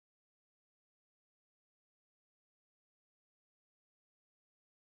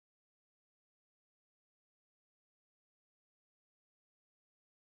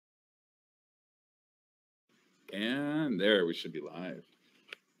And there, we should be live.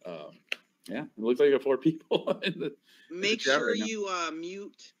 Yeah, it looks like you got 4 people in the Make chat sure right now. you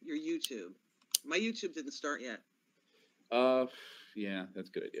mute your YouTube. My YouTube didn't start yet. Yeah, that's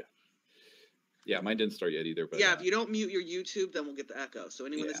a good idea. Yeah, mine didn't start yet either. But yeah, if you don't mute your YouTube, then we'll get the echo. So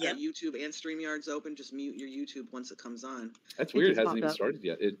anyone Yeah. that's got YouTube and StreamYards open, just mute your YouTube once it comes on. That's weird. It hasn't even started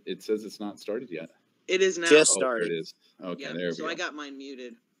yet. It says it's not started yet. It is now. Just Oh, started. there it is. Okay, Yeah, there we so go. I got mine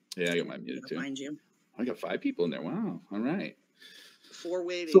muted. Yeah, I got mine muted too. Find you. I got 5 people in there. Wow. All right. 4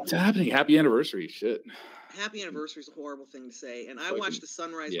 waiting. So what's happening? Happy anniversary. Shit. Happy anniversary is a horrible thing to say. And I watched the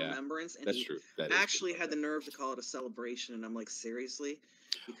Sunrise Remembrance, and that's true. That actually had the nerve to call it a celebration. And I'm like, seriously?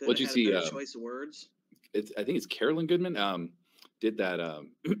 You What'd you see? A better choice of words? I think it's Carolyn Goodman. Did that.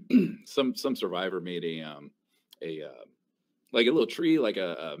 Some survivor made a like a little tree, like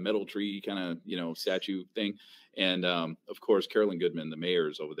a metal tree kind of, statue thing. And of course, Carolyn Goodman, the mayor,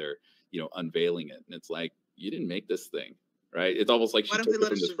 is over there, unveiling it. And it's like, you didn't make this thing, right? It's almost like why don't they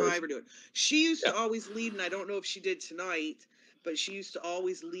let a survivor do it? She used to always lead, and I don't know if she did tonight, but she used to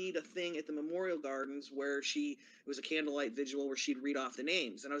always lead a thing at the Memorial Gardens where it was a candlelight vigil where she'd read off the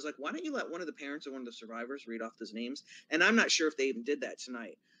names. And I was like, why don't you let one of the parents or one of the survivors read off those names? And I'm not sure if they even did that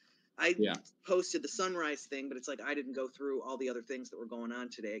tonight. I posted the sunrise thing, but it's like I didn't go through all the other things that were going on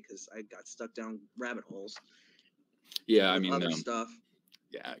today because I got stuck down rabbit holes. Yeah, I mean, other stuff.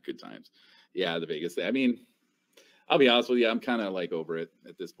 Yeah, good times. Yeah, the Vegas thing. I mean, I'll be honest with you, I'm kind of like over it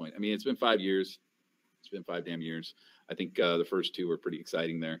at this point. I mean, it's been 5 years. It's been 5 damn years. I think the first 2 were pretty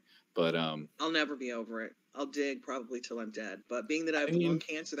exciting there, but I'll never be over it. I'll dig probably till I'm dead. But being that I have lung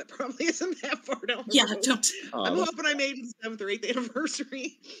cancer, that probably isn't that far down. Yeah, don't. I'm hoping I made it 7th or 8th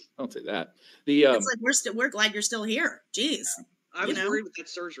anniversary. Don't say that. It's like we're glad you're still here. Jeez. I was worried with that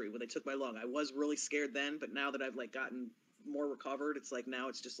surgery when they took my lung. I was really scared then, but now that I've like gotten more recovered, it's like now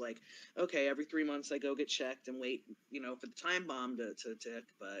it's just like, okay, every 3 months I go get checked and wait, for the time bomb to tick.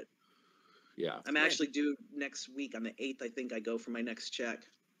 But yeah, I'm actually due next week on the 8th. I think I go for my next check.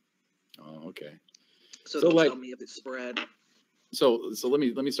 Oh, okay. So they'll tell me if it's spread. So let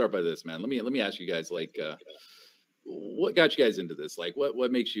me start by this, man. Let me ask you guys, like, what got you guys into this? Like,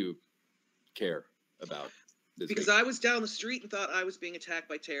 what makes you care about this? Because I was down the street and thought I was being attacked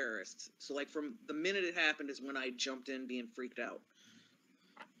by terrorists. So like from the minute it happened is when I jumped in being freaked out.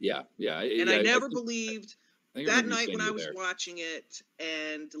 Yeah. I never believed that night when I was watching it,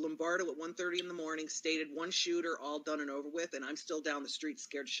 and Lombardo at 1:30 in the morning stated 1 shooter, all done and over with, and I'm still down the street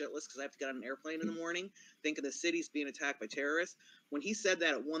scared shitless because I have to get on an airplane in the morning, thinking the city's being attacked by terrorists. When he said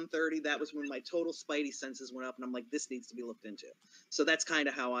that at 1:30, that was when my total spidey senses went up, and I'm like, this needs to be looked into. So that's kind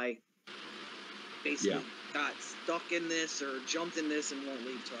of how I basically got stuck in this or jumped in this and won't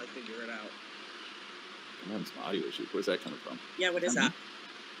leave till I figure it out. I'm having some audio issues. Where's that coming from? Yeah, what is that?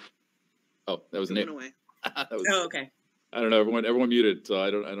 Oh, that was Nick. Away. Okay. I don't know. Everyone muted, so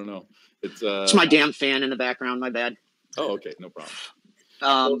I don't know. It's my damn fan in the background. My bad. Oh, okay, no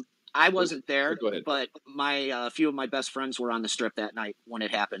problem. I wasn't there, go ahead. but my few of my best friends were on the strip that night when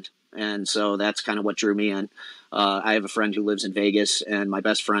it happened, and so that's kind of what drew me in. I have a friend who lives in Vegas, and my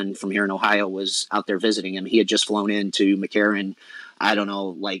best friend from here in Ohio was out there visiting him. He had just flown into McCarran. I don't know,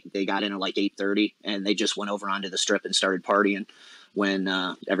 like they got in at like 8:30, and they just went over onto the strip and started partying when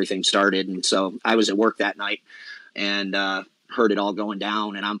everything started. And so I was at work that night and heard it all going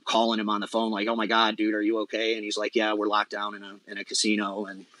down, and I'm calling him on the phone like, oh my God, dude, are you okay? And he's like, yeah, we're locked down in a casino,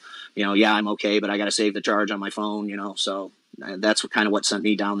 and yeah, I'm okay, but I got to save the charge on my phone, so that's what sent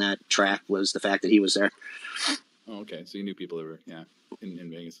me down that track was the fact that he was there. Oh, okay. So you knew people that were in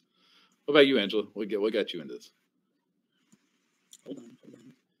Vegas. What about you, Angela? What got you into this? Hold on.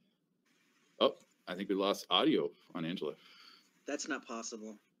 Oh, I think we lost audio on Angela. That's not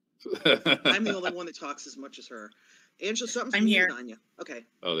possible. I'm the only one that talks as much as her. Angela, something's muted on you. Okay.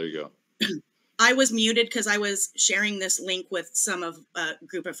 Oh, there you go. I was muted because I was sharing this link with some of a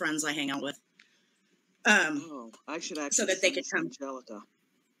group of friends I hang out with. I should actually so that they could come. Angelica.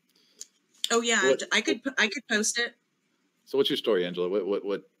 Oh yeah, I could post it. So what's your story, Angela?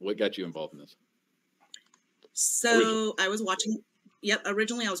 What got you involved in this? So I was watching. Yep,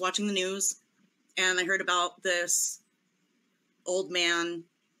 originally I was watching the news, and I heard about this old man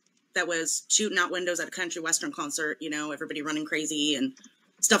that was shooting out windows at a country western concert, everybody running crazy and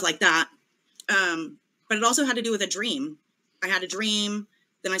stuff like that. But it also had to do with a dream. I had a dream,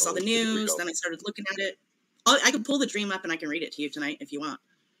 then I saw the news, then I started looking at it. I can pull the dream up and I can read it to you tonight if you want.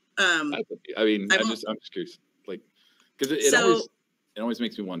 I'm just curious, like, because it always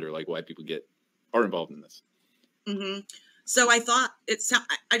makes me wonder, like, why people are involved in this. Mm-hmm. So I thought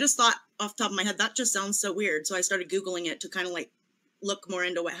I just thought off the top of my head, that just sounds so weird. So I started Googling it to kind of like look more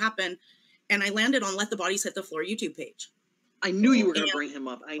into what happened. and I landed on Let the Bodies Hit the Floor YouTube page. I knew you were going to bring him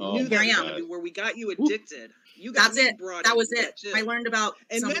up. I knew that was going to be where we got you addicted. You got That's it. That was it. Shit. I learned about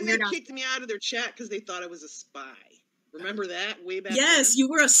and then they kicked me out of their chat because they thought I was a spy. Remember that way back? Yes, then? You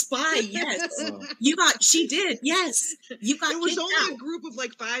were a spy. Yes, She did. Yes, you got. It was only a group of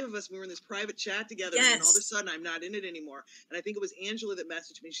like 5 of us. We were in this private chat together, yes. And all of a sudden, I'm not in it anymore. And I think it was Angela that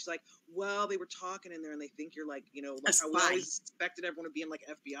messaged me. She's like, "Well, they were talking in there, and they think you're like, like how we always expected everyone to be in like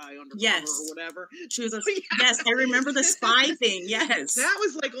FBI undercover or whatever." She was yes, I remember the spy thing. Yes, that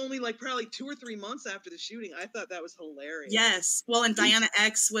was like only like probably 2 or 3 months after the shooting. I thought that was hilarious. Yes, well, and Diana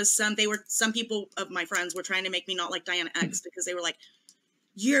X was some people of my friends were trying to make me not like Diana X because they were like,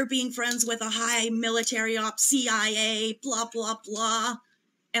 you're being friends with a high military op, CIA, blah, blah, blah.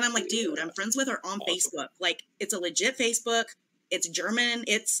 And I'm like, dude, I'm friends with her on Facebook. Like, it's a legit Facebook. It's German.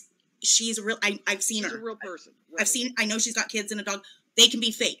 She's a real, I've seen her. She's a real person. Right. I know she's got kids and a dog. They can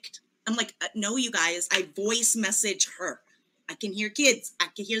be faked. I'm like, no, you guys, I voice message her. I can hear kids. I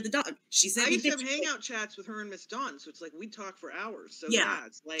can hear the dog. She said, I used to have hangout chats with her and Miss Dawn. So it's like, we talk for hours. So yeah,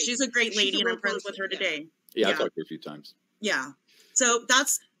 it's like, she's a great lady and I'm friends with her today. Yeah, I've talked to her a few times. Yeah. So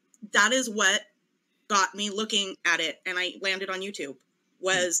that is what got me looking at it. And I landed on YouTube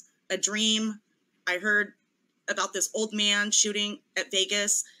was a dream. I heard about this old man shooting at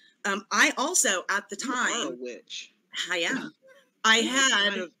Vegas. I also at the time, you are a witch. I am. I had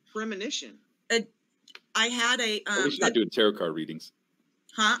kind of premonition. I had a. We should not do tarot card readings.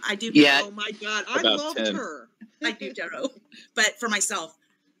 Huh? I do. Yeah. Oh my God, I loved 10. Her. I do tarot, but for myself.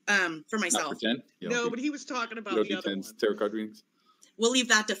 For myself. Not for 10? No, but he was talking about the other ones. Tarot card readings. We'll leave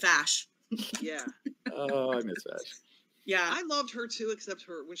that to Fash. Yeah. Oh, I miss Fash. Yeah, I loved her too, except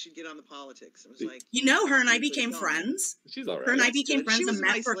her when she'd get on the politics. It was like, her and I became friends. She's all right. Her and I became friends and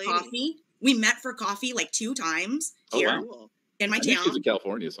met for coffee. We met for coffee like 2 times here in my town. She's in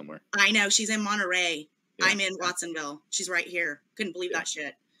California somewhere. I know, she's in Monterey. Yeah. I'm in Watsonville. She's right here. Couldn't believe that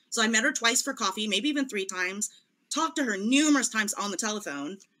shit. So I met her twice for coffee, maybe even 3 times. Talked to her numerous times on the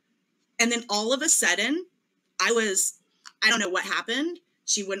telephone. And then all of a sudden, I don't know what happened.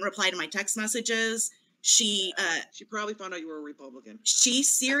 She wouldn't reply to my text messages. She probably found out you were a Republican. She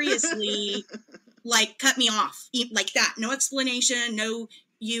seriously like cut me off like that. No explanation. No,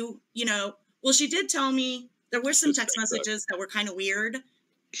 well, she did tell me there were some text messages that were kind of weird.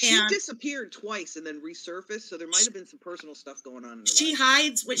 She disappeared twice and then resurfaced. So there might have been some personal stuff going on. She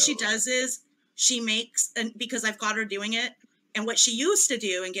hides. What she does is she makes, and because I've caught her doing it, and what she used to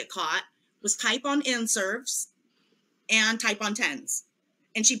do and get caught was type on inserts and type on 10s.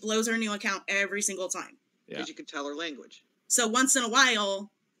 And she blows her new account every single time. Because you can tell her language. So once in a while,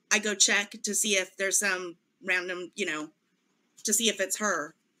 I go check to see if there's some random, to see if it's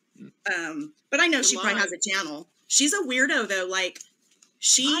her. But I know she probably has a channel. She's a weirdo though. Like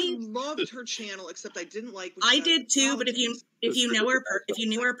I loved her channel, except I didn't like. I did too, but if you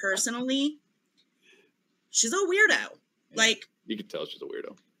knew her personally, she's a weirdo. Yeah. Like you could tell she's a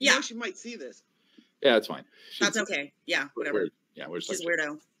weirdo. Yeah, she might see this. Yeah, that's fine. That's okay. Yeah, whatever. She's a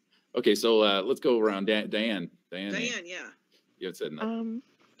weirdo. Okay, so let's go around. Diane, yeah. You haven't said nothing.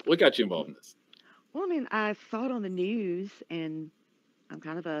 What got you involved in this? Well, I mean, I saw it on the news, and I'm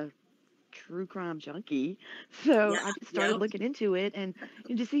kind of a true crime junkie, so I just started looking into it, and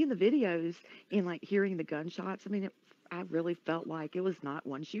just seeing the videos and like hearing the gunshots. I mean, I really felt like it was not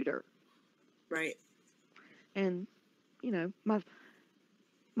one shooter, right? And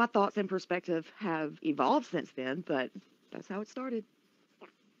my thoughts and perspective have evolved since then, but that's how it started.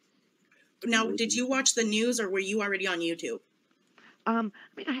 Now, did you watch the news, or were you already on YouTube? I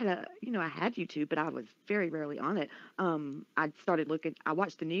mean, I had YouTube, but I was very rarely on it. I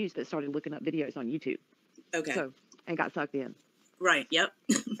watched the news, but started looking up videos on YouTube. Okay. And got sucked in. Right. Yep.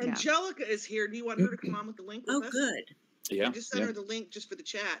 Angelica is here. Do you want her to come on with the link with us? Good. Yeah. I just sent her the link just for the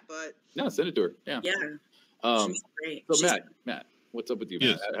chat, but no, send it to her. Yeah. Yeah. She's great. So Matt, what's up with you?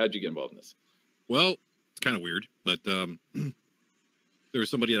 Yes. How'd you get involved in this? Well, it's kind of weird, but there was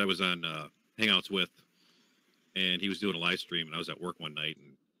somebody that I was on Hangouts with, and he was doing a live stream, and I was at work one night,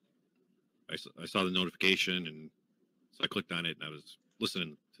 and I saw the notification, and so I clicked on it, and I was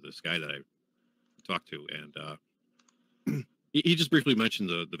listening to this guy that I talked to, and he just briefly mentioned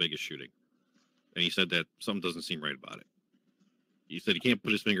the Vegas shooting, and he said that something doesn't seem right about it. He said he can't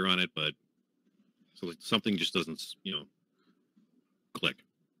put his finger on it, but something just doesn't, click.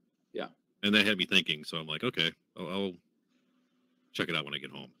 Yeah. And that had me thinking, so I'm like, okay, I'll check it out when I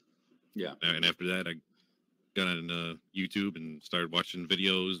get home. Yeah. And after that, I got on YouTube and started watching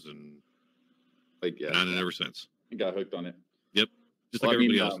videos and on it ever since. You got hooked on it. Yep. Just like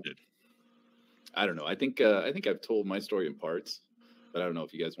everybody else did. I don't know. I think I've told my story in parts. but I don't know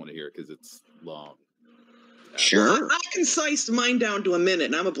if you guys want to hear it because it's long. Sure. Well, I concised mine down to a minute,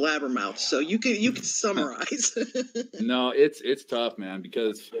 and I'm a blabbermouth, so you can summarize. No, it's tough, man,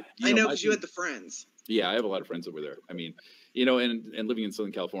 because I know because you had the friends. Yeah, I have a lot of friends over there. I mean, you know, and living in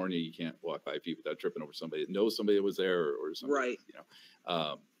Southern California, you can't walk by people without tripping over somebody that knows somebody that was there or something. Right. You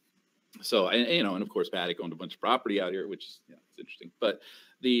know, so you know, and of course, Paddock owned a bunch of property out here, which is it's interesting. But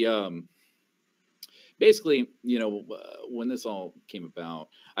the basically, you know, when this all came about,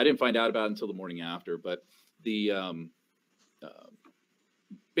 I didn't find out about it until the morning after. But the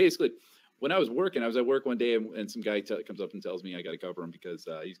basically, when I was at work one day, and some guy comes up and tells me I got to cover him because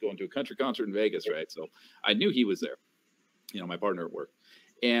he's going to a country concert in Vegas, right? So I knew he was there, you know, my partner at work.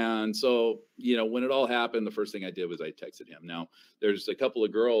 And so, you know, when it all happened, the first thing I did was I texted him. Now, there's a couple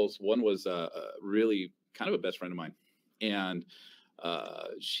of girls. One was really kind of a best friend of mine. And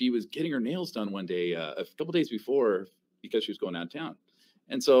she was getting her nails done one day, a couple days before, because she was going out of town.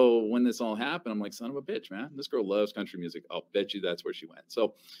 And so when this all happened, I'm like, son of a bitch, man, this girl loves country music. I'll bet you that's where she went.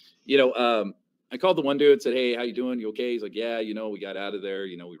 So, you know, I called the one dude, said, hey, how you doing? You okay? He's like, yeah, you know, we got out of there.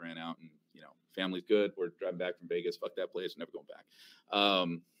 You know, we ran out and, you know, family's good. We're driving back from Vegas. Fuck that place. Never going back.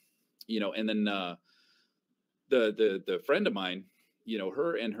 You know, and then the friend of mine, you know,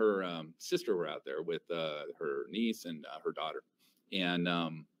 her and her sister were out there with her niece and her daughter. And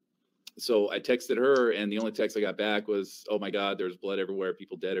so I texted her, and the only text I got back was, oh my God, there's blood everywhere,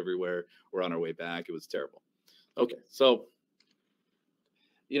 people dead everywhere. We're on our way back. It was terrible. Okay. So,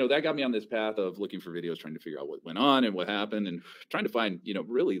 you know, that got me on this path of looking for videos, trying to figure out what went on and what happened, and trying to find, you know,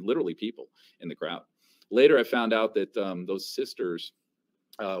 really literally people in the crowd. Later, I found out that those sisters,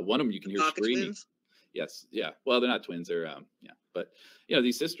 one of them you can hear screaming. Twins? Yes. Yeah. Well, they're not twins. They're, yeah. But, you know,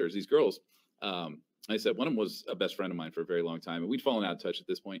 these sisters, these girls, I said one of them was a best friend of mine for a very long time, and we'd fallen out of touch at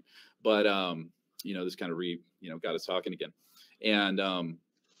this point. But you know, this kind of got us talking again. And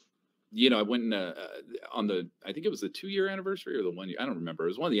you know, I went on I think it was the 2-year anniversary or the 1 year. I don't remember. It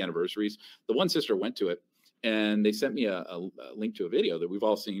was one of the anniversaries. The one sister went to it, and they sent me a link to a video that we've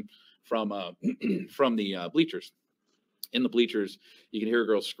all seen from from the bleachers. In the bleachers, you can hear a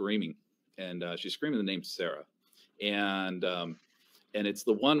girl screaming, and she's screaming the name Sarah, and it's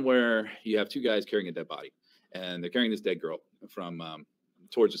the one where you have two guys carrying a dead body, and they're carrying this dead girl from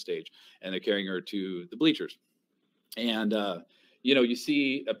towards the stage, and they're carrying her to the bleachers. And, you know, you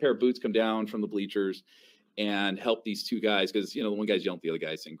see a pair of boots come down from the bleachers and help these two guys, because, you know, the one guy's yelling at the other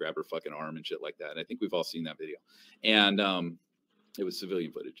guy saying, grab her fucking arm and shit like that. And I think we've all seen that video. And it was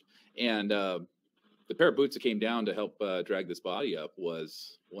civilian footage. And the pair of boots that came down to help drag this body up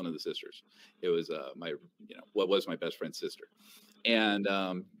was one of the sisters. It was what was my best friend's sister. And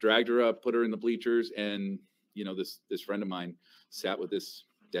dragged her up, put her in the bleachers, and you know, this friend of mine sat with this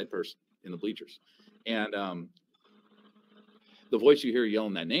dead person in the bleachers, and the voice you hear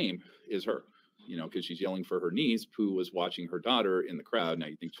yelling that name is her, you know, because she's yelling for her niece who was watching her daughter in the crowd. Now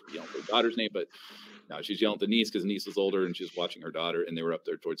you think she's yelling for her daughter's name, but no, she's yelling at the niece because the niece was older and she's watching her daughter, and they were up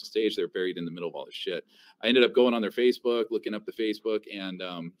there towards the stage. They were buried in the middle of all this shit. I ended up going on their Facebook, looking up the Facebook, and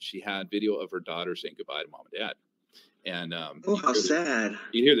she had video of her daughter saying goodbye to mom and dad. And oh, how sad.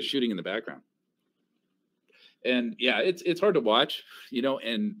 You hear the shooting in the background. And yeah, it's hard to watch, you know,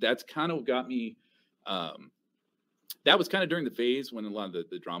 and that's kind of got me. That was kind of during the phase when a lot of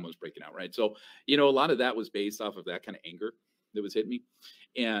the drama was breaking out, right? So, you know, a lot of that was based off of that kind of anger that was hitting me.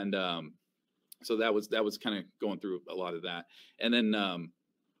 And so that was kind of going through a lot of that. And then,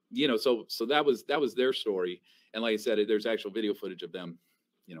 you know, so that was their story. And like I said, there's actual video footage of them,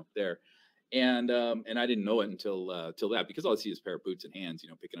 you know, there. And I didn't know it until that, because all I see is a pair of boots and hands, you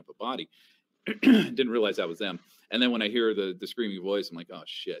know, picking up a body. Didn't realize that was them. And then when I hear the screaming voice, I'm like, oh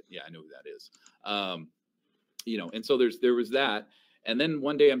shit, yeah, I know who that is. You know, and so there was that. And then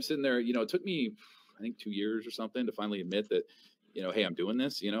one day I'm sitting there, you know, it took me, I think 2 years or something to finally admit that, you know, hey, I'm doing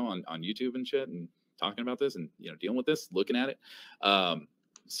this, you know, on YouTube and shit, and talking about this and, you know, dealing with this, looking at it.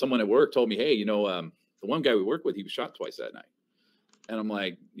 Someone at work told me, hey, you know, the one guy we work with, he was shot twice that night. And I'm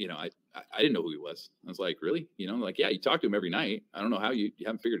like, you know, I didn't know who he was. I was like, really? You know, like, yeah, you talk to him every night. I don't know how you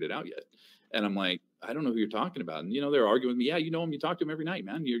haven't figured it out yet. And I'm like, I don't know who you're talking about. And, you know, they're arguing with me. Yeah, you know him. You talk to him every night,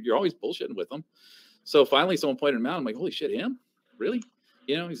 man. You're always bullshitting with him. So finally someone pointed him out. I'm like, holy shit, him? Really?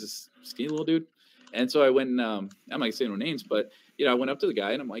 You know, he's a skinny little dude. And so I went and I'm not gonna say no names, but, you know, I went up to the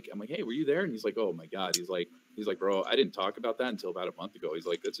guy and I'm like, hey, were you there? And he's like, oh my God. He's like, bro, I didn't talk about that until about a month ago. He's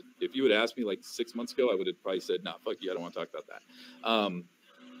like, if you would ask me like 6 months ago, I would have probably said, nah, fuck you. I don't want to talk about that.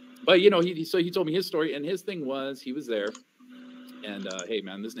 But, you know, he told me his story, and his thing was he was there, and hey,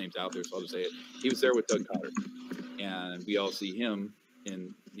 man, this name's out there, so I'll just say it. He was there with Doug Cotter, and we all see him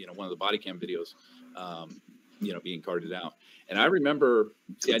in, you know, one of the body cam videos, you know, being carted out. And I remember,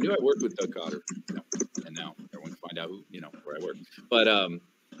 see, I knew I worked with Doug Cotter, you know, and now everyone can find out who, you know, where I work. But,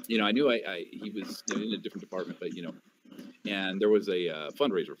 you know, I knew he was in a different department, but, you know, and there was a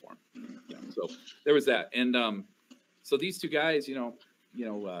fundraiser for him, you know, so there was that. And so these two guys,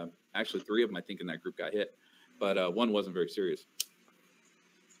 actually 3 of them, I think, in that group got hit, but one wasn't very serious.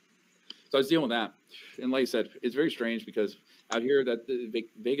 So I was dealing with that. And like I said, it's very strange because out here that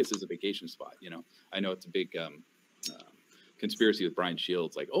Vegas is a vacation spot. You know, I know it's a big conspiracy with Brian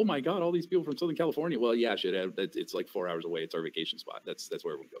Shields. Like, oh my God, all these people from Southern California. Well, yeah, shit, it's like 4 hours away. It's our vacation spot. That's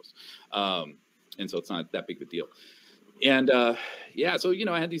where everyone goes. And so it's not that big of a deal. And yeah, so, you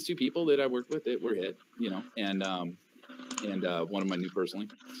know, I had these 2 people that I worked with that were hit, you know, and one of them I knew personally.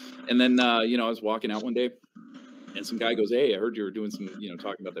 And then, you know, I was walking out one day and some guy goes, hey, I heard you were doing some, you know,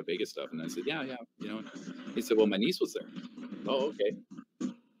 talking about that Vegas stuff. And I said, yeah, you know, he said, well, my niece was there. Oh, okay.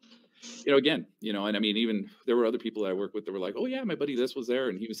 You know, again, you know, and I mean, even there were other people that I worked with that were like, oh yeah, my buddy this was there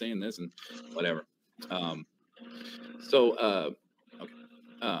and he was saying this and whatever.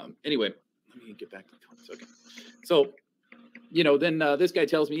 Anyway, let me get back to the comments. Okay. So, you know, then this guy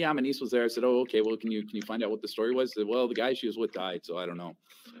tells me, yeah, my niece was there. I said, oh, okay, well, can you find out what the story was? I said, well, the guy she was with died, so I don't know.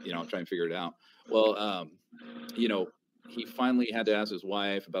 You know, I'm trying to figure it out. Well, you know, he finally had to ask his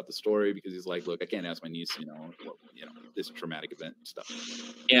wife about the story because he's like, look, I can't ask my niece, you know, this traumatic event and stuff.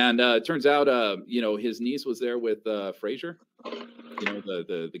 And it turns out, you know, his niece was there with Frazier, you know,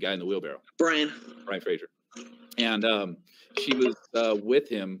 the guy in the wheelbarrow. Brian Frazier. And she was with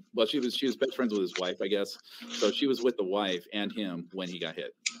him. Well, she was best friends with his wife, I guess. So she was with the wife and him when he got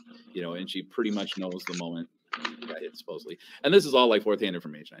hit, you know, and she pretty much knows the moment he got hit, supposedly. And this is all like fourth-hand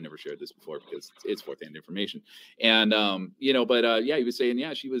information. I never shared this before because it's fourth-hand information. And, you know, but yeah, he was saying,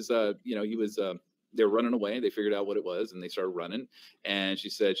 yeah, she was, you know, he was, they were running away. They figured out what it was and they started running. And she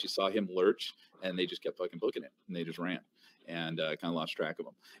said she saw him lurch and they just kept fucking booking it and they just ran and kind of lost track of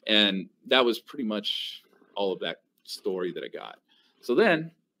him. And that was pretty much all of that story that I got. So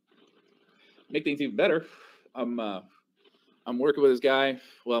then, make things even better, I'm working with this guy.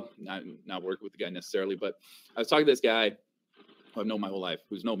 Well, not working with the guy necessarily, but I was talking to this guy who I've known my whole life,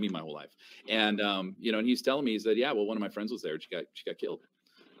 who's known me my whole life. And you know, and he's telling me, he said, yeah, well, one of my friends was there. She got killed.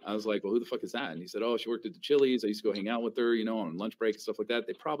 I was like, well, who the fuck is that? And he said, oh, she worked at the Chili's. I used to go hang out with her, you know, on lunch break and stuff like that.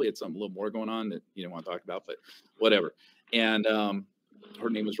 They probably had something a little more going on that you don't want to talk about, but whatever. And her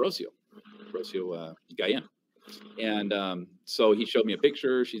name was Rocio Diane. And so he showed me a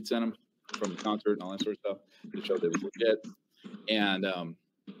picture she'd sent him from the concert and all that sort of stuff to show that it was legit. And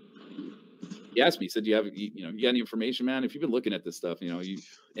he asked me, he said, you got any information, man? If you've been looking at this stuff, you know,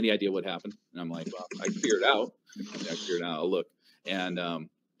 any idea what happened? And I'm like, well, I can figure it out. I'll look. And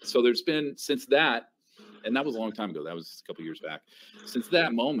so there's been, since that, and that was a long time ago, that was a couple years back. Since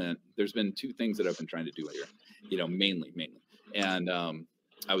that moment, there's been 2 things that I've been trying to do here, you know, mainly. And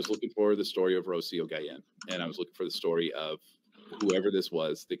I was looking for the story of Rocio Diane, and I was looking for the story of whoever this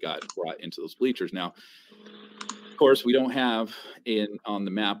was that got brought into those bleachers. Now, of course, we don't have on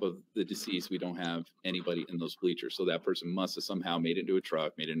the map of the deceased, we don't have anybody in those bleachers. So that person must have somehow made it into a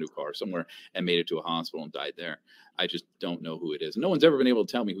truck, made it into a car somewhere, and made it to a hospital and died there. I just don't know who it is. No one's ever been able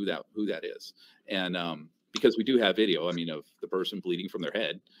to tell me who that is. And because we do have video, I mean, of the person bleeding from their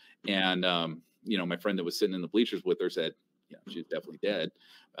head. And you know, my friend that was sitting in the bleachers with her said, yeah, she's definitely dead.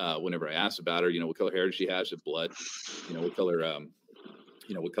 Whenever I asked about her, you know, what color hair did she have? She had blood. You know, what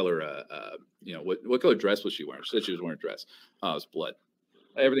color dress was she wearing? She said she was wearing a dress. Oh, it was blood.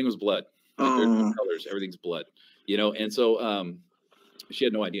 Everything was blood. Like, there's no colors. Everything's blood. You know, and so she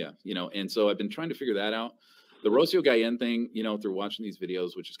had no idea. You know, and so I've been trying to figure that out. The Rocio Diane thing, you know, through watching these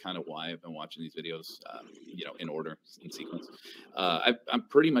videos, which is kind of why I've been watching these videos, you know, in order, in sequence. I'm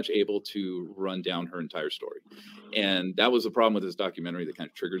pretty much able to run down her entire story. And that was the problem with this documentary that kind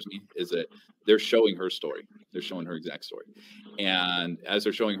of triggers me, is that they're showing her story. They're showing her exact story. And as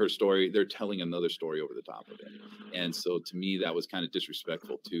they're showing her story, they're telling another story over the top of it. And so to me, that was kind of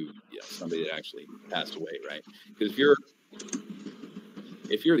disrespectful to somebody that actually passed away, right? Because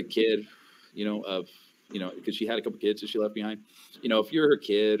if you're the kid, you know, of, you know, because she had a couple kids that she left behind. You know, if you're her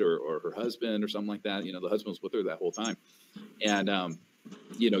kid or her husband or something like that, you know, the husband was with her that whole time. And,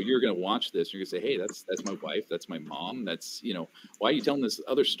 you know, you're going to watch this. You're going to say, hey, that's my wife. That's my mom. That's, you know, why are you telling this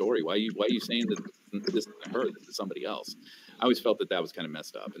other story? Why are you saying that this isn't her, this is somebody else? I always felt that was kind of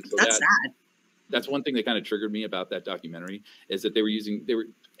messed up. And so that's sad. That's one thing that kind of triggered me about that documentary, is that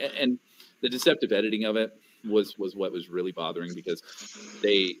and the deceptive editing of it was what was really bothering, because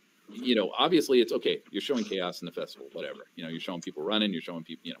they, you know, obviously it's okay. You're showing chaos in the festival, whatever. You know, you're showing people running, you're showing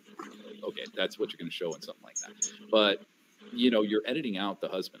people, you know, okay, that's what you're going to show in something like that. But, you know, you're editing out the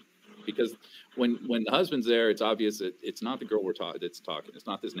husband. because when the husband's there, it's obvious that it's not the girl that's talking. It's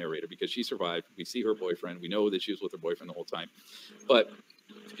not this narrator, because she survived. We see her boyfriend. We know that she was with her boyfriend the whole time. But,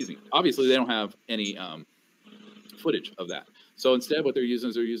 excuse me, obviously they don't have any footage of that. So instead, what they're using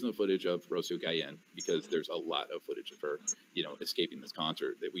is the footage of Rosu Diane, because there's a lot of footage of her, escaping this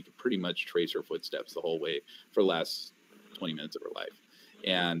concert that we could pretty much trace her footsteps the whole way for the last 20 minutes of her life.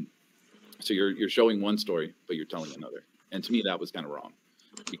 And so you're showing one story, but you're telling another. And to me, that was kind of wrong,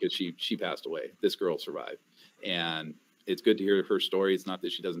 because she passed away. This girl survived. And it's good to hear her story. It's not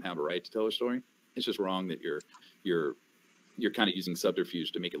that she doesn't have a right to tell her story. It's just wrong that you're kind of using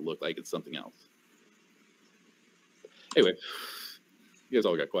subterfuge to make it look like it's something else. Anyway, you guys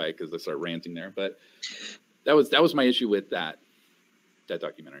all got quiet because I started ranting there, but that was my issue with that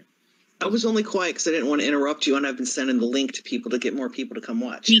documentary. I was only quiet because I didn't want to interrupt you, and I've been sending the link to people to get more people to come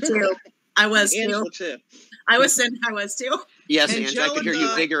watch. Me too. I was too. I was too. Yes, Ange, I could hear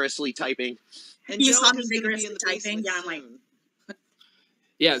you vigorously typing. You saw me vigorously typing. Yeah, I'm like.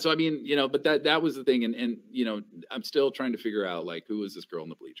 Yeah, so I mean, but that was the thing, and I'm still trying to figure out, like, who is this girl in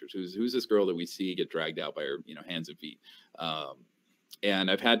the bleachers? Who's this girl that we see get dragged out by her, hands and feet?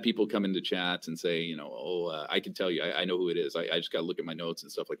 And I've had people come into chats and say, I can tell you, I know who it is. I just got to look at my notes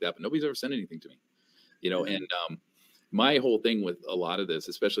and stuff like that, but nobody's ever sent anything to me, And my whole thing with a lot of this,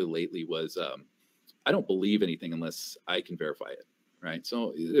 especially lately, was I don't believe anything unless I can verify it. Right.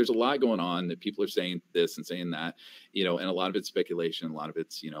 So there's a lot going on that people are saying this and saying that, and a lot of it's speculation. A lot of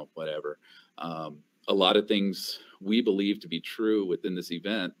it's, whatever. A lot of things we believe to be true within this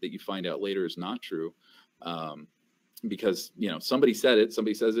event that you find out later is not true. Because, somebody said it,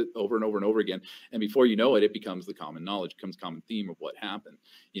 somebody says it over and over and over again. And before you know it, it becomes the common knowledge, becomes common theme of what happened,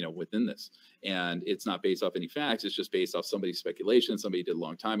 within this. And it's not based off any facts. It's just based off somebody's speculation. Somebody did a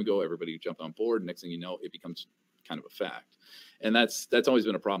long time ago. Everybody jumped on board. Next thing you know, it becomes kind of a fact. And that's always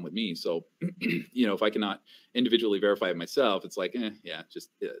been a problem with me. So, if I cannot individually verify it myself, it's like, that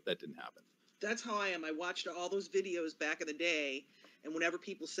didn't happen. That's how I am. I watched all those videos back in the day. And whenever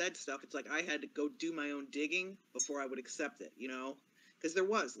people said stuff, it's like I had to go do my own digging before I would accept it, because there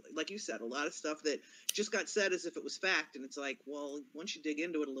was, like you said, a lot of stuff that just got said as if it was fact. And it's like, well, once you dig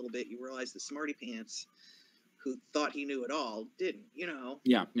into it a little bit, you realize the smarty pants who thought he knew it all didn't,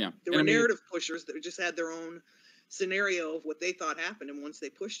 Yeah. There were narrative pushers that just had their own scenario of what they thought happened. And once they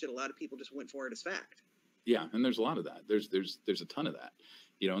pushed it, a lot of people just went for it as fact. Yeah. And there's a lot of that. There's a ton of that,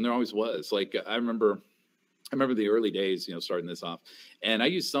 and there always was. Like, I remember the early days, starting this off, and I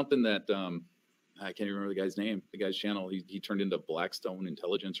used something that I can't even remember the guy's name. The guy's channel, he turned into Blackstone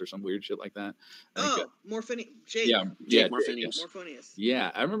Intelligence or some weird shit like that. Jake. Jake Morphonius.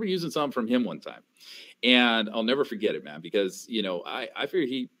 Yeah, I remember using something from him one time, and I'll never forget it, man. Because I figured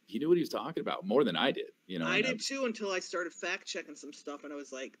he knew what he was talking about more than I did. I did too, until I started fact checking some stuff, and I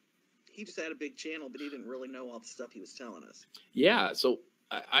was like, he just had a big channel, but he didn't really know all the stuff he was telling us. Yeah, so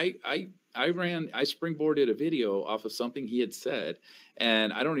I springboarded a video off of something he had said,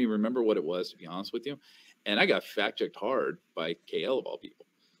 and I don't even remember what it was, to be honest with you. And I got fact checked hard by KL of all people,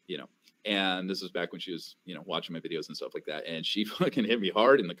 and this was back when she was, watching my videos and stuff like that. And she fucking hit me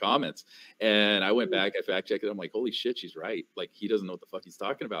hard in the comments. And I went back, I fact checked it. I'm like, holy shit, she's right. Like, he doesn't know what the fuck he's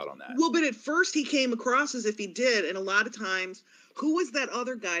talking about on that. Well, but at first he came across as if he did. And a lot of times, who was that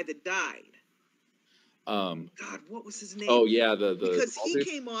other guy that died? God, what was his name? Oh yeah, because he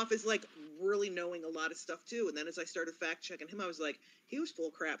came off as like really knowing a lot of stuff too, and then as I started fact checking him, I was like, he was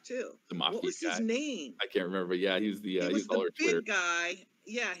full crap too. The mafia what was guy. His name? I can't remember. Yeah, he was the he was the big Twitter guy.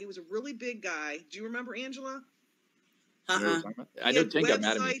 Yeah, he was a really big guy. Do you remember Angela? I know Tim got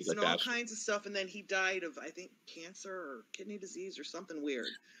mad at me because and all kinds of stuff, and then he died of, I think, cancer or kidney disease or something weird.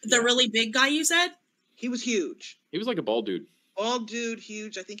 The really big guy, you said? He was huge. He was like a bald dude. Bald dude,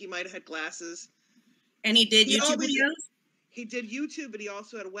 huge. I think he might have had glasses. And he did YouTube videos? He did YouTube, but he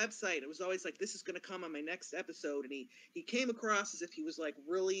also had a website. It was always like, this is going to come on my next episode. And he came across as if he was like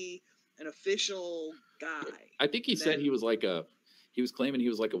really an official guy. I think he said he was claiming he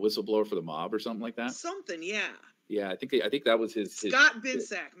was like a whistleblower for the mob or something like that. Something, yeah. Yeah, I think that was his Scott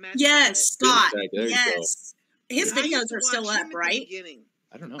Binsack. Yes, Scott. Yes. His videos are still up, right?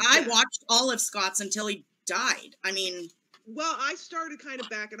 I don't know. I watched all of Scott's until he died. I mean... Well, I started kind of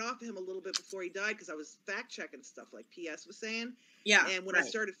backing off of him a little bit before he died because I was fact-checking stuff like PS was saying. Yeah. And when I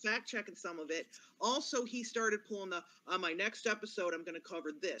started fact-checking some of it, also he started pulling on my next episode, I'm going to cover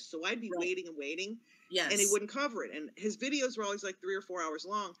this. So I'd be waiting and waiting. Yes. And he wouldn't cover it. And his videos were always like 3 or 4 hours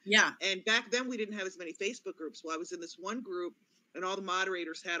long. Yeah. And back then we didn't have as many Facebook groups. Well, I was in this one group and all the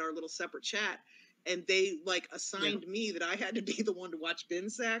moderators had our little separate chat. and they like assigned me that I had to be the one to watch bin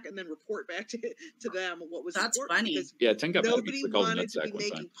sack and then report back to them what was That's important. funny. Because Yeah, 10 got nobody wanted to be one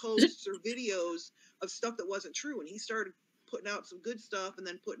making time. posts or videos of stuff that wasn't true, and he started putting out some good stuff and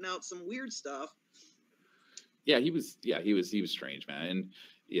then putting out some weird stuff. Yeah, he was strange, man. And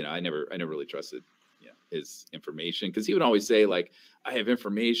you know, I never really trusted his information, because he would always say like, I have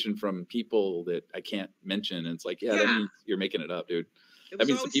information from people that I can't mention, and it's like, that means you're making it up, dude. It that was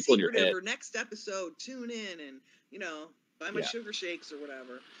means always the people in your secretive, head. or next episode, tune in and, you know, buy my sugar shakes or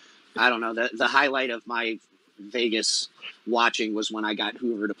whatever. I don't know. The highlight of my Vegas watching was when I got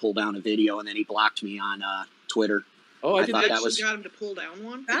Hoover to pull down a video, and then he blocked me on Twitter. Oh, I thought that was got him to pull down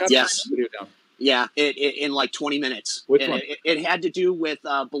one. Yes. Yeah, it in like 20 minutes. Which one? It had to do with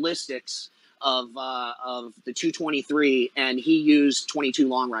ballistics of the 223, and he used 22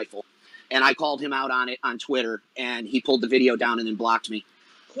 long rifle, and I called him out on it on Twitter, and he pulled the video down and then blocked me.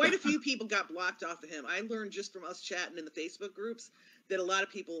 Quite a few people got blocked off of him. I learned just from us chatting in the Facebook groups that a lot of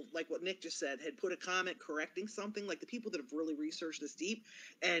people, like what Nick just said, had put a comment correcting something, like the people that have really researched this deep,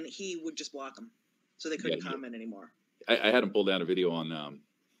 and he would just block them, so they couldn't comment anymore. I had him pull down a video on.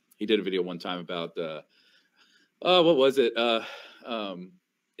 He did a video one time about what was it?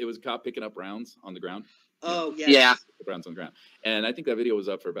 It was a cop picking up rounds on the ground. Oh, yes. Yeah. Rounds on the ground. And I think that video was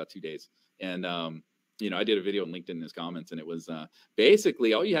up for about 2 days. And, you know, I did a video and linked in his comments, and it was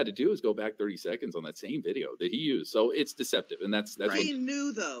basically all you had to do is go back 30 seconds on that same video that he used. So it's deceptive. And that's he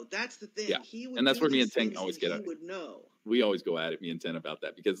knew, though. That's the thing. Yeah. He would, and that's where me and Ten always get at. He would know. We always go at it, me and Ten, about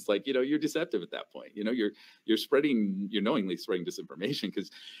that, because it's like, you know, you're deceptive at that point. You know, you're knowingly spreading disinformation, because,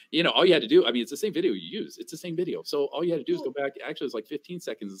 you know, all you had to do, I mean, it's the same video you use. It's the same video. So all you had to do is go back. Actually, it's like 15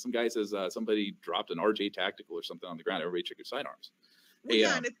 seconds. And some guy says somebody dropped an RJ Tactical or something on the ground. Everybody check your sidearms. Well,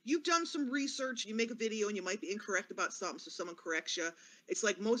 yeah, and if you've done some research, you make a video and you might be incorrect about something, so someone corrects you. It's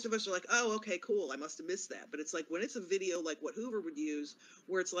like most of us are like, oh, okay, cool, I must have missed that. But it's like when it's a video like what Hoover would use,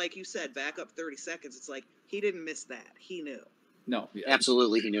 where it's like you said, back up 30 seconds, it's like he didn't miss that. He knew. No,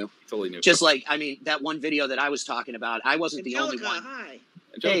 absolutely, he knew. Totally knew. Just like, I mean, that one video that I was talking about, I wasn't the only one. Hi.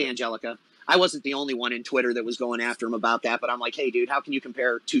 Hey, Angelica. I wasn't the only one in Twitter that was going after him about that, but I'm like, hey, dude, how can you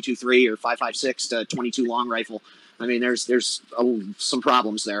compare 223 or 5.56 to 22 long rifle? I mean, there's some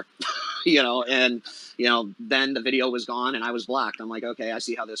problems there, you know, and, you know, then the video was gone and I was blocked. I'm like, okay, I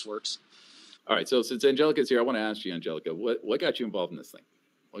see how this works. All right. So since Angelica's here, I want to ask you, Angelica, what got you involved in this thing?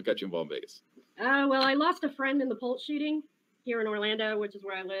 What got you involved in Vegas? Well, I lost a friend in the Pulse shooting here in Orlando, which is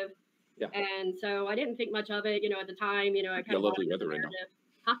where I live. Yeah. And so I didn't think much of it, you know, at the time, you know, I kind of lovely weather right now.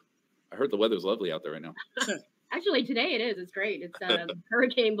 Huh? I heard the weather's lovely out there right now. Actually, today it is. It's great. It's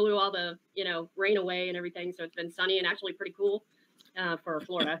hurricane blew all the, you know, rain away and everything. So it's been sunny and actually pretty cool for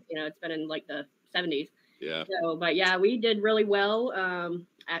Florida. You know, it's been in like the 70s. Yeah. So, but yeah, we did really well.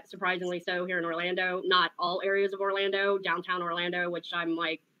 Surprisingly so here in Orlando. Not all areas of Orlando. Downtown Orlando, which I'm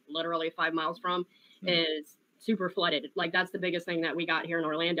like literally 5 miles from, is super flooded. Like that's the biggest thing that we got here in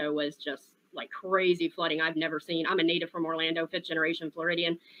Orlando was just like crazy flooding. I've never seen. I'm a native from Orlando, 5th generation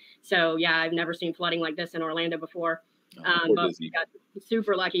Floridian. So yeah, I've never seen flooding like this in Orlando before. But we got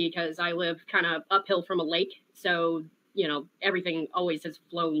super lucky because I live kind of uphill from a lake. So, you know, everything always has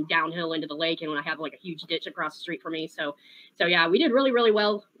flown downhill into the lake. And when I have like a huge ditch across the street from me. So yeah, we did really, really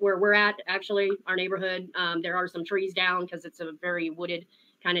well where we're at, actually, our neighborhood. There are some trees down because it's a very wooded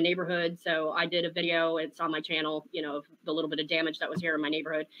kind of neighborhood. So I did a video, it's on my channel, you know, of the little bit of damage that was here in my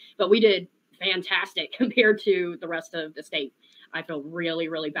neighborhood. But we did fantastic compared to the rest of the state. I feel really,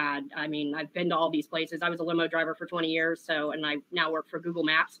 really bad. I mean, I've been to all these places. I was a limo driver for 20 years. So, and I now work for Google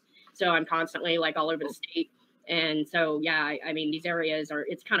Maps. So I'm constantly like all over the state. And so, yeah, I mean, these areas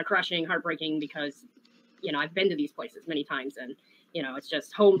it's kind of crushing, heartbreaking because, you know, I've been to these places many times and, you know, it's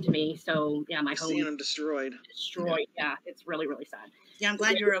just home to me. So yeah, my home. Seeing them destroyed. Yeah. It's really, really sad. Yeah. I'm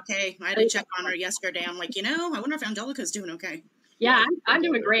glad you're okay. I had to check on her yesterday. I'm like, you know, I wonder if Angelica's doing okay. Yeah, I'm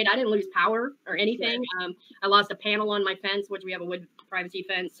doing great. I didn't lose power or anything. I lost a panel on my fence, which we have a wood privacy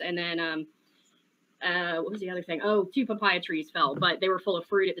fence. And then, what was the other thing? Oh, 2 papaya trees fell, but they were full of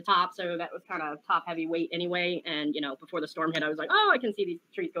fruit at the top. So that was kind of top heavy weight anyway. And, you know, before the storm hit, I was like, oh, I can see these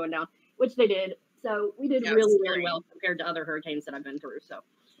trees going down, which they did. So we did really, really well compared to other hurricanes that I've been through. So,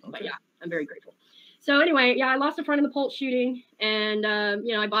 but yeah, I'm very grateful. So anyway, yeah, I lost a friend in the Pulse shooting and,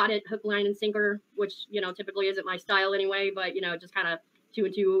 you know, I bought it hook, line and sinker, which, you know, typically isn't my style anyway, but, you know, just kind of 2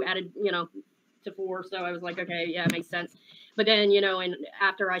 and 2 added, you know, to 4. So I was like, okay, yeah, it makes sense. But then, you know, and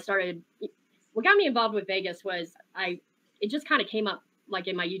after I started, what got me involved with Vegas was it just kind of came up like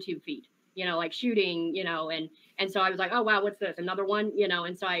in my YouTube feed, you know, like shooting, you know, and so I was like, oh, wow, what's this? Another one, you know?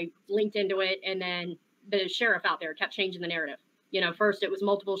 And so I linked into it and then the sheriff out there kept changing the narrative. You know, first it was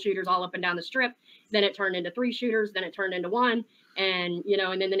multiple shooters all up and down the strip. Then it turned into 3 shooters. Then it turned into 1. And, you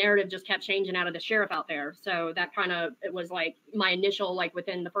know, and then the narrative just kept changing out of the sheriff out there. So that kind of, it was like my initial, like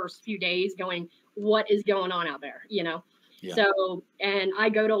within the first few days going, what is going on out there, you know? Yeah. So, and I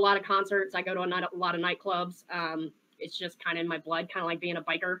go to a lot of concerts. I go to a lot of nightclubs. It's just kind of in my blood, kind of like being a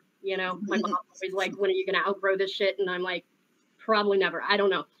biker, you know? My mom's always like, when are you going to outgrow this shit? And I'm like, probably never. I don't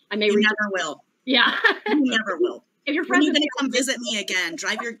know. I may never will. Yeah. You never will. If your friends are going to come visit me again,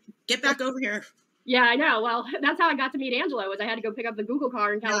 get back over here. Yeah, I know. Well, that's how I got to meet Angela, was I had to go pick up the Google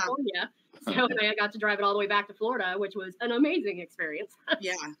car in California. So I got to drive it all the way back to Florida, which was an amazing experience.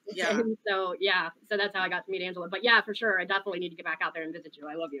 Yeah. And so that's how I got to meet Angela. But yeah, for sure, I definitely need to get back out there and visit you.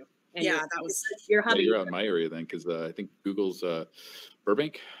 I love you. And that was your hubby. Yeah, you're out in my area then, because I think Google's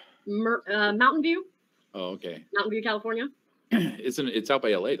Burbank, Mountain View. Oh, okay. Mountain View, California. It's out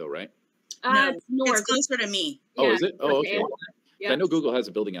by LA though, right? No, it's north. It's closer to me. Oh, is it? Oh, okay. Yeah. I know Google has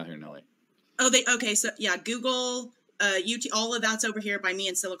a building out here in LA. Oh, so yeah, Google, UT, all of that's over here by me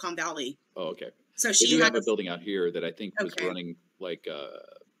in Silicon Valley. Oh, okay. So she have a building out here that I think was running like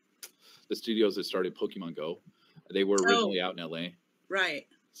the studios that started Pokemon Go. They were originally out in LA. Right.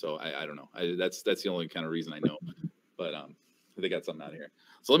 So I don't know. That's the only kind of reason I know. But they got something out here.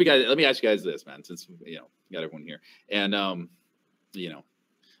 So let me ask you guys this, man, since you know got everyone here, and you know,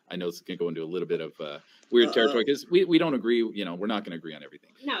 I know it's gonna go into a little bit of weird territory because we don't agree. You know, we're not gonna agree on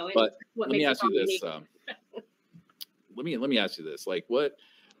everything. No, but let me ask you this. Let me ask you this. Like, what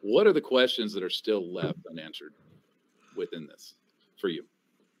are the questions that are still left unanswered within this for you?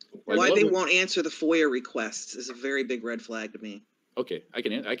 Like, why they won't answer the FOIA requests is a very big red flag to me. Okay, I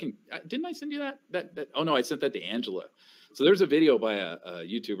can. Didn't I send you that? Oh no, I sent that to Angela. So there's a video by a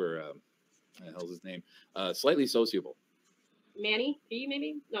YouTuber. What the hell's his name? Slightly Sociable. Manny P,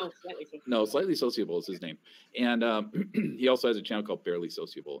 maybe? No, Slightly Sociable. No, Slightly Sociable is his name, and he also has a channel called Barely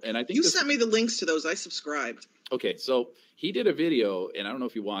Sociable. And I think you sent me the links to those. I subscribed. Okay, so he did a video, and I don't know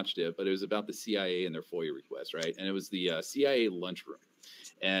if you watched it, but it was about the CIA and their FOIA requests, right? And it was the CIA lunchroom,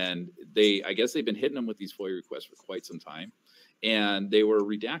 and I guess they've been hitting them with these FOIA requests for quite some time, and they were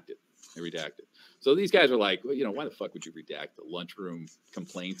redacted. So these guys are like, well, you know, why the fuck would you redact the lunchroom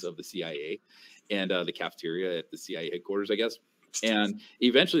complaints of the CIA and the cafeteria at the CIA headquarters, I guess? And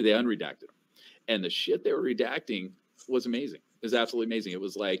eventually they unredacted them. And the shit they were redacting was amazing. It was absolutely amazing. It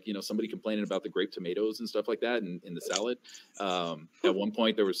was like, you know, somebody complaining about the grape tomatoes and stuff like that in the salad. At one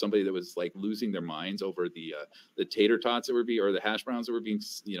point, there was somebody that was like losing their minds over the tater tots that were or the hash browns that were being,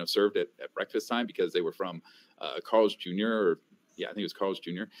 you know, served at breakfast time because they were from Carl's Jr. or I think it was Carl's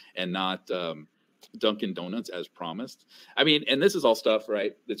Jr. and not Dunkin' Donuts as promised. I mean, and this is all stuff,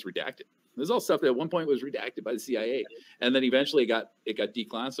 right, that's redacted. This is all stuff that at one point was redacted by the CIA. And then eventually it got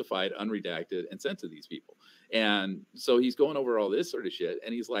declassified, unredacted, and sent to these people. And so he's going over all this sort of shit.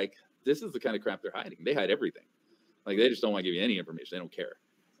 And he's like, this is the kind of crap they're hiding. They hide everything. Like, they just don't want to give you any information. They don't care.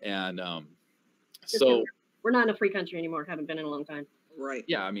 And so we're not in a free country anymore. Haven't been in a long time. Right.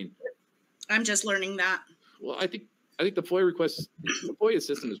 Yeah, I mean, I'm just learning that. Well, I think the FOIA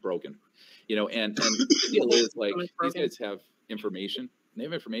system is broken, you know, and the deal is like these guys have information. They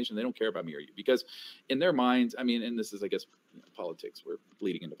have information. They don't care about me or you because in their minds, I mean, and this is, I guess, politics. We're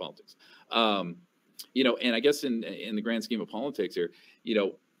bleeding into politics, you know, and I guess in the grand scheme of politics here, you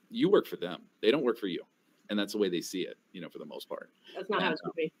know, you work for them. They don't work for you. And that's the way they see it, you know, for the most part. That's not how it's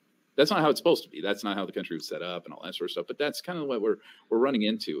supposed to be. That's not how it's supposed to be. That's not how the country was set up and all that sort of stuff. But that's kind of what we're running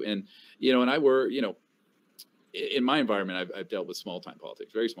into. And, you know, and you know, in my environment, I've dealt with small time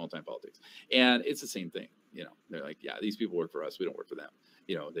politics, very small time politics. And it's the same thing. You know, they're like, yeah, these people work for us. We don't work for them.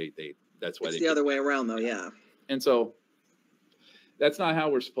 You know, that's why it's the other way around though. Yeah. And so that's not how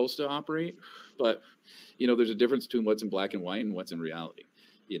we're supposed to operate. But, you know, there's a difference between what's in black and white and what's in reality,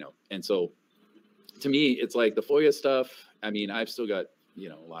 you know? And so to me, it's like the FOIA stuff. I mean, I've still got, you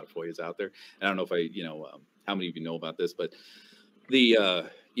know, a lot of FOIAs out there. I don't know if you know, how many of you know about this, but you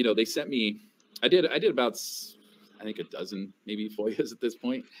know, they sent me, I did about, I think a dozen maybe FOIAs at this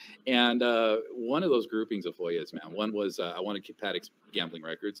point. And one of those groupings of FOIAs, man, one was I wanted Paddock's gambling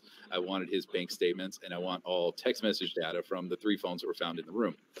records. I wanted his bank statements, and I want all text message data from the 3 phones that were found in the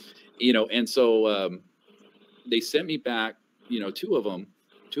room. You know, and so they sent me back, you know, two of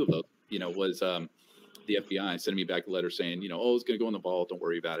those, you know, was the FBI sending me back a letter saying, you know, oh, it's going to go in the vault. Don't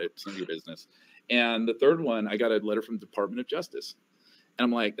worry about it. It's none of your business. And the third one, I got a letter from the Department of Justice. And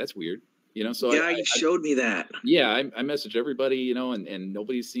I'm like, that's weird. You know, so yeah, you showed me that. Yeah, I messaged everybody, you know, and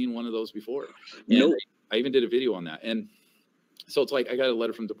nobody's seen one of those before. Nope. I even did a video on that. And so it's like I got a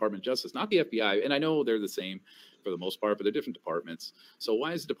letter from the Department of Justice, not the FBI. And I know they're the same for the most part, but they're different departments. So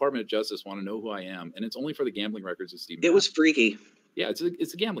why does the Department of Justice want to know who I am? And it's only for the gambling records of Steve. It was freaky. Yeah, it's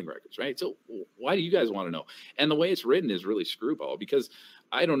the gambling records, right? So why do you guys want to know? And the way it's written is really screwball, because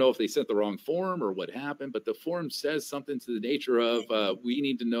I don't know if they sent the wrong form or what happened, but the form says something to the nature of we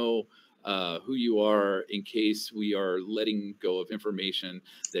need to know who you are in case we are letting go of information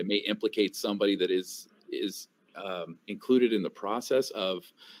that may implicate somebody that is included in the process of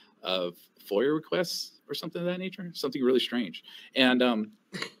FOIA requests or something of that nature. Something really strange. And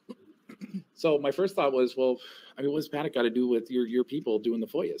so my first thought was, well, I mean, what's Paddock got to do with your people doing the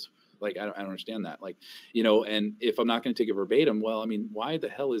FOIAs? Like, I don't understand that. Like, you know, and if I'm not going to take it verbatim, well, I mean, why the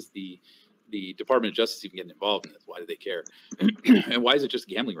hell is the Department of Justice even getting involved in this? Why do they care? And why is it just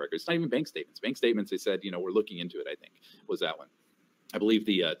gambling records? It's not even bank statements. Bank statements, they said, you know, we're looking into it, I think, was that one. I believe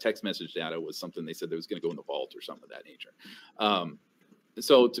the text message data was something they said that was going to go in the vault or something of that nature.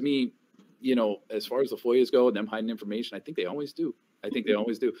 So to me, you know, as far as the FOIAs go and them hiding information, I think they always do.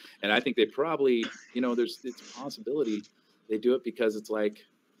 And I think they probably, you know, it's a possibility they do it because it's like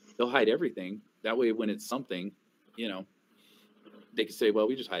they'll hide everything. That way, when it's something, you know, they can say, well,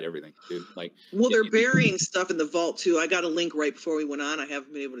 we just hide everything, dude. Like, well, they're burying stuff in the vault too. I got a link right before we went on. I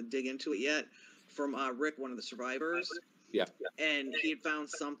haven't been able to dig into it yet, from Rick, one of the survivors. Yeah. And he had found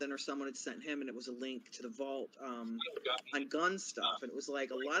something, or someone had sent him, and it was a link to the vault on gun stuff. And it was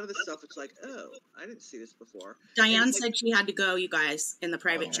like a lot of the stuff, it's like, oh, I didn't see this before. Diane said she had to go, you guys, in the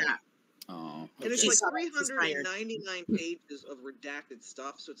private chat. Oh. And it's like 399 pages of redacted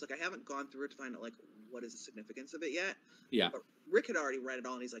stuff. So it's like, I haven't gone through it to find out, like, what is the significance of it yet. Yeah. But Rick had already read it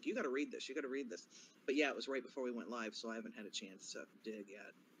all, and he's like, you got to read this. You got to read this. But yeah, it was right before we went live, so I haven't had a chance to dig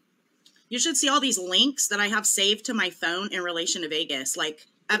yet. You should see all these links that I have saved to my phone in relation to Vegas. Like,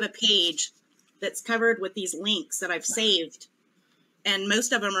 I have a page that's covered with these links that I've saved, and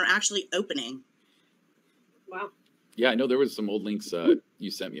most of them are actually opening. Wow. Yeah, I know there was some old links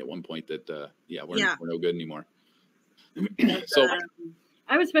you sent me at one point that, we're no good anymore. So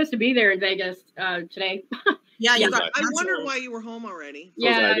I was supposed to be there in Vegas today. Yeah, you got. I wonder why you were home already.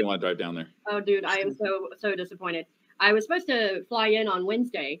 Yeah, I didn't want to drive down there. Oh, dude, I am so disappointed. I was supposed to fly in on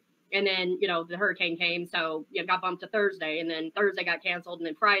Wednesday. And then, you know, the hurricane came, so it got bumped to Thursday, and then Thursday got canceled, and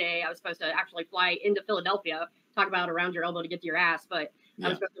then Friday I was supposed to actually fly into Philadelphia. Talk about around your elbow to get to your ass, but I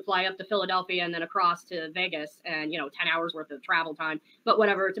was supposed to fly up to Philadelphia and then across to Vegas, and, you know, 10 hours worth of travel time. But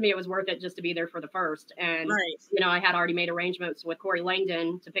whatever, to me it was worth it just to be there for the first. And, you know, I had already made arrangements with Corey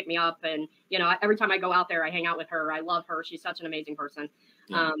Langdon to pick me up, and, you know, every time I go out there, I hang out with her. I love her. She's such an amazing person.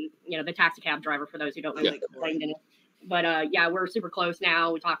 Yeah. You know, the taxi cab driver, for those who don't know who Langdon is. But yeah, we're super close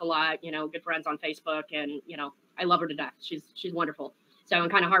now. We talk a lot, you know, good friends on Facebook, and, you know, I love her to death. She's wonderful. So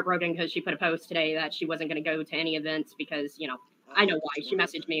I'm kind of heartbroken because she put a post today that she wasn't going to go to any events because, you know, I know why. She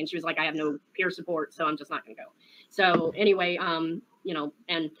messaged me and she was like, I have no peer support, so I'm just not going to go. So anyway, you know,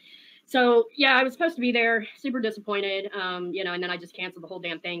 and so, yeah, I was supposed to be there, super disappointed, you know, and then I just canceled the whole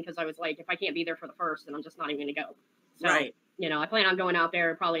damn thing because I was like, if I can't be there for the first, then I'm just not even going to go. So, you know, I plan on going out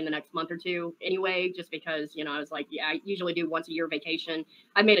there probably in the next month or two anyway, just because, you know, I was like, yeah, I usually do once a year vacation.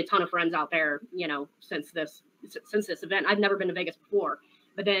 I've made a ton of friends out there, you know, since this event. I've never been to Vegas before.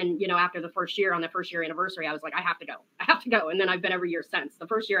 But then, you know, after the first year, on the first year anniversary, I was like, I have to go. And then I've been every year since. The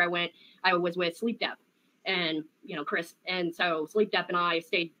first year I went, I was with Sleep Dep and, you know, Chris. And so Sleep Dep and I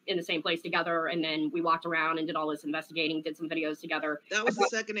stayed in the same place together. And then we walked around and did all this investigating, did some videos together. That was the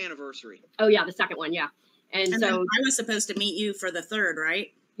second anniversary. Oh, yeah, the second one. Yeah. And so I was supposed to meet you for the third,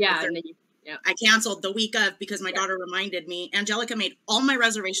 right? Yeah. And then I canceled the week of because my daughter reminded me. Angelica made all my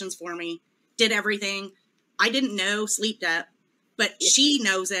reservations for me, did everything. I didn't know Sleep Dep, but she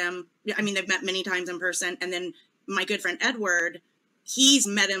knows him. I mean, they've met many times in person. And then my good friend Edward, he's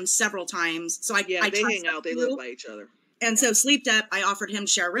met him several times. So I they hang out. They live by each other. And so Sleep Dep, I offered him to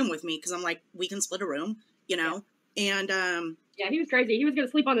share a room with me because I'm like, we can split a room, you know. And yeah, he was crazy. He was going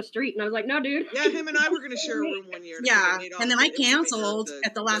to sleep on the street. And I was like, no, dude. Yeah, him and I were going to share a room one year. Yeah. And then I canceled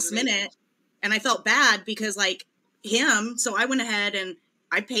at the last minute. And I felt bad because, like, him. So I went ahead and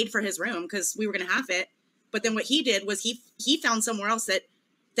I paid for his room because we were going to have it. But then what he did was he found somewhere else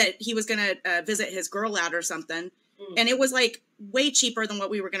that he was going to visit his girl at or something. And it was, like, way cheaper than what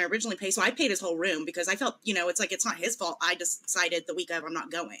we were going to originally pay. So I paid his whole room because I felt, you know, it's like, it's not his fault. I decided the week of I'm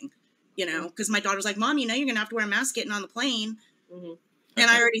not going. You know, because my daughter's like, Mom, you know, you're going to have to wear a mask getting on the plane. And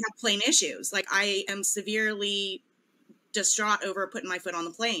I already have plane issues. Like, I am severely distraught over putting my foot on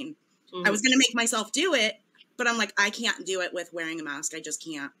the plane. I was going to make myself do it, but I'm like, I can't do it with wearing a mask. I just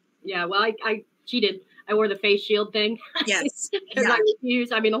can't. Yeah, well, I cheated. I wore the face shield thing. Yes. Because I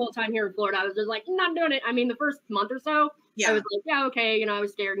refused. I mean, the whole time here in Florida, I was just like, not doing it. I mean, the first month or so, Yeah. I was like, yeah, okay. You know, I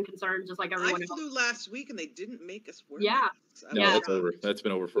was scared and concerned, just like everyone I else. flew last week and they didn't make us wear Yeah. masks. No, Yeah. that's over. That's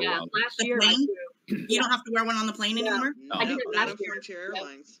been over for a while. Last The year, plane? You don't have to wear one on the plane anymore? No, I did it not last on year. Frontier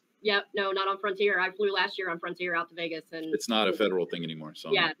Airlines. Yep, no, not on Frontier. I flew last year on Frontier out to Vegas, and It's not a federal thing anymore.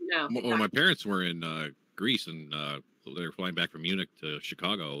 So yeah, no. Well, my parents were in Greece, and they were flying back from Munich to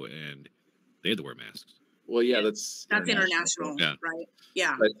Chicago, and they had to wear masks. Well, yeah, that's international, yeah. right?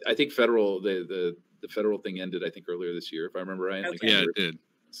 Yeah. But I think federal the federal thing ended, I think, earlier this year, if I remember right. Okay. Like Yeah, it did.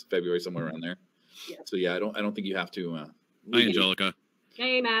 February, somewhere around there. Yeah. So yeah, I don't think you have to. Hi, Angelica.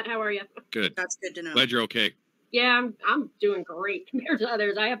 Hey, Matt, how are you? Good. That's good to know. Glad you're okay. Yeah, I'm doing great compared to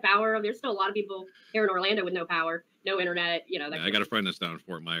others. I have power. There's still a lot of people here in Orlando with no power, no internet. You know, that Yeah, I got a friend that's down in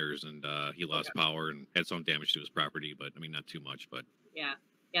Fort Myers, and he lost power and had some damage to his property, but I mean, not too much. But yeah,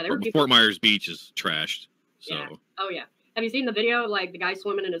 there were people. Fort Myers Beach is trashed. So Yeah. Oh yeah. Have you seen the video? Like the guy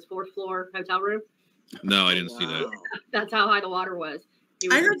swimming in his 4th floor hotel room. no, I didn't see that. That's how high the water was.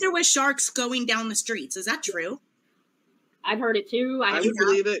 I heard there was sharks going down the streets. Is that true? I've heard it too. I would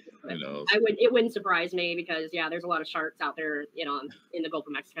believe it. It wouldn't surprise me because there's a lot of sharks out there, you know, in the Gulf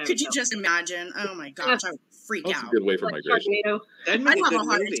of Mexico. Could you just imagine? Oh my gosh, I would freak That's out. a good way for migration. I'd have a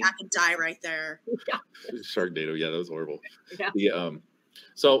heart attack and die right there. Yeah. Sharknado, yeah, that was horrible. Yeah. The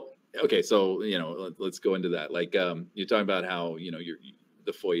so okay, so you know, let's go into that. Like you're talking about how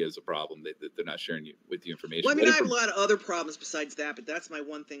the FOIA is a problem that they're not sharing with you information. Well, I mean, I have a lot of other problems besides that, but that's my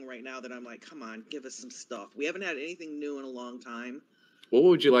one thing right now that I'm like, come on, give us some stuff. We haven't had anything new in a long time. What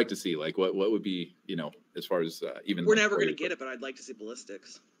would you like to see? Like, what would be, as far as even? We're never going to get it, but I'd like to see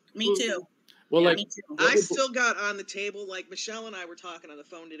ballistics. Me too. Well, me too. I still got on the table, like Michelle and I were talking on the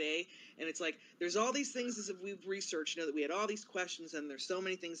phone today, and it's like, there's all these things as if we've researched, that we had all these questions, and there's so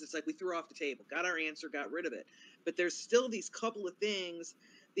many things, it's like we threw off the table, got our answer, got rid of it. But there's still these couple of things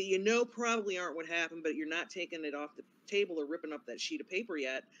that probably aren't what happened, but you're not taking it off the table or ripping up that sheet of paper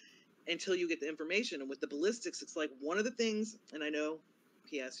yet until you get the information. And with the ballistics, it's like one of the things, and I know,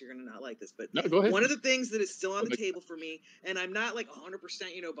 P.S., you're going to not like this, but no, go ahead. One of the things that is still on the table for me, and I'm not like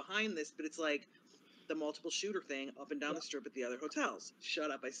 100%, behind this, but it's like the multiple shooter thing up and down the strip at the other hotels. Shut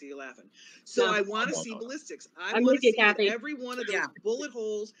up, I see you laughing. So I want to see ballistics. I want to see every one of those bullet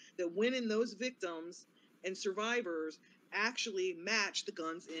holes that went in those victims and survivors actually match the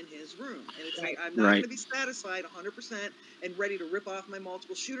guns in his room. And it's like, I'm not going to be satisfied 100% and ready to rip off my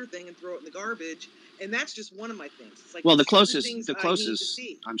multiple shooter thing and throw it in the garbage. And that's just one of my things. It's like, well, the closest,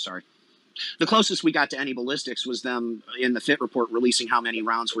 I'm sorry. The closest we got to any ballistics was them in the FIT report releasing how many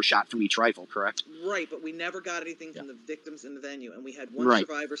rounds were shot from each rifle, correct? Right, but we never got anything from the victims in the venue. And we had one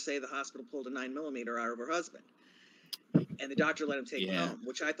survivor say the hospital pulled a 9mm out of her husband. And the doctor let him take him home,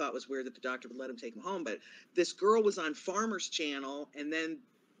 which I thought was weird that the doctor would let him take him home. But this girl was on Farmer's Channel, and then,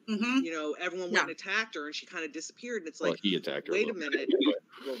 everyone went and attacked her, and she kind of disappeared. And it's like, he attacked her. Wait a minute.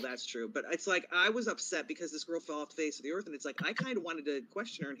 Well, that's true. But it's like, I was upset because this girl fell off the face of the earth, and it's like, I kind of wanted to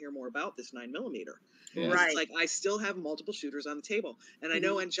question her and hear more about this 9mm. Yeah. Right. It's like, I still have multiple shooters on the table. And I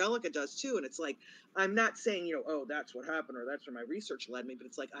know Angelica does too. And it's like, I'm not saying, oh, that's what happened or that's where my research led me. But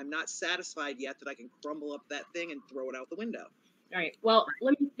it's like, I'm not satisfied yet that I can crumble up that thing and throw it out the window. All right. Well,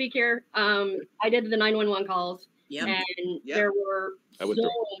 let me speak here. I did the 911 calls. Yep. And there were so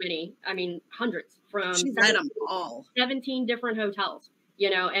many, hundreds from 17 different hotels,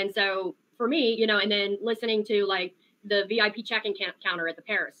 and so for me, and then listening to like the VIP check-in counter at the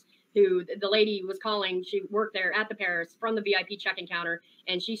Paris, who the lady was calling, she worked there at the Paris from the VIP check-in counter.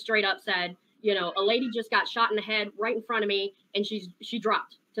 And she straight up said, a lady just got shot in the head right in front of me and she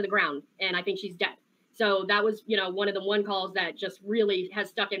dropped to the ground and I think she's dead. So that was, one of the calls that just really has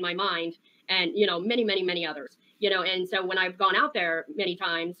stuck in my mind and, many, many, many others, and so when I've gone out there many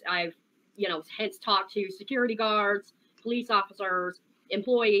times, I've, hence talked to security guards, police officers,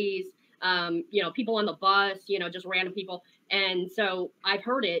 employees, people on the bus, just random people. And so I've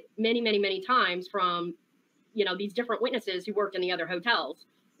heard it many, many, many times from, these different witnesses who worked in the other hotels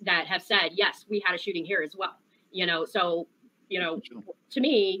that have said, yes, we had a shooting here as well, so, to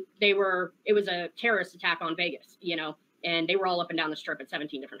me, it was a terrorist attack on Vegas, and they were all up and down the strip at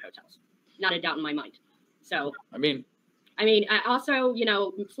 17 different hotels. Not a doubt in my mind. So, I also,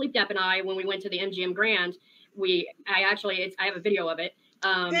 Sleep Dep and I, when we went to the MGM Grand, I have a video of it.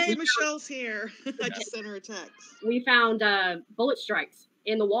 Hey, Michelle's here. I just sent her a text. We found bullet strikes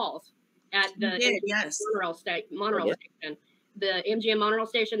in the walls at the monorail station. The MGM monorail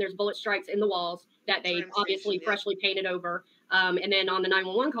station, there's bullet strikes in the walls that they obviously freshly painted over. And then on the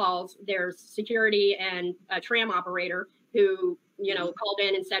 911 calls, there's security and a tram operator who, called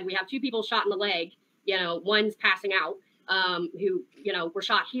in and said, we have 2 people shot in the leg. One's passing out, who, were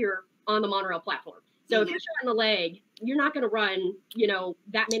shot here on the monorail platform. So if you're shot in the leg, you're not going to run, you know,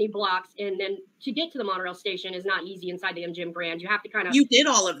 that many blocks. And then to get to the monorail station is not easy inside the MGM Grand. You have to kind of. You did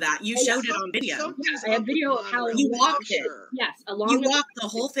all of that. You showed it on video. I have video of how you walked it. Yes. You walked the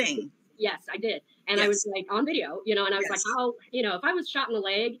whole thing. Yes, I did. And I was like on video, you know, and I was like, how, you know, if I was shot in the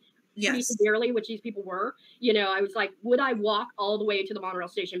leg pretty severely, which these people were, you know, I was like, would I walk all the way to the monorail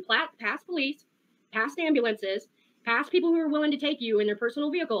station, past police, past ambulances, past people who are willing to take you in their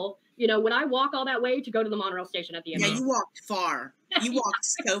personal vehicle? You know, would I walk all that way to go to the monorail station at the end? Yeah, you walked far. You walked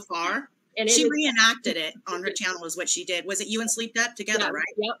so far. And she reenacted it on her channel is what she did. Was it you and Sleep Debt together, right?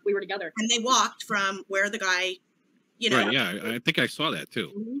 Yep, we were together. And they walked from where the guy, you know. Right, yeah, I think I saw that too.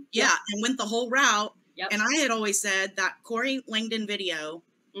 Mm-hmm. Yeah, and went the whole route. Yep. And I had always said that Corey Langdon video,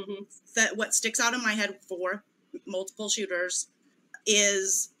 that what sticks out in my head for multiple shooters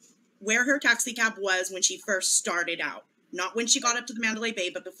is where her taxi cab was when she first started out. Not when she got up to the Mandalay Bay,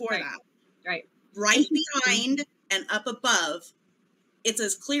 but before that. Right. Right behind and up above, it's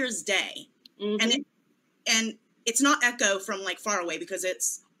as clear as day. And it's not echo from like far away because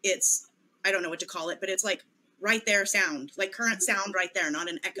it's I don't know what to call it, but it's like right there sound, like current sound right there, not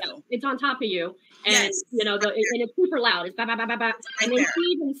an echo. Yeah, it's on top of you. And you know, and it's super loud. It's ba ba ba ba ba. And then she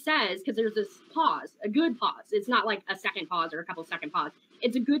even says, because there's this pause, a good pause. It's not like a second pause or a couple second pause.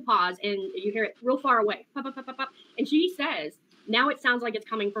 It's a good pause, and you hear it real far away. Pop, pop, pop, pop, pop. And she says, now it sounds like it's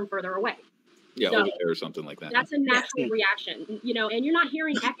coming from further away. Yeah, so, or something like that. That's a natural reaction, you know, and you're not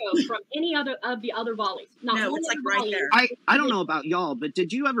hearing echoes from any other of the other volleys. No, it's like right there. I don't know about y'all, but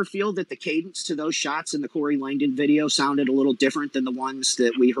did you ever feel that the cadence to those shots in the Corey Langdon video sounded a little different than the ones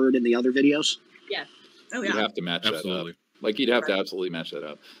that we heard in the other videos? Yes. Oh, yeah. You'd have to match that up. Like, you'd have to absolutely match that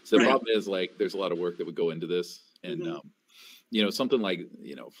up. So the problem is, like, there's a lot of work that would go into this. And, you know, something like,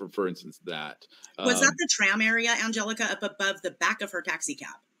 you know, for instance, that. Was that the tram area, Angelica, up above the back of her taxi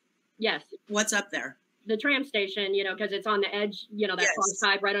cab? Yes. What's up there? The tram station, you know, because it's on the edge, you know, that far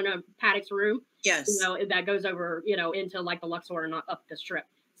side right on a Paddock's room. Yes. You know, that goes over, you know, into like the Luxor and up the strip.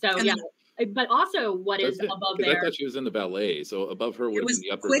 So, and but also what is above there. I thought she was in the ballet. So above her would be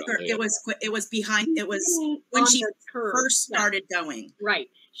the upper ballet. It was behind. It was when she first started going. Right.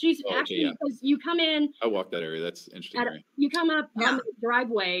 She's actually, because you come in. I walked that area. That's interesting. You come up on the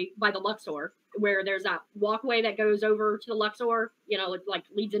driveway by the Luxor, where there's that walkway that goes over to the Luxor, you know, it like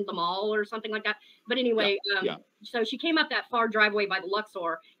leads into the mall or something like that. But anyway, so she came up that far driveway by the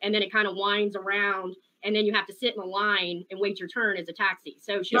Luxor, and then it kind of winds around, and then you have to sit in a line and wait your turn as a taxi.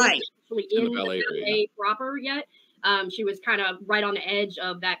 So she wasn't actually in the Mandalay proper yet. She was kind of right on the edge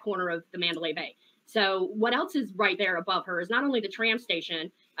of that corner of the Mandalay Bay. So what else is right there above her is not only the tram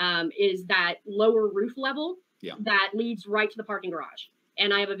station, is that lower roof level that leads right to the parking garage.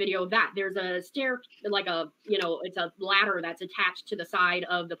 And I have a video of that. There's a stair, like a, you know, it's a ladder that's attached to the side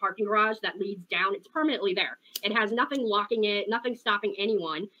of the parking garage that leads down. It's permanently there. It has nothing locking it, nothing stopping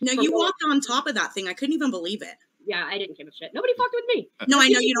anyone. No, you walked on top of that thing. I couldn't even believe it. Yeah, I didn't give a shit. Nobody fucked with me. No, I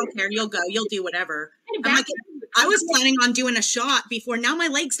know you don't care. You'll go. You'll do whatever. I was planning on doing a shot before. Now my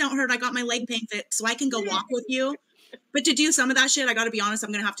legs don't hurt. I got my leg pain fixed, so I can go walk with you. But to do some of that shit, I got to be honest,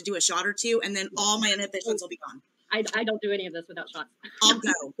 I'm going to have to do a shot or two, and then all my inhibitions will be gone. I don't do any of this without shots. I'll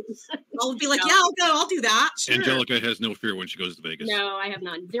go. I'll be like, I'll go. I'll do that. Sure. Angelica has no fear when she goes to Vegas. No, I have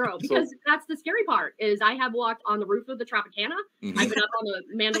none. Zero. Because that's the scary part is I have walked on the roof of the Tropicana. I've been up on the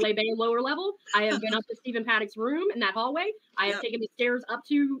Mandalay Bay lower level. I have been up to Stephen Paddock's room in that hallway. I have taken the stairs up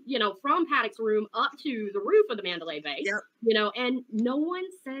to, you know, from Paddock's room up to the roof of the Mandalay Bay. You know, and no one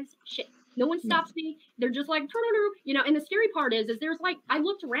says shit. No one stops me. They're just like, you know, and the scary part is there's like, I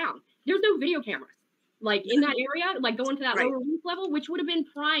looked around. There's no video cameras. Like in that area, like going to that lower roof level, which would have been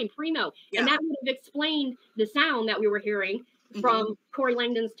primo. And that would have explained the sound that we were hearing from Corey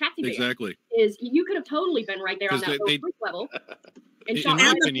Langdon's taxi video. Exactly. Is you could have totally been right there on that lower roof level.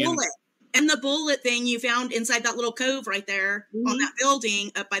 And the bullet thing you found inside that little cove right there on that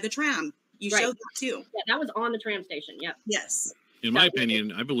building up by the tram. You showed that too. Yeah, that was on the tram station. Yep. Yes. In my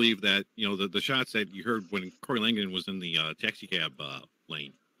opinion, I believe that, you know, the shots that you heard when Corey Langdon was in the taxi cab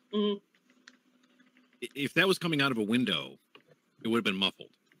lane, if that was coming out of a window, it would have been muffled.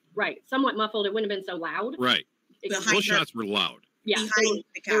 Right. Somewhat muffled. It wouldn't have been so loud. Right. Those shots were loud. Yeah.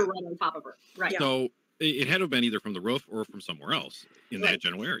 They were right on top of her. Right. So it had to have been either from the roof or from somewhere else in that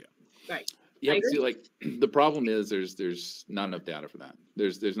general area. Right. Yeah, see, like the problem is there's not enough data for that.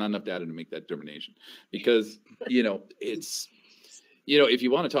 There's not enough data to make that determination because, you know, it's, you know, if you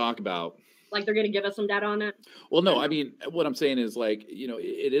want to talk about, like they're going to give us some data on that. Well, no, I mean, what I'm saying is like, you know,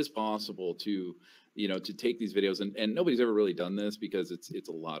 it is possible to you know, to take these videos, and nobody's ever really done this because it's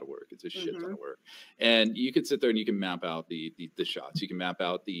a lot of work. It's a shit ton of work. And you could sit there and you can map out the shots. You can map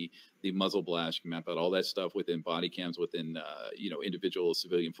out the muzzle blast. You can map out all that stuff within body cams, within you know, individual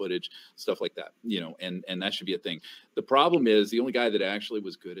civilian footage, stuff like that. You know, and that should be a thing. The problem is the only guy that actually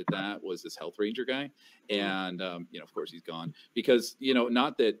was good at that was this health ranger guy, and you know, of course he's gone because, you know,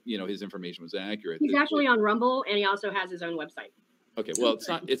 not that, you know, his information was accurate. He's actually on Rumble, and he also has his own website. Okay, well,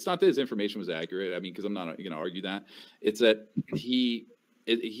 it's not that his information was accurate. I mean, because I'm not going to argue that. It's that he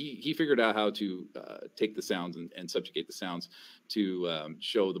figured out how to take the sounds and subjugate the sounds to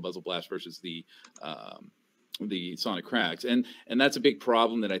show the muzzle blast versus the sonic cracks, and that's a big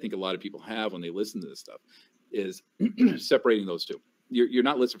problem that I think a lot of people have when they listen to this stuff, is separating those two. You're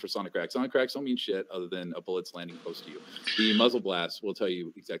not listening for sonic cracks. Sonic cracks don't mean shit other than a bullet's landing close to you. The muzzle blast will tell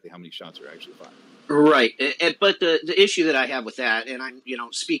you exactly how many shots are actually fired. Right, but the issue that I have with that, and I'm, you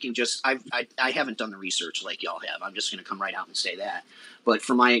know, speaking just, I haven't done the research like y'all have. I'm just going to come right out and say that. But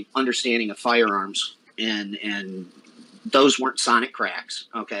from my understanding of firearms, and those weren't sonic cracks.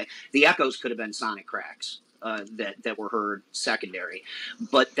 Okay, the echoes could have been sonic cracks that were heard secondary,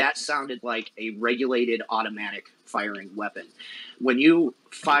 but that sounded like a regulated automatic firing weapon. When you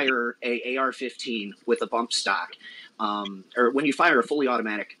fire a AR-15 with a bump stock, or when you fire a fully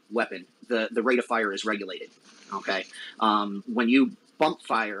automatic weapon, the rate of fire is regulated. Okay, when you bump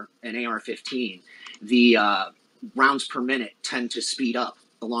fire an AR-15, the rounds per minute tend to speed up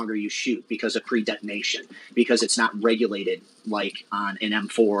the longer you shoot because of pre-detonation, because it's not regulated like on an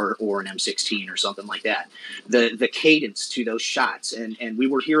M4 or an M16 or something like that. The cadence to those shots, and we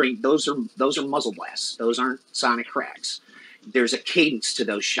were hearing those are muzzle blasts. Those aren't sonic cracks. There's a cadence to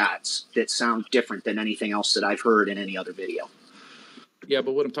those shots that sound different than anything else that I've heard in any other video. Yeah,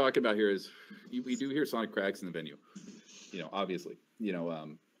 but what I'm talking about here is we do hear sonic cracks in the venue. You know, obviously, you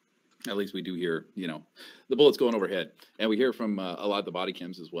know, at least we do hear, you know, the bullets going overhead, and we hear from a lot of the body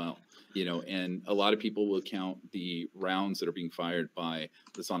cams as well. You know, and a lot of people will count the rounds that are being fired by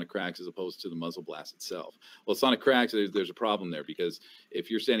the sonic cracks as opposed to the muzzle blast itself. Well, sonic cracks, there's a problem there, because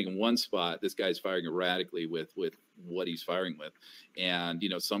if you're standing in one spot, this guy's firing erratically with what he's firing with. And, you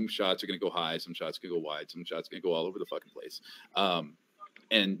know, some shots are going to go high, some shots are going to go wide, some shots are going to go all over the fucking place.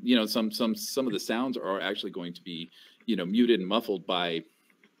 And, you know, some of the sounds are actually going to be, you know, muted and muffled by,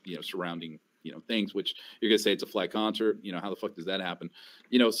 you know, surrounding, you know, things, which you're going to say it's a flat concert. You know, how the fuck does that happen?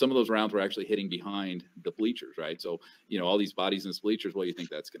 You know, some of those rounds were actually hitting behind the bleachers, right? So, you know, all these bodies in the bleachers, well, you think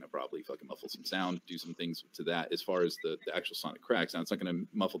that's going to probably fucking muffle some sound, do some things to that as far as the actual sonic cracks. Now, it's not going to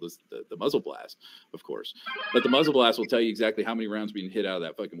muffle the muzzle blast, of course. But the muzzle blast will tell you exactly how many rounds being hit out of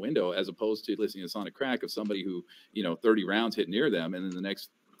that fucking window, as opposed to listening to sonic crack of somebody who, you know, 30 rounds hit near them, and then the next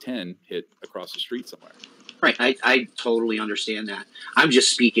 10 hit across the street somewhere. Right, I totally understand that. I'm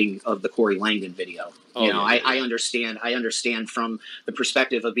just speaking of the Corey Langdon video. I understand from the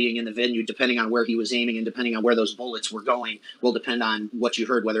perspective of being in the venue, depending on where he was aiming and depending on where those bullets were going, will depend on what you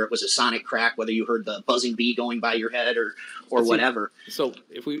heard, whether it was a sonic crack, whether you heard the buzzing bee going by your head or whatever. So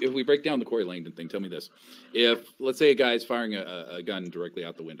if we break down the Corey Langdon thing, tell me this. If, let's say, a guy's firing a gun directly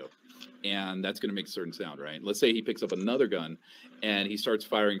out the window, and that's going to make a certain sound, right? Let's say he picks up another gun and he starts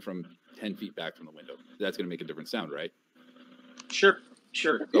firing from 10 feet back from the window. That's going to make a different sound, right? Sure.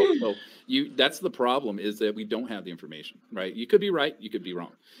 So that's the problem, is that we don't have the information, right? You could be right, you could be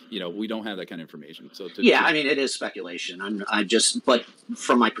wrong. You know, we don't have that kind of information. So I mean, it is speculation. But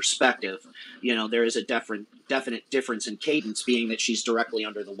from my perspective, you know, there is a definite difference in cadence, being that she's directly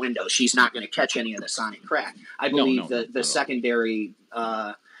under the window. She's not going to catch any of the sonic crack. I believe the secondary,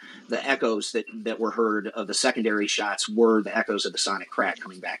 the echoes that were heard of the secondary shots were the echoes of the sonic crack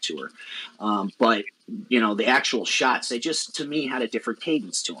coming back to her. But, you know, the actual shots, they just, to me, had a different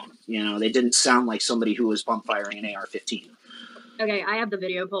cadence to them. You know, they didn't sound like somebody who was bump firing an AR-15. Okay, I have the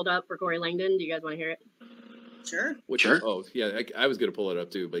video pulled up for Corey Langdon. Do you guys want to hear it? Sure. Sure. Oh, yeah, I was going to pull it up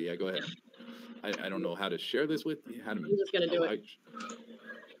too, but yeah, go ahead. I don't know how to share this with you. I'm just going to do it.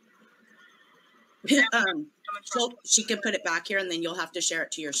 So she can put it back here, and then you'll have to share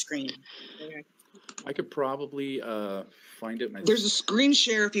it to your screen. Okay. I could probably find it myself. There's a screen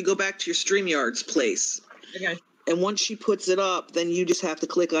share if you go back to your StreamYard's place. Okay. And once she puts it up, then you just have to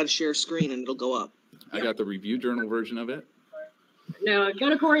click on share screen and it'll go up. I got the review journal version of it. No, go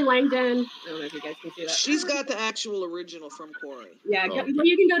to Corey Langdon. I don't know if you guys can see that. She's got the actual original from Corey. Yeah,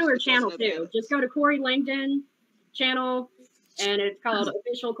 you can go to her channel too. Just go to Corey Langdon channel, and it's called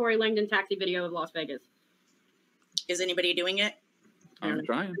Official Corey Langdon Taxi Video of Las Vegas. Is anybody doing it? I'm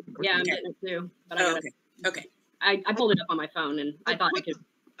trying. Yeah, I'm getting it too. But Okay. I pulled it up on my phone, and I thought I could.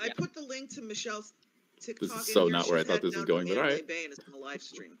 I put the link to Michelle's TikTok. This is so not where I thought this was going, but all right. Bay, and it's on the live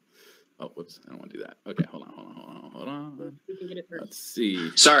stream. Oh, whoops! I don't want to do that. Okay, hold on. You can get it first. Let's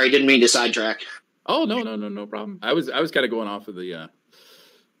see. Sorry, didn't mean to sidetrack. Oh no problem. I was kind of going off of the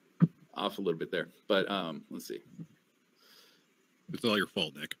off a little bit there, but let's see. It's all your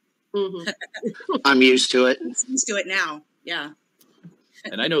fault, Nick. Mm-hmm. I'm used to it. I'm used to it now. Yeah.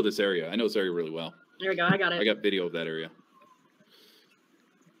 And I know this area. I know this area really well. There we go. I got it. I got video of that area.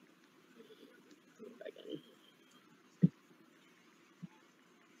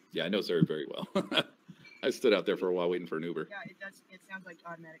 Yeah, I know this area very well. I stood out there for a while waiting for an Uber. Yeah, it does. It sounds like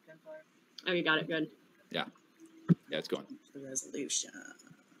automatic gunfire. Oh, you got it. Good. Yeah, it's going. The resolution.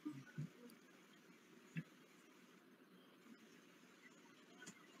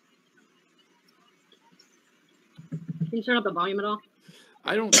 Can you turn up the volume at all?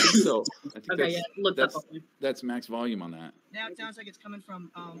 I don't think so. I think Okay, yeah. Look up. that's max volume on that. Now it sounds like it's coming from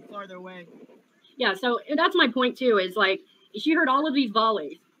farther away. Yeah, so that's my point too, is like she heard all of these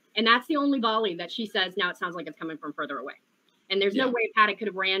volleys, and that's the only volley that she says now it sounds like it's coming from further away. And there's no way Paddock could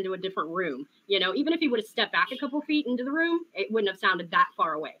have ran to a different room. You know, even if he would have stepped back a couple feet into the room, it wouldn't have sounded that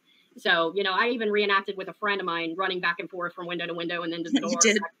far away. So, you know, I even reenacted with a friend of mine running back and forth from window to window and then to the door. You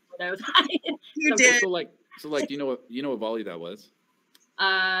did. You did. So like, do you know what volley that was?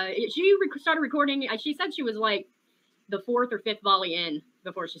 She started recording. She said she was like the fourth or fifth volley in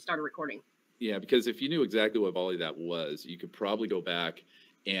before she started recording. Yeah, because if you knew exactly what volley that was, you could probably go back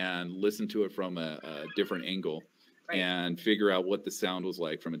and listen to it from a different angle. Right. And figure out what the sound was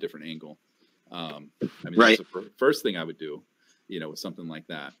like from a different angle. I mean, right. That's the first thing I would do, you know, with something like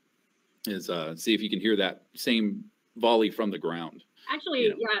that is see if you can hear that same volley from the ground. Actually,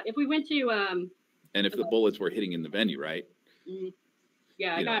 yeah, if we went to and if the bullets were hitting in the venue, right? Mm-hmm.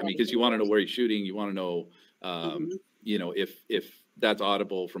 Yeah, I mean, because you want to know where he's shooting, you want to know, you know, if that's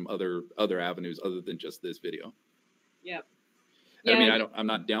audible from other avenues other than just this video. Yeah. I mean, I'm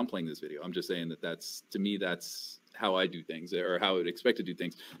not downplaying this video. I'm just saying that's to me that's how I do things or how I would expect to do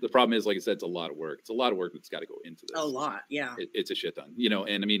things. The problem is, like I said, it's a lot of work. It's a lot of work that's got to go into this. A lot, yeah. It's a shit ton, you know.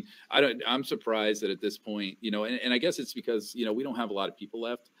 And I mean, I'm surprised that at this point, you know, and I guess it's because, you know, we don't have a lot of people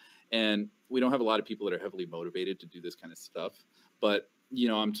left, and we don't have a lot of people that are heavily motivated to do this kind of stuff. But you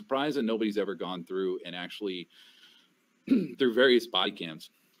know, I'm surprised that nobody's ever gone through and actually through various body cams,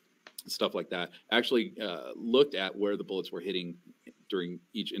 stuff like that, actually looked at where the bullets were hitting during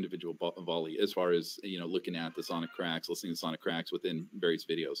each individual volley, as far as, you know, looking at the sonic cracks, listening to sonic cracks within various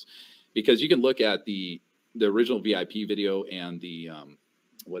videos, because you can look at the original VIP video and the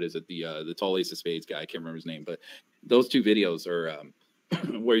what is it, the tall ace of spades guy, I can't remember his name, but those two videos are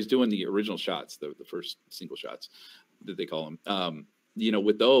where he's doing the original shots, the first single shots that they call them. You know,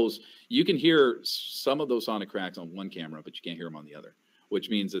 with those, you can hear some of those sonic cracks on one camera, but you can't hear them on the other, which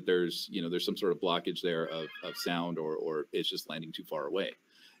means that there's some sort of blockage there of sound, or it's just landing too far away.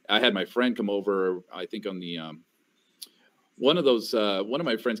 I had my friend come over, I think on the, one of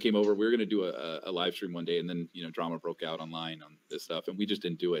my friends came over, we were going to do a live stream one day, and then, you know, drama broke out online on this stuff, and we just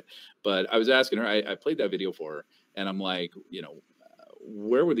didn't do it. But I was asking her, I played that video for her, and I'm like, you know,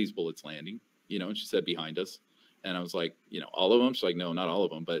 where were these bullets landing? You know, and she said behind us. And I was like, you know, all of them? She's like, no, not all of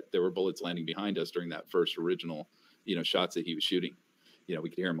them, but there were bullets landing behind us during that first original, you know, shots that he was shooting. You know, we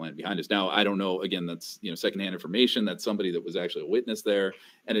could hear him land behind us. Now, I don't know, again, that's, you know, secondhand information. That's somebody that was actually a witness there,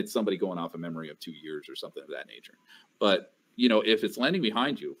 and it's somebody going off a memory of 2 years or something of that nature. But, you know, if it's landing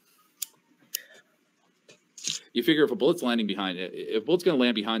behind you, you figure if a bullet's landing behind, if a bullet's going to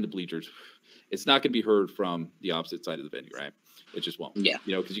land behind the bleachers, it's not going to be heard from the opposite side of the venue, right? It just won't. Yeah.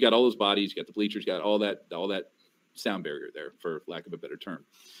 You know, because you got all those bodies, you got the bleachers, you got all that sound barrier there, for lack of a better term.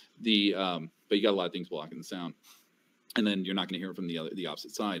 But you got a lot of things blocking the sound, and then you're not going to hear it from the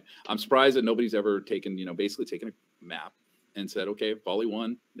opposite side. I'm surprised that nobody's ever taken, you know, basically taken a map and said, okay, volley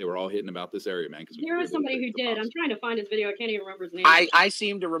one, they were all hitting about this area, man. Because there was somebody who did. I'm trying to find his video. I can't even remember his name. I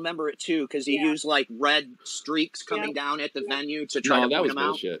seem to remember it too, because he used like red streaks coming down at the venue to try to point them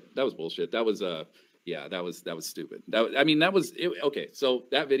out. That was bullshit. That was yeah, that was stupid. Okay, so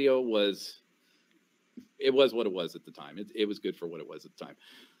that video was what it was at the time. It was good for what it was at the time.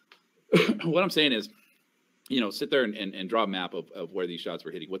 What I'm saying is, you know, sit there and draw a map of where these shots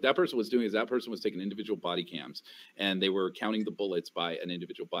were hitting. What that person was doing is that person was taking individual body cams, and they were counting the bullets by an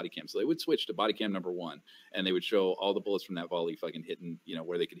individual body cam. So they would switch to body cam number 1, and they would show all the bullets from that volley fucking hitting, you know,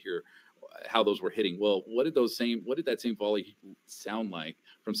 where they could hear how those were hitting. Well, what did that same volley sound like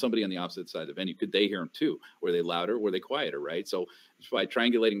from somebody on the opposite side of the venue? Could they hear them too? Were they louder? Were they quieter? Right. So by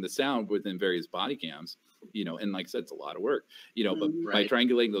triangulating the sound within various body cams, you know, and like I said, it's a lot of work, you know, but by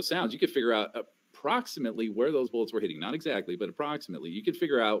triangulating those sounds, you could figure out approximately where those bullets were hitting. Not exactly, but approximately. You could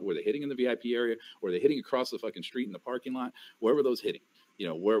figure out were they hitting in the VIP area, or were they hitting across the fucking street in the parking lot? Where were those hitting? you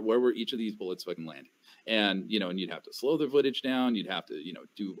know, where were each of these bullets fucking landing? And, you know, and you'd have to slow the footage down. You'd have to, you know,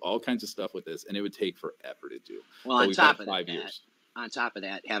 do all kinds of stuff with this, and it would take forever to do. Well, on top of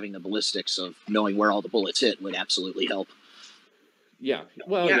that, having the ballistics of knowing where all the bullets hit would absolutely help. Yeah.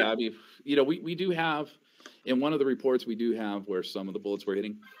 Well, yeah. I mean, you know, we do have, in one of the reports, we do have where some of the bullets were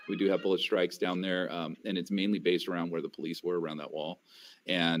hitting. We do have bullet strikes down there, and it's mainly based around where the police were around that wall.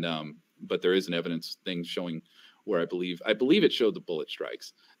 And but there is an evidence thing showing where I believe it showed the bullet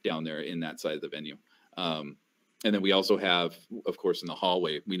strikes down there in that side of the venue. And then we also have, of course, in the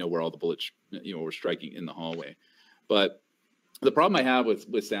hallway, we know where all the bullets, you know, were striking in the hallway. But the problem I have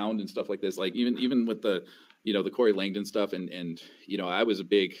with sound and stuff like this, like even with the, you know, the Corey Langdon stuff, and you know, I was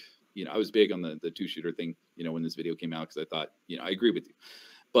big on the 2-shooter thing, you know, when this video came out, because I thought, you know, I agree with you.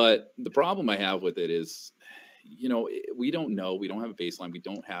 But the problem I have with it is, you know, we don't know. We don't have a baseline. We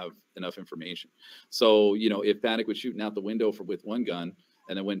don't have enough information. So, you know, if Panic was shooting out the window with one gun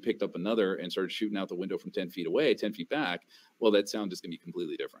and then went and picked up another and started shooting out the window from 10 feet away, 10 feet back, well, that sound is going to be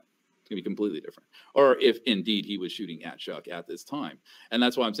completely different. It's going to be completely different. Or if indeed he was shooting at Chuck at this time. And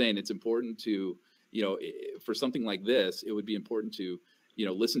that's why I'm saying it's important to, you know, for something like this, it would be important to, you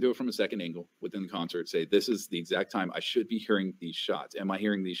know, listen to it from a second angle within the concert. Say, this is the exact time I should be hearing these shots. Am I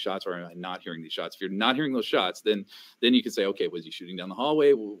hearing these shots, or am I not hearing these shots? If you're not hearing those shots, then you can say, okay, was he shooting down the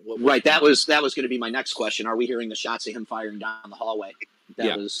hallway? Right. That was going to be my next question. Are we hearing the shots of him firing down the hallway?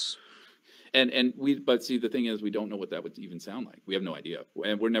 But see, the thing is, we don't know what that would even sound like. We have no idea,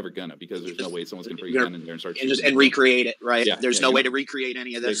 and we're never gonna, because there's no way someone's gonna bring a gun in there and start shooting and recreate it. Right. Yeah, there's no way to recreate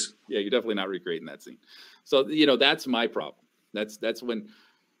any of this. Yeah, you're definitely not recreating that scene. So, you know, that's my problem. That's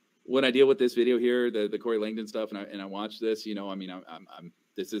when I deal with this video here, the Corey Langdon stuff, and I watch this, you know, I mean, I'm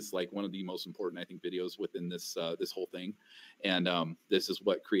this is like one of the most important, I think, videos within this this whole thing, and this is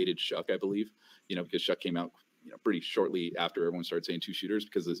what created Shuck, I believe, you know, because Shuck came out, you know, pretty shortly after everyone started saying 2 shooters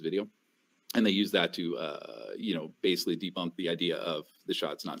because of this video, and they used that to you know, basically debunk the idea of the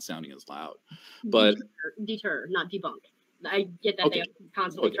shots not sounding as loud, but deter, not debunk. I get that they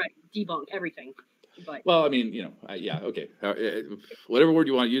constantly try to debunk everything. But. Well, I mean, you know, okay, whatever word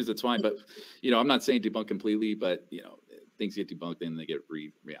you want to use, that's fine. But, you know, I'm not saying debunk completely, but, you know, things get debunked and they get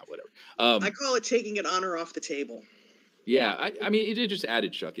whatever. I call it taking an honor off the table. Yeah, I mean, it just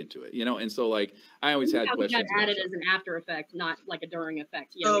added Chuck into it, you know, and so, like, I always had questions. Got added as an after effect, not like a during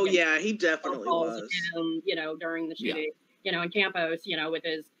effect. You know, oh yeah, he definitely was. Him, you know, during the shooting, you know, in Campos, you know, with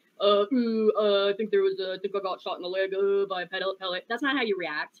his I think I got shot in the leg by a pellet. That's not how you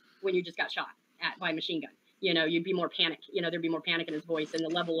react when you just got shot by a machine gun. You know, you'd be more panic. You know, there'd be more panic in his voice, and the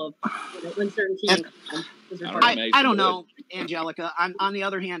level of, you know, uncertainty. I don't know, Angelica. On the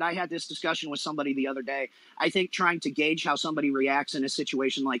other hand, I had this discussion with somebody the other day. I think trying to gauge how somebody reacts in a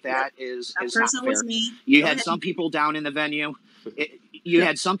situation like that is not fair. Was me. You had some people down in the venue. You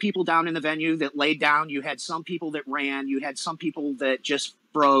had some people down in the venue that laid down. You had some people that ran. You had some people that just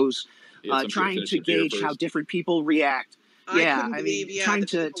froze. Trying to gauge how different people react. I believe, trying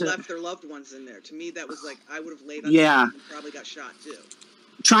to left their loved ones in there. To me, that was like, I would have laid on and probably got shot too.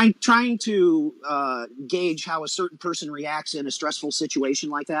 Trying to gauge how a certain person reacts in a stressful situation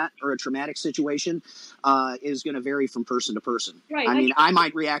like that, or a traumatic situation, is going to vary from person to person. Right. I mean, I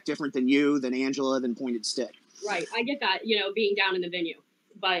might react different than you, than Angela, than Pointed Stick. Right. I get that, you know, being down in the venue,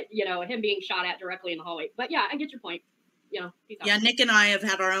 but, you know, him being shot at directly in the hallway. But yeah, I get your point. You know. Yeah, Nick and I have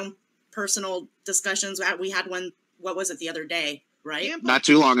had our own personal discussions. We had one. What was it the other day, right? Not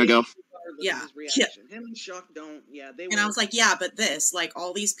too long ago. Yeah. Him and Chuck don't. Yeah, they. And I was like, yeah, but this, like,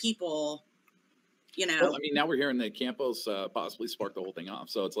 all these people, you know. Well, I mean, now we're hearing that Campos possibly sparked the whole thing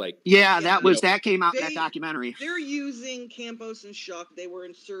off. So it's like, that came out in that documentary. They're using Campos and Chuck. They were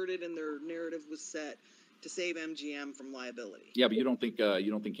inserted, and their narrative was set to save MGM from liability. Yeah, but you don't think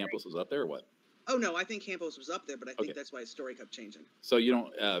Campos was up there, or what? Oh no, I think Campos was up there, but I think that's why his story kept changing. So you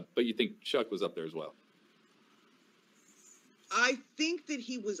don't, but you think Chuck was up there as well? I think that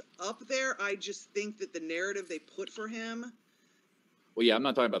he was up there. I just think that the narrative they put for him. Well, yeah, I'm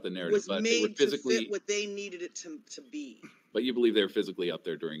not talking about the narrative, but they would physically to fit what they needed it to be. But you believe they're physically up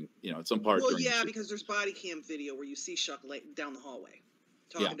there during, you know, at some part. Well, yeah, because there's body cam video where you see Chuck down the hallway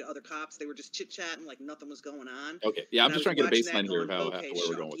talking to other cops. They were just chit chatting like nothing was going on. Okay, yeah, I'm just trying to get a baseline here of where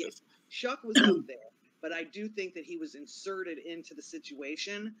we're going with this. Chuck was up there, but I do think that he was inserted into the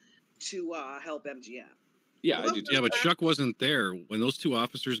situation to help MGM. Yeah, I do. Yeah, but Chuck wasn't there when those 2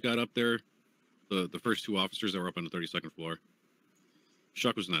 officers got up there. The first 2 officers that were up on the 32nd floor.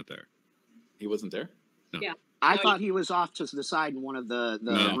 Chuck was not there. He wasn't there? No. Yeah. I thought he was off to the side in one of the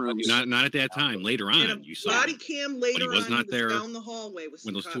rooms. Not at that time. Later on, you saw body cam later but he was not there down the hallway with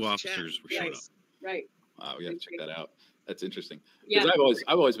when those 2 officers were showing up. Right. Wow, we got to check that out. That's interesting. Because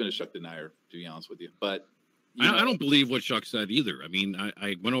I've always been a Shuck denier, to be honest with you. But I don't believe what Shuck said either. I mean,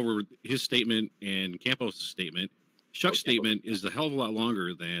 I went over his statement and Campos' statement. Shuck's statement is a hell of a lot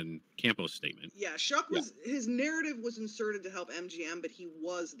longer than Campos' statement. Yeah, Shuck was his narrative was inserted to help MGM, but he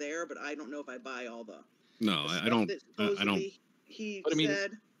was there. But I don't know if I buy all the. No, I don't. I don't. He But I mean,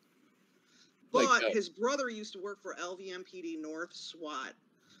 said. But his brother used to work for LVMPD North SWAT.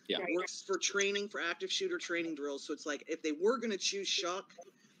 Yeah. Works for training for active shooter training drills. So it's like if they were going to choose Shuck,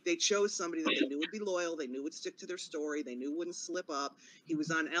 they chose somebody that they knew would be loyal. They knew would stick to their story. They knew wouldn't slip up. He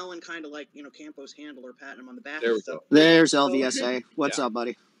was on Ellen, kind of like, Campos' handler, patting him on the back. There's LVSA. What's up,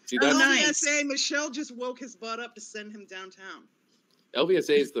 buddy? See, LVSA, Michelle just woke his butt up to send him downtown.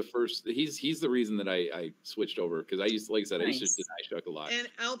 LVSA is the first. He's the reason that I switched over because I used to, like I said, I used to deny Shuck a lot. And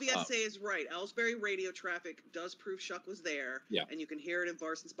LVSA is right. Ellsbury radio traffic does prove Shuck was there. Yeah. And you can hear it in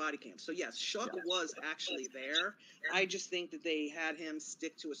Varson's body cam. So yes, Shuck was actually there. I just think that they had him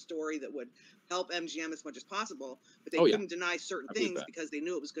stick to a story that would help MGM as much as possible, but they couldn't deny certain things because they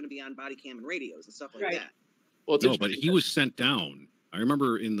knew it was going to be on body cam and radios and stuff like that. Well, no, but he was sent down. I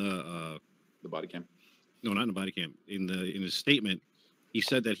remember in the body cam. No, not in the body cam. In his statement. He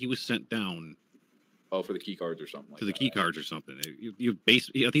said that he was sent down. Oh, for the key cards or something. To the key cards or something. I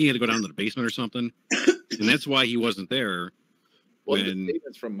think he had to go down to the basement or something, and that's why he wasn't there. Well, the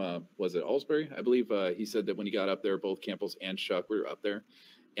statements from was it Ellsbury? I believe he said that when he got up there, both Campos and Shuck were up there,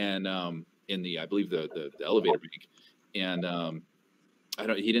 and in the I believe the elevator bank, and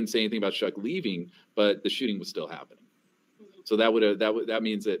he didn't say anything about Shuck leaving, but the shooting was still happening. So that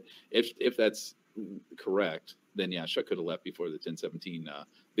means that if that's correct, then yeah, Shuck could have left before the 1017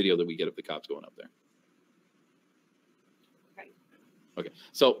 video that we get of the cops going up there. Okay.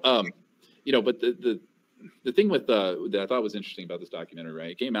 So, but the thing with that I thought was interesting about this documentary,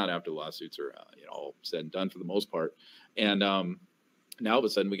 right? It came out after the lawsuits are all said and done for the most part, and now all of a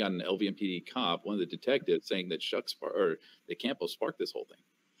sudden we got an LVMPD cop, one of the detectives, saying that that Campos sparked this whole thing.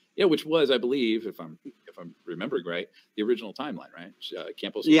 Yeah, which was, I believe, if I'm remembering right, the original timeline, right?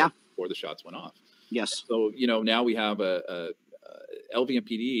 Campos before the shots went off. Yes. So now we have a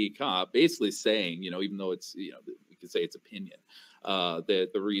LVMPD cop basically saying, even though it's we could say it's opinion, that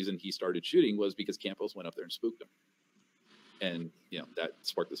the reason he started shooting was because Campos went up there and spooked him, and that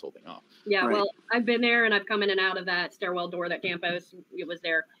sparked this whole thing off. Yeah, well, I've been there and I've come in and out of that stairwell door that Campos was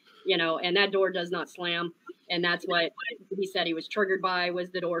there, and that door does not slam. And that's what he said he was triggered by,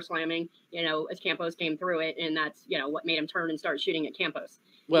 was the door slamming, as Campos came through it. And that's, what made him turn and start shooting at Campos.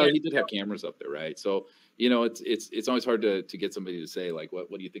 Well, he did have cameras up there, right? So, it's always hard to get somebody to say, like, what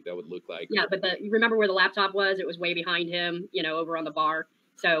do you think that would look like? Yeah, but you remember where the laptop was? It was way behind him, over on the bar.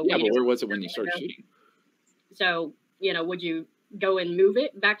 So yeah, but where was it when you started shooting? So, would you go and move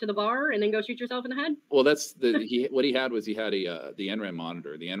it back to the bar and then go shoot yourself in the head? Well, that's what he had was he had the NRAM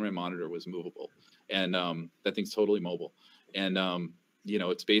monitor. The NRAM monitor was movable, and that thing's totally mobile, and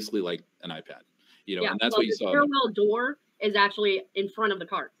it's basically like an iPad, and that's what you saw. The stairwell door is actually in front of the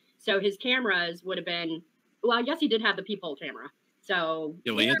cart, so his cameras would have been. Well, I guess he did have the peephole camera. So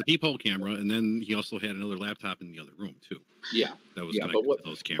yeah, well, he had the peephole camera, and then he also had another laptop in the other room too. Yeah, that was connected to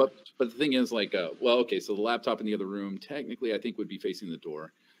those cameras. But the thing is, like, okay, so the laptop in the other room technically, I think, would be facing the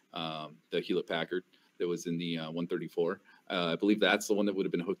door. The Hewlett Packard that was in the 134. I believe that's the one that would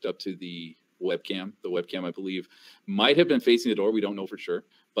have been hooked up to the webcam. The webcam, I believe, might have been facing the door. We don't know for sure,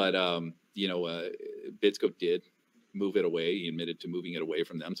 but Bitscope did move it away. He admitted to moving it away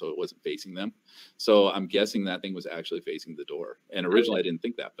from them, so it wasn't facing them. So I'm guessing that thing was actually facing the door. And originally, I didn't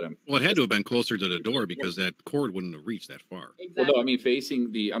think that, but well, it had to have been closer to the door because that cord wouldn't have reached that far. Exactly. Well, no, I mean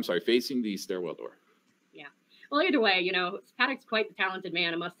facing the stairwell door. Yeah. Well, either way, Paddock's quite the talented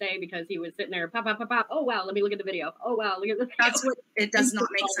man, I must say, because he was sitting there, pop, pop, pop, pop. Oh wow, let me look at the video. Oh wow, look at this. That's what it does not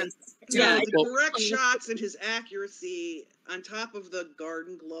make sense. Yeah, the correct shots and his accuracy on top of the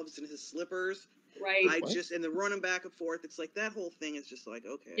garden gloves and his slippers. Right. And the running back and forth, it's like that whole thing is just like,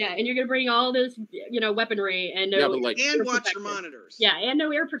 okay. Yeah, and you're gonna bring all this, weaponry and and watch your monitors. Yeah, and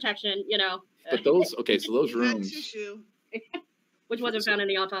no ear protection, But those those rooms. Which wasn't found in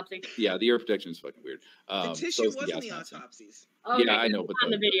the autopsy. Yeah, the ear protection is fucking weird. The tissue was in the autopsies. Oh, yeah, I know, but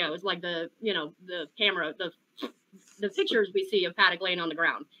on the videos, like the camera, the pictures we see of Paddock laying on the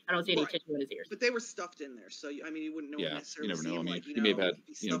ground. I don't see any tissue in his ears. But they were stuffed in there, so you wouldn't know necessarily. You never know. I mean, he may have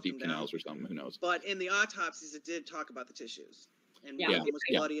had deep canals or something. Who knows? But in the autopsies, it did talk about the tissues. And one of them was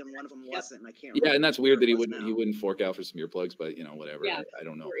bloody and one of them wasn't, and I can't remember. Yeah, and that's weird that he wouldn't fork out for some earplugs, but whatever. Yeah. I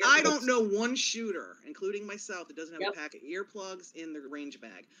don't know. I don't know one shooter, including myself, that doesn't have a pack of earplugs in their range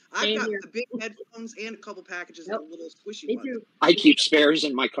bag. I've got the big headphones and a couple packages of the little squishy ones. I keep spares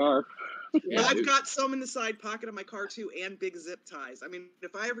in my car. But I've got some in the side pocket of my car too, and big zip ties. I mean,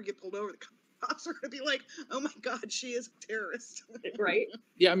 if I ever get pulled over, the cops are going to be like, "Oh my God, she is a terrorist." Right.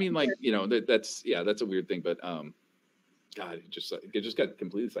 Yeah, I mean, like, you know, that's a weird thing, but God, it just got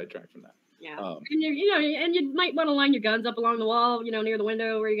completely sidetracked from that. Yeah, and you might want to line your guns up along the wall, near the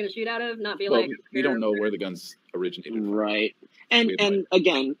window where you're going to shoot out of, not be like. We don't know where the guns originated from. Right. And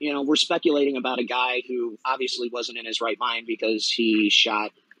again, we're speculating about a guy who obviously wasn't in his right mind because he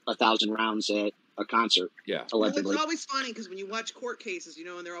shot 1,000 rounds at a concert. Yeah. Allegedly. Well, it's always funny because when you watch court cases,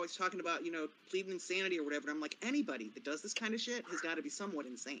 and they're always talking about, pleading insanity or whatever. And I'm like, anybody that does this kind of shit has got to be somewhat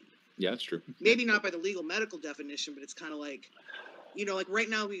insane. Yeah, it's true. Maybe not by the legal medical definition, but it's kind of like, like right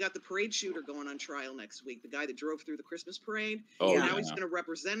now we got the parade shooter going on trial next week. The guy that drove through the Christmas parade. Oh, now he's going to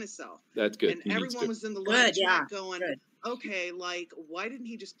represent himself. That's good. And everyone was in the line going, okay, like, why didn't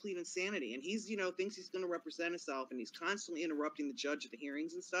he just plead insanity? And he's, thinks he's going to represent himself, and he's constantly interrupting the judge at the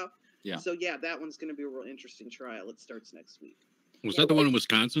hearings and stuff. Yeah. So, yeah, that one's going to be a real interesting trial. It starts next week. Was that the one in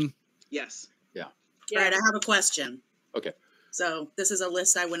Wisconsin? Yes. Yeah. All right, I have a question. Okay. So this is a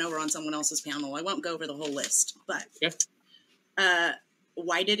list I went over on someone else's panel. I won't go over the whole list, but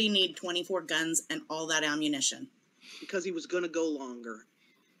why did he need 24 guns and all that ammunition? Because he was going to go longer.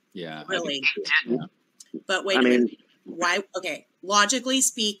 Yeah. Really? Yeah. But wait a minute. Why? Okay. Logically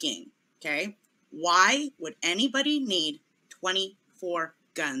speaking, why would anybody need 24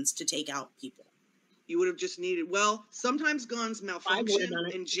 guns to take out people? You would have just needed, sometimes guns malfunction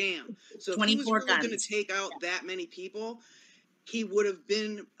and jam. So if he was really going to take out that many people, he would have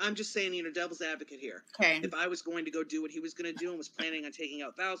been, I'm just saying, devil's advocate here. Okay. If I was going to go do what he was going to do and was planning on taking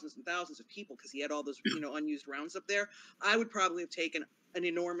out thousands and thousands of people because he had all those, unused rounds up there, I would probably have taken an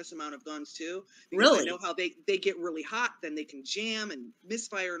enormous amount of guns too. Because I know how they get really hot, then they can jam and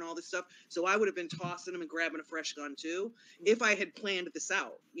misfire and all this stuff. So I would have been tossing them and grabbing a fresh gun too if I had planned this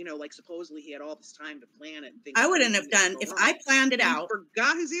out. Like supposedly he had all this time to plan it. I wouldn't have done if I planned it out.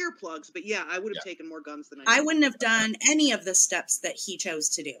 Forgot his earplugs, but yeah, I would have taken more guns than I wouldn't have done any of the steps that he chose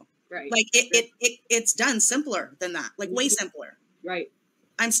to do. Right. Like it's done simpler than that. Like way simpler. Right.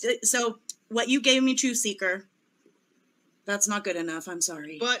 So what you gave me, Truth Seeker. That's not good enough. I'm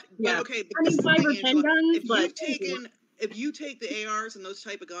sorry. But okay. But I mean, 5 or 10 guns. If you take the ARs and those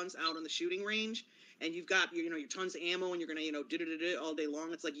type of guns out on the shooting range, and you've got your tons of ammo, and you're gonna all day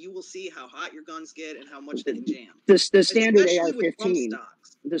long, it's like you will see how hot your guns get and how much they can jam. The standard AR-15.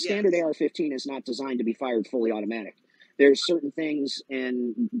 The standard AR-15 is not designed to be fired fully automatic. There's certain things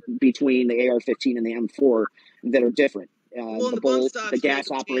in between the AR-15 and the M4 that are different. The bolt, the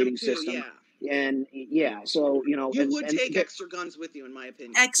gas operating system. Yeah. And so you would take extra guns with you, in my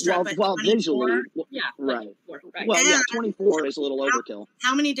opinion. Extra, well, visually, right. Well, 24 is a little overkill.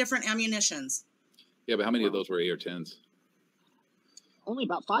 How many different ammunitions? Yeah, but how many of those were AR-10s? Only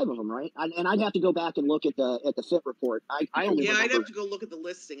about 5 of them, right? And I'd have to go back and look at the fit report. I'd have to go look at the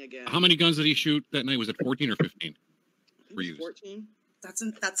listing again. How many guns did he shoot that night? Was it 14 or 15? 14.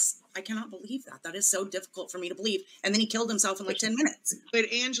 That's I cannot believe that. That is so difficult for me to believe. And then he killed himself in like 10 minutes.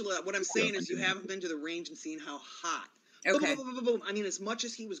 But Angela, what I'm saying is you haven't been to the range and seen how hot. Okay. Boom, boom, boom, boom. I mean, as much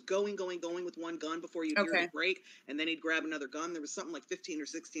as he was going with one gun before you'd hear the break, and then he'd grab another gun, there was something like 15 or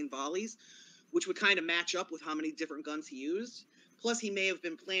 16 volleys, which would kind of match up with how many different guns he used. Plus, he may have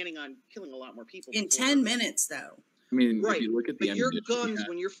been planning on killing a lot more people. In 10 minutes, though. I mean, if you look at but your guns,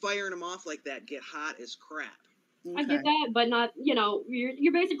 when you're firing them off like that, get hot as crap. Okay. I get that, but not,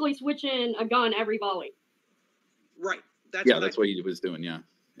 you're basically switching a gun every volley. Right. That's what he was doing, yeah.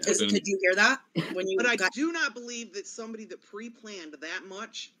 Could you hear that? But I do not believe that somebody that pre-planned that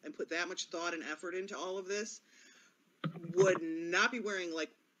much and put that much thought and effort into all of this would not be wearing like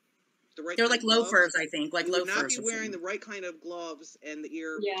the right. They're like loafers, I think. Like loafers. Would not be wearing the right kind of gloves and the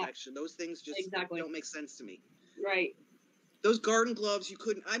ear protection. Those things just don't make sense to me. Right. Those garden gloves, you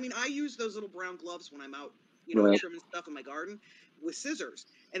couldn't. I mean, I use those little brown gloves when I'm out, trimming stuff in my garden with scissors,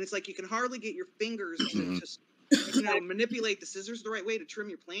 and it's like you can hardly get your fingers to just. Manipulate the scissors the right way to trim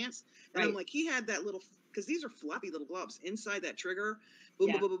your plants. And I'm like, he had that little, because these are floppy little gloves inside that trigger,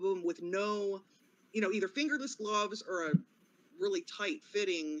 boom, boom, boom, boom, boom, with no, either fingerless gloves or a really tight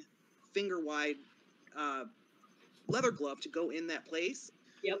fitting finger wide leather glove to go in that place.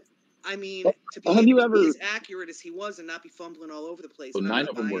 Yep. I mean, to be as accurate as he was and not be fumbling all over the place. So 9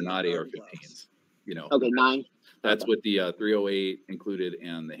 of them were not AR-15s. Okay, 9. That's what the 308 included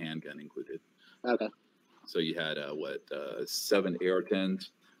and the handgun included. Okay. So you had 7 AR-10s,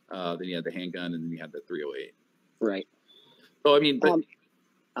 then you had the handgun, and then you had the 308. Right. So I mean, but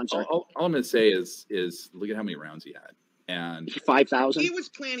I'm sorry. All I'm going to say is look at how many rounds he had, and 5,000. He was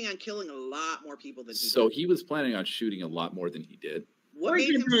planning on killing a lot more people than he did. So he was planning on shooting a lot more than he did. What made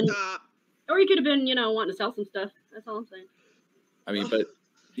him stop? Or he could have been, wanting to sell some stuff. That's all I'm saying. I mean, but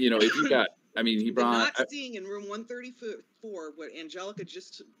if you got, I mean, he brought. Not seeing in room 134 what Angelica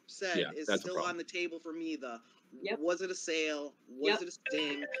just said is still on the table for me. Was it a sale? Was it a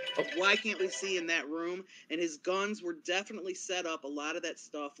sting? Why can't we see in that room? And his guns were definitely set up. A lot of that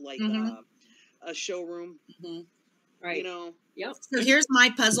stuff, like a showroom. Right. Yep. So here's my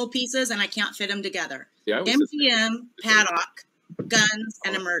puzzle pieces, and I can't fit them together. Yeah. MGM, paddock, guns,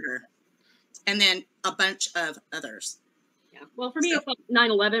 and a murder, and then a bunch of others. Yeah. Well, for me, it's like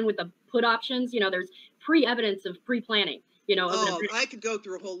 9/11 with the put options. There's pre-evidence of pre-planning. I could go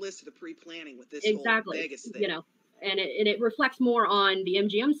through a whole list of the pre-planning with this whole Vegas thing. And it reflects more on the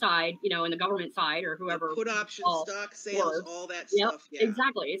MGM side, and the government side or whoever. The put options, stock sales, all that stuff. Yeah.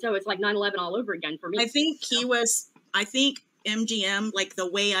 Exactly. So it's like 9/11 all over again for me. I think MGM, like the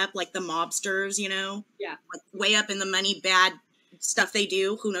way up, like the mobsters, like way up in the money, bad stuff they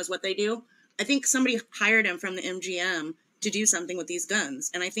do. Who knows what they do? I think somebody hired him from the MGM to do something with these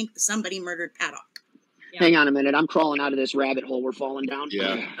guns, and I think somebody murdered Paddock. Yeah. Hang on a minute. I'm crawling out of this rabbit hole we're falling down.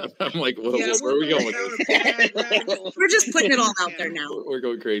 Yeah. I'm like, where are we going with this? We're just putting it all out there now. We're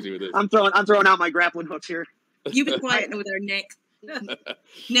going crazy with this. I'm throwing out my grappling hooks here. You be quiet over there, Nick.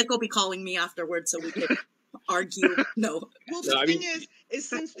 Nick will be calling me afterwards so we can argue. No. Well, the thing is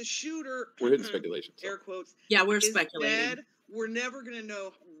since the shooter... We're hitting speculation. Air quotes. Yeah, we're speculating. Dead, we're never going to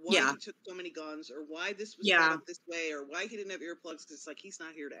know why he took so many guns or why this was set up this way or why he didn't have earplugs, because it's like he's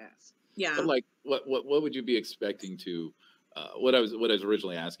not here to ask. Yeah. But like, what would you be expecting to? What I was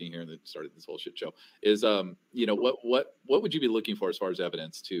originally asking here, and that started this whole shit show is, what would you be looking for as far as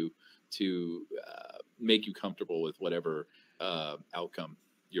evidence to make you comfortable with whatever outcome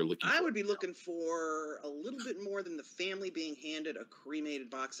you're looking for? I would be looking for a little bit more than the family being handed a cremated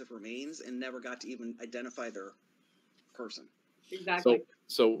box of remains and never got to even identify their person. Exactly.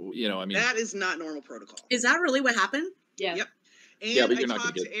 So I mean, that is not normal protocol. Is that really what happened? Yeah. Yep. And but you're I not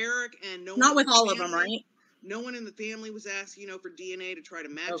talked to Eric, and not with all of them, right? No one in the family was asked, for DNA to try to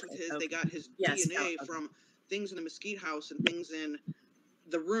match with his. They got his DNA from things in the mesquite house and things in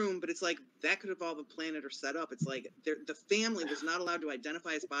the room, but it's like that could have all been planted or set up. It's like the family was not allowed to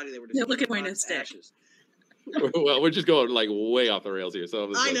identify his body. They were just look at Wayne's ashes. Well, we're just going like way off the rails here.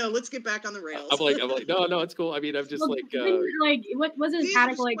 So I know. Let's get back on the rails. I'm like, no, it's cool. I mean, I'm just what wasn't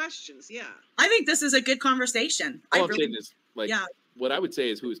Paddock like? Questions, yeah. I think this is a good conversation. All I'm saying is, what I would say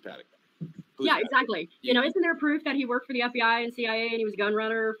is, who is Paddock? Exactly. Isn't there proof that he worked for the FBI and CIA and he was a gun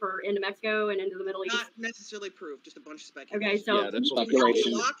runner into Mexico and into the Middle East? Not necessarily proof, just a bunch of speculation. Okay, so that's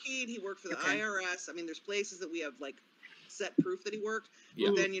speculation. Lockheed, he worked for the IRS. I mean, there's places that we have like set proof that he worked. Yeah.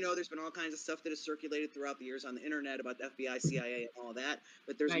 But then, there's been all kinds of stuff that has circulated throughout the years on the internet about the FBI, CIA, and all that.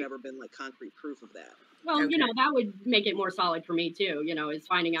 But there's never been like concrete proof of that. Well, that would make it more solid for me too. Is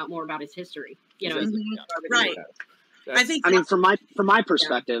finding out more about his history. Right. I mean, from my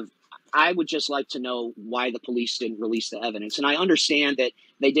perspective, I would just like to know why the police didn't release the evidence. And I understand that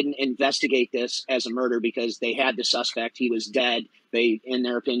they didn't investigate this as a murder because they had the suspect. He was dead. They, in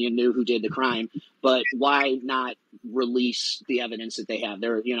their opinion, knew who did the crime. But why not release the evidence that they have?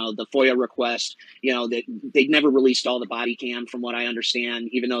 They're, the FOIA request, that they never released all the body cam from what I understand,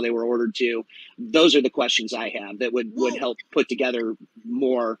 even though they were ordered to. Those are the questions I have that would help put together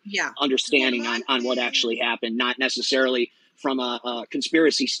more understanding on what actually happened, not necessarily from a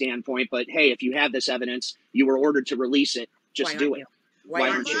conspiracy standpoint, but hey, if you have this evidence, you were ordered to release it, just do it. Why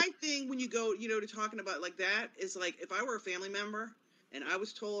aren't you? My thing when you go, to talking about like that is like, if I were a family member and I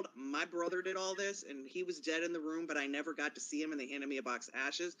was told my brother did all this and he was dead in the room, but I never got to see him and they handed me a box of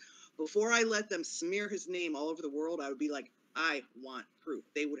ashes, before I let them smear his name all over the world, I would be like, I want proof.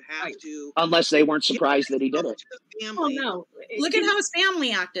 They would have to. Unless they weren't surprised that he did it. Oh, no. Look at how his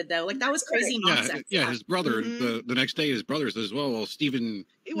family acted, though. Like, that was crazy nonsense. Yeah, his brother, the next day, his brother says, well, Stephen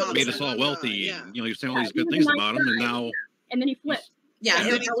made us all wealthy. And, he was saying all these good things about him, and now... And then he flipped. Yeah, and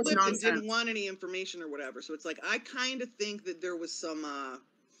then he was flipped and didn't want any information or whatever. So it's like, I kind of think that there was some...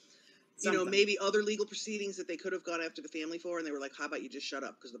 maybe other legal proceedings that they could have gone after the family for, and they were like, how about you just shut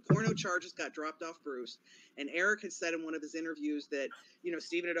up? Because the porno charges got dropped off Bruce, and Eric had said in one of his interviews that,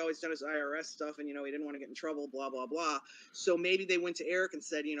 Stephen had always done his IRS stuff, and, he didn't want to get in trouble, blah, blah, blah. So maybe they went to Eric and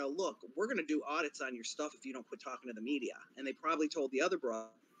said, look, we're going to do audits on your stuff if you don't quit talking to the media. And they probably told the other brother,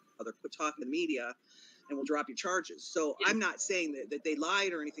 quit talking to the media, and we'll drop your charges. So I'm not saying that they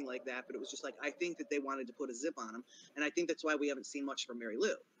lied or anything like that, but it was just like, I think that they wanted to put a zip on him, and I think that's why we haven't seen much from Mary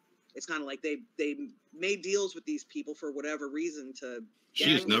Lou. It's kind of like they made deals with these people for whatever reason to.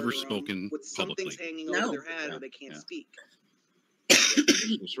 She's never spoken with some publicly. things hanging over their head, or they can't speak.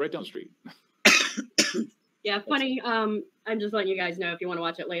 It's right down the street. Yeah, funny. I'm just letting you guys know if you want to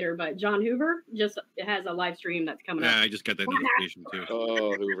watch it later. But John Hoover just has a live stream that's coming up. Yeah, I just got that notification too.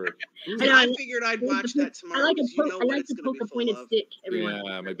 Oh, Hoover. I figured I'd watch that tomorrow. I like you know what it's to going to poke be a pointed full of. stick everywhere.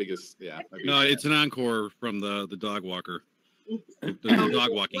 Yeah, my biggest. No, it's an encore from the dog walker, the dog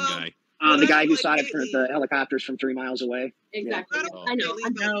walking guy. The guy who saw it for the helicopters from 3 miles away. Exactly. Yeah. I know.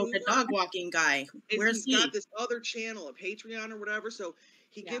 The dog walking guy. Where's he's got this other channel, a Patreon or whatever, so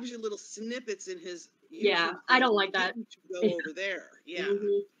he gives you little snippets in his YouTube I don't like that. Go over there. Yeah.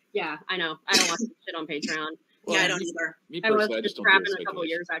 Yeah, I know. I don't watch shit on Patreon. Well, I don't either. I was just trapping a couple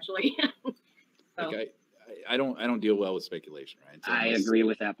years actually. So. Like I don't deal well with speculation, right? So I agree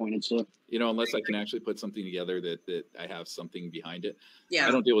with that point too. You know, unless I can actually put something together that I have something behind it. Yeah.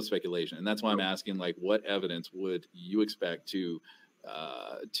 I don't deal with speculation, and that's why I'm asking, like, what evidence would you expect to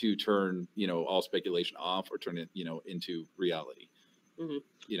turn, you know, all speculation off or turn it, you know, into reality? Mm-hmm.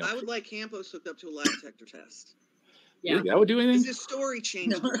 You know, I would like Campos hooked up to a lie detector test. Yeah, that would do anything. His story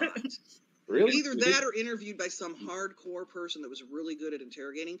changed a lot. Really? Either that or interviewed by some hardcore person that was really good at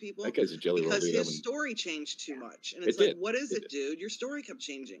interrogating people. That guy's a jelly roll. Because his story changed too much. And it's what is it, dude? Your story kept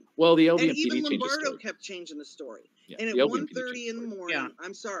changing. Well, the LVMPD and even Lombardo kept changing the story. Yeah. And at 1:30 in the morning,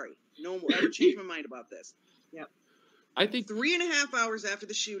 I'm sorry, no one will ever change my mind about this. Yep. I think 3.5 hours after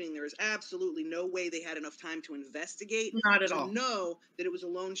the shooting, there is absolutely no way they had enough time to investigate. Not at all. To know that it was a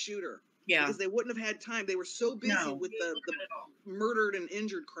lone shooter. Yeah. Because they wouldn't have had time. They were so busy with the murdered and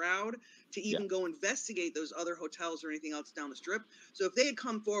injured crowd to even go investigate those other hotels or anything else down the strip. So if they had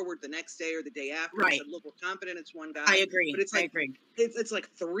come forward the next day or the day after and said, look, we're confident it's one guy. I agree. But it's like, I agree. It's like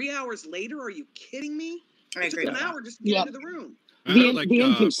 3 hours later. Are you kidding me? I agree. It took an hour just to get into the room.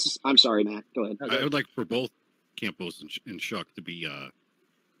 I'm sorry, Matt. Go ahead. I would like for both Campos and Shuck to be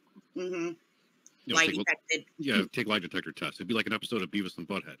lie detected. Take lie detector tests. It'd be like an episode of Beavis and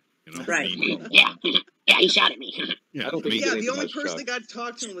Butthead. You know? Right. Yeah, he shot at me. I don't think the only person that got to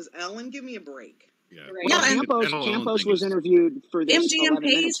talk to him was Ellen. Give me a break. Campos was interviewed for this MGM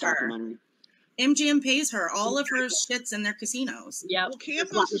pays her. documentary. MGM pays her. All of her shits in their casinos. Yeah. Well,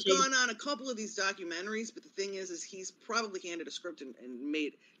 Campos has gone on a couple of these documentaries, but the thing is he's probably handed a script and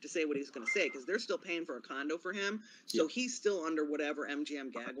made to say what he's going to say because they're still paying for a condo for him. So he's still under whatever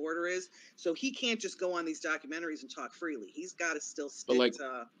MGM gag order is. So he can't just go on these documentaries and talk freely. He's got to still stick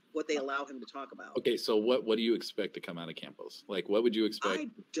to what they allow him to talk about. Okay, so what do you expect to come out of Campos? Like, what would you expect? I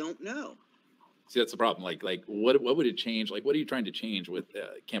don't know. See, that's the problem. Like what would it change? Like, what are you trying to change with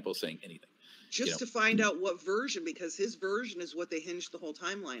Campos saying anything? Just to find out what version, because his version is what they hinged the whole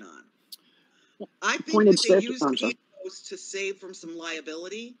timeline on. I think that they used Campos to save from some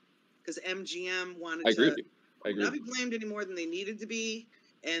liability, because MGM wanted to not be blamed any more than they needed to be,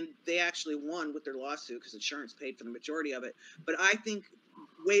 and they actually won with their lawsuit because insurance paid for the majority of it. But I think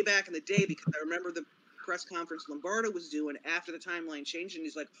way back in the day, because I remember the press conference Lombardo was doing after the timeline changed, and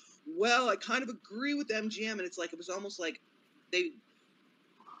he's like, well, I kind of agree with MGM, and it's like, it was almost like they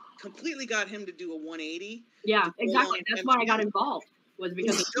completely got him to do a 180. Yeah, exactly. That's why I got involved. Was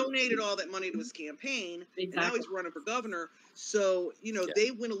because he donated all that money to his campaign, and now he's running for governor. So,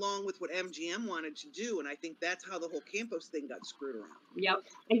 they went along with what MGM wanted to do, and I think that's how the whole Campos thing got screwed around. Yep.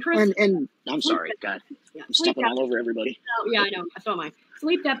 And Chris... And I'm sorry, God. Yeah, I'm stepping all over everybody. Oh, yeah, I know. So am I.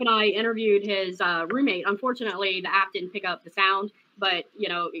 Sleep Dep and I interviewed his roommate. Unfortunately, the app didn't pick up the sound, but,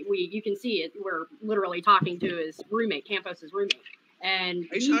 you can see it. We're literally talking to his roommate, Campos's roommate. And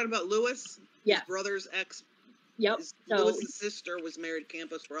are you talking about Lewis? Yeah. His brother's ex. Yep. Lewis's sister was married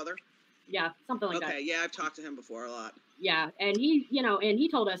Campos' brother. Yeah, something like that. Okay, yeah, I've talked to him before a lot. Yeah, and he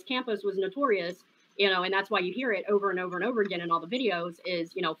told us Campos was notorious, and that's why you hear it over and over and over again in all the videos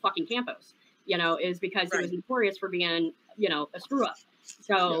is, fucking Campos, is because he was notorious for being, a screw up.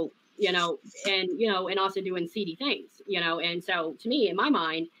 So, and also doing seedy things, and so to me, in my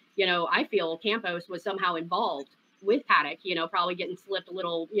mind, I feel Campos was somehow involved with Paddock, probably getting slipped a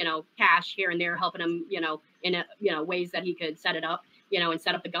little, cash here and there, helping him, in ways that he could set it up, and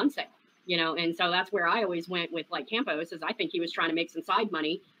set up the gun sale, and so that's where I always went with like Campos is I think he was trying to make some side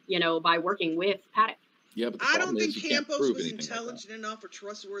money, by working with Paddock. Yeah, but I don't think Campos was intelligent enough or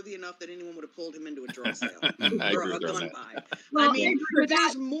trustworthy enough that anyone would have pulled him into a drug sale or a gun buy. Well, I mean,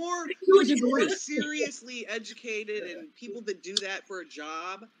 there's more seriously educated and people that do that for a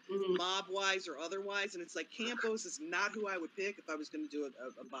job, mob-wise or otherwise, and it's like Campos is not who I would pick if I was going to do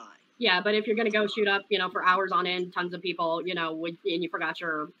a buy. Yeah, but if you're going to go shoot up, for hours on end, tons of people, and you forgot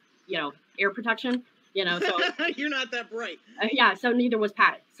your, air protection. So you're not that bright. Yeah, so neither was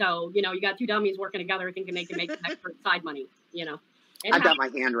Paddock. So, you got two dummies working together thinking they can make some extra side money, And I've got my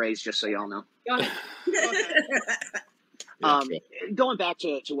hand raised just so y'all know. Go ahead. Going back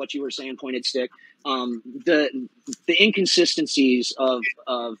to what you were saying, Pointed Stick, the inconsistencies of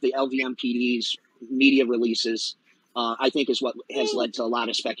the LVMPD's media releases, I think, is what has led to a lot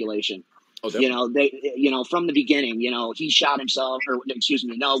of speculation. Oh, From the beginning, he shot himself, or excuse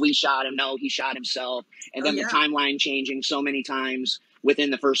me, no, we shot him, no, he shot himself, and then the timeline changing so many times within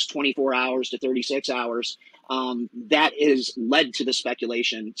the first 24 hours to 36 hours. That has led to the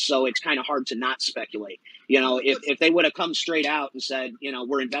speculation. So it's kind of hard to not speculate. If they would have come straight out and said,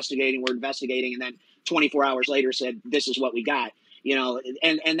 we're investigating, and then 24 hours later said, this is what we got,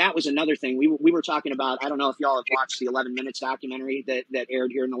 and that was another thing we were talking about. I don't know if y'all have watched the 11 Minutes documentary that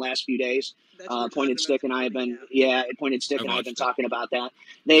aired here in the last few days. Pointed Stick and I have been, Pointed Stick and I have been talking about that.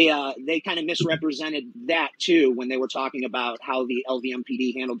 They kind of misrepresented that too when they were talking about how the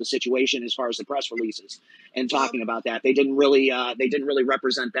LVMPD handled the situation as far as the press releases and talking about that. They didn't really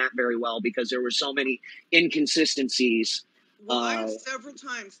represent that very well because there were so many inconsistencies. Well, I've several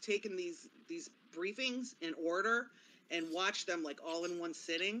times taken these briefings in order and watched them like all in one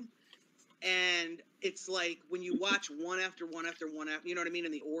sitting. And it's like when you watch one after one after one after, you know what I mean?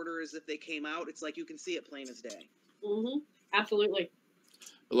 In the order as if they came out, it's like you can see it plain as day. Mm-hmm. Absolutely.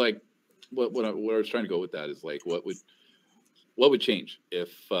 Like what I was trying to go with that is like what would change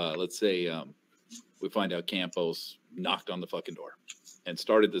if let's say we find out Campos knocked on the fucking door and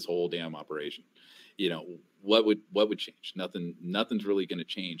started this whole damn operation. What would change? Nothing's really going to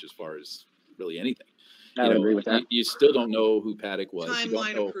change as far as really anything. I would agree with that. You still don't know who Paddock was.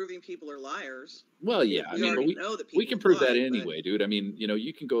 Timeline of proving people are liars. Well, yeah, we can prove that anyway, dude. I mean,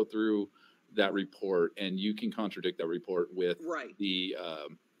 you can go through that report and you can contradict that report with the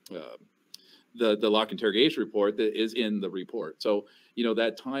lock interrogation report that is in the report. So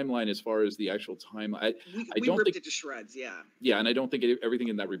that timeline as far as the actual timeline, we don't ripped think it to shreds. Yeah, and I don't think everything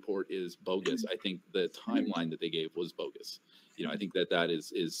in that report is bogus. I think the timeline that they gave was bogus. I think that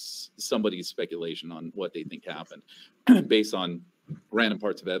is somebody's speculation on what they think happened based on random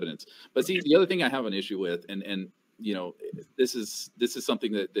parts of evidence. But see, the other thing I have an issue with, and this is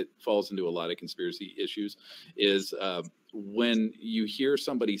something that falls into a lot of conspiracy issues, is when you hear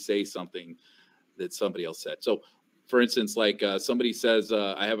somebody say something that somebody else said. So, for instance, like somebody says,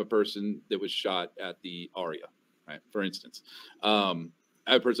 I have a person that was shot at the Aria, right? For instance, I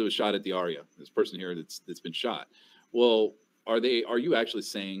have a person that was shot at the Aria. This person here that's been shot. Well, are you actually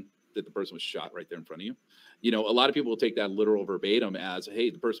saying that the person was shot right there in front of you? A lot of people will take that literal verbatim as, hey,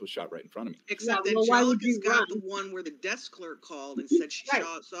 the person was shot right in front of me. Except that Angelica's got the one where the desk clerk called and said she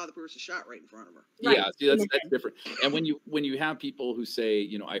saw the person shot right in front of her. Right. Yeah, see, that's different. And when you have people who say,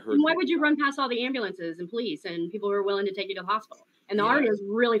 I heard. Why would you run past all the ambulances and police and people who are willing to take you to the hospital? And the Aria is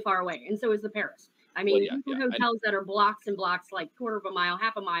really far away, and so is the Paris. I mean, hotels that are blocks and blocks, like quarter of a mile,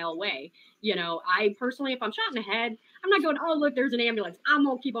 half a mile away. I personally, if I'm shot in the head, I'm not going, oh, look, there's an ambulance. I'm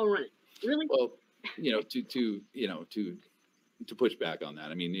going to keep on running. Really? Well, to push back on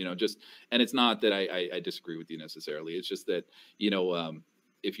that. I mean, and it's not that I disagree with you necessarily. It's just that,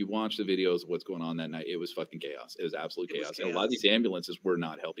 if you watch the videos of what's going on that night, it was fucking chaos. It was absolute chaos. And a lot of these ambulances were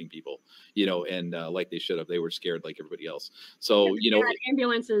not helping people, and like they should have. They were scared like everybody else. So,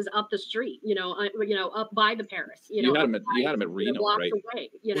 ambulances up the street, up by the Paris. You had them at Reno, right? Away,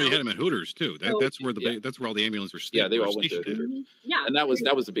 you had them at Hooters too. That's where that's where all the ambulances were stationed. Yeah, they all went to Hooters. Yeah, and that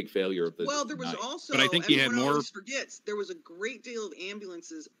was a big failure of the. Well, there was also, but I think you had more. Forgets there was a great deal of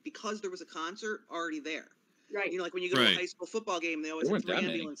ambulances because there was a concert already there. Right. Like when you go to a high school football game, they always have 3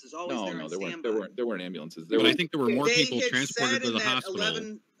 ambulances. Always there weren't ambulances. But I think there were more people transported to the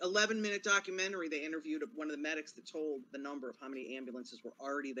hospital. 11-minute documentary, they interviewed one of the medics that told the number of how many ambulances were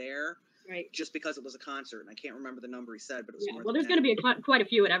already there. Right. Just because it was a concert, and I can't remember the number he said, but it was more. Well, there's going to be quite a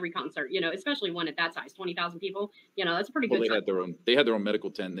few at every concert, especially one at that size, 20,000 people. That's a pretty good. They had their own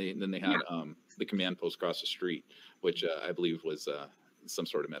medical tent. Then they had the command post across the street, which I believe was some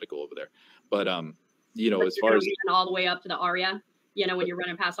sort of medical over there. But as far as all the way up to the Aria, when you're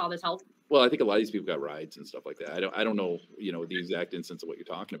running past all this help. Well, I think a lot of these people got rides and stuff like that. I don't know, the exact instance of what you're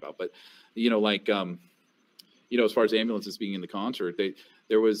talking about, but as far as ambulances being in the concert,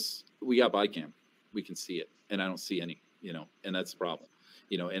 we got body cam, we can see it, and I don't see any, and that's the problem,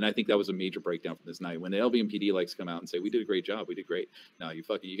 and I think that was a major breakdown from this night when the LVMPD likes to come out and say, we did a great job, we did great. No, you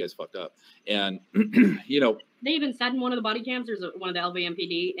guys fucked up. And, they even said in one of the body cams, there's one of the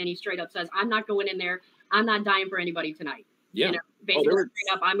LVMPD, and he straight up says, I'm not going in there. I'm not dying for anybody tonight. Yeah. Basically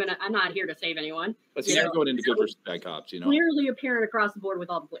straight up, I'm not here to save anyone. But see, they're going into good versus bad cops, Clearly appearing across the board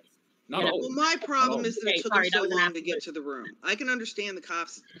with all the police. Well, my problem is that it took them so long to get to the room. I can understand the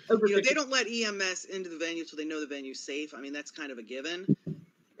cops. They don't let EMS into the venue till they know the venue's safe. I mean, that's kind of a given.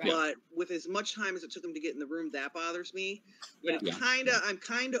 But with as much time as it took them to get in the room, that bothers me. But I'm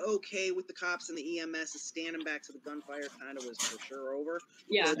kind of okay with the cops and the EMS standing back to the gunfire kind of was for sure over.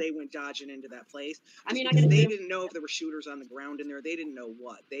 Yeah. Before they went dodging into that place. I mean, because they didn't know if there were shooters on the ground in there. They didn't know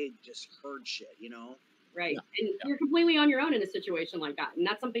what. They just heard shit, you know? Right. And you're completely on your own in a situation like that. And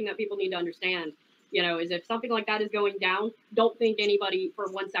that's something that people need to understand, you know, is if something like that is going down, don't think anybody for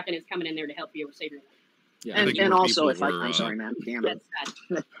 1 second is coming in there to help you or save your life. Yeah, and also, if I'm sorry, man, damn it.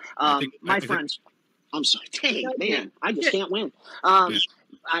 My friends, I'm sorry, dang, man, I just can't win.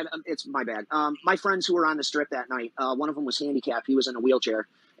 It's my bad. My friends who were on the strip that night, one of them was handicapped. He was in a wheelchair.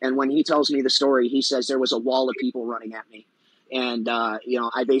 And when he tells me the story, he says there was a wall of people running at me. And, you know,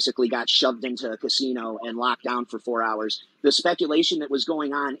 I basically got shoved into a casino and locked down for 4 hours. The speculation that was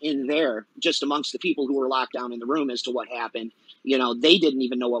going on in there, just amongst the people who were locked down in the room as to what happened, you know, they didn't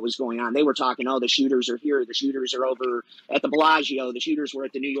even know what was going on. They were talking, oh, the shooters are here. The shooters are over at the Bellagio. The shooters were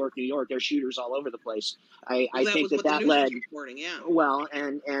at the New York. There's shooters all over the place. I think that led. Well,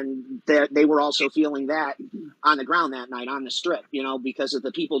 and they were also feeling that on the ground that night on the strip, you know, because of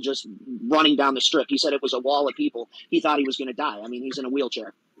the people just running down the strip. He said it was a wall of people. He thought he was going to die. I mean, he's in a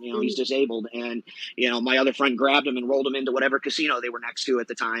wheelchair. You know, he's disabled. And, you know, my other friend grabbed him and rolled him into whatever casino they were next to at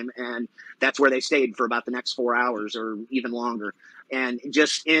the time. And that's where they stayed for about the next 4 hours or even longer. And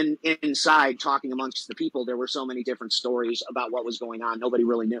just inside talking amongst the people, there were so many different stories about what was going on. Nobody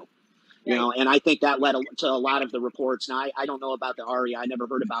really knew. You know, and I think that led to a lot of the reports. Now, I don't know about the ARIA. I never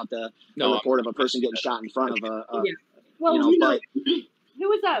heard about the report of a person getting shot in front of a well, you know, who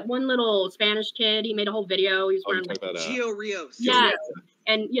was that one little Spanish kid? He made a whole video. He was wearing Gio Rios. Yeah.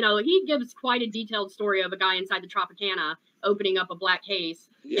 And, you know, he gives quite a detailed story of a guy inside the Tropicana opening up a black case,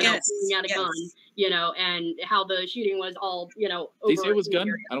 you know, shooting out a gun, you know, and how the shooting was all, you know, Did he say it was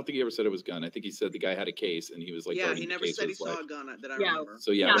gun? I don't think he ever said it was gun. I think he said the guy had a case and he was like, he never said he saw a gun that I remember.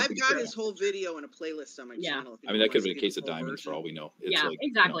 So I've got his whole video in a playlist on my channel. I mean, that could have been a case of diamonds for all we know. It's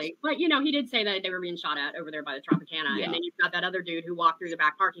exactly. You know, but, you know, he did say that they were being shot at over there by the Tropicana. And then you've got that other dude who walked through the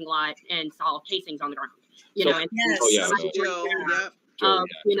back parking lot and saw casings on the ground, you know. And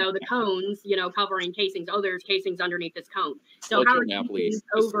you know, the cones, you know, covering casings. Oh, there's casings underneath this cone. So how are casings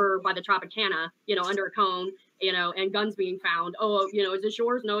over by the Tropicana, you know, under a cone, you know, and guns being found? Oh, you know, is this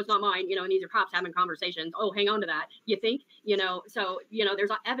yours? No, it's not mine. You know, and these are cops having conversations. Oh, hang on to that. You think, you know, so, you know, there's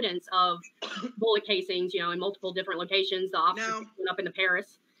evidence of bullet casings, you know, in multiple different locations. The officers went up into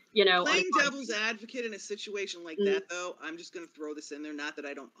Paris. You know, playing devil's advocate in a situation like that, though, I'm just going to throw this in there. Not that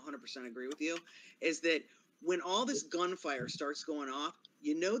I don't 100% agree with you, is that when all this gunfire starts going off,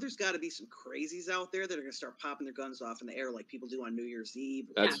 you know there's got to be some crazies out there that are going to start popping their guns off in the air like people do on New Year's Eve.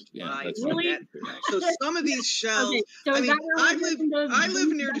 That's really? So some of these shells. So I mean, I live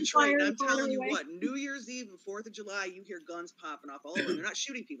near Detroit, and I'm telling you what, New Year's Eve and 4th of July, you hear guns popping off all over. They're not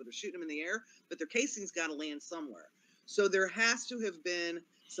shooting people; they're shooting them in the air, but their casing's got to land somewhere. So there has to have been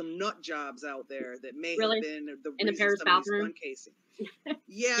some nut jobs out there that may have been the in the Paris bathroom casing.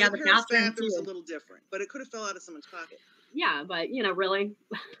 Yeah, the Paris bathroom's a little different, but it could have fell out of someone's pocket. Yeah, but you know, really,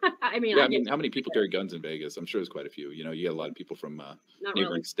 I mean, I mean, how many people carry guns in Vegas? I'm sure there's quite a few. You know, you get a lot of people from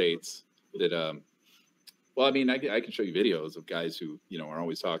neighboring states that. Well, I mean, I can show you videos of guys who, you know, are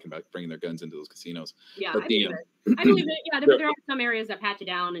always talking about bringing their guns into those casinos. Yeah, I believe it. Yeah, there are some areas that pat you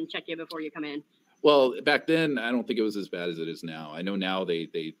down and check you before you come in. Well, back then, I don't think it was as bad as it is now. I know now they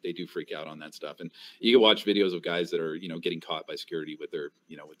do freak out on that stuff, and you can watch videos of guys that are, you know, getting caught by security with their,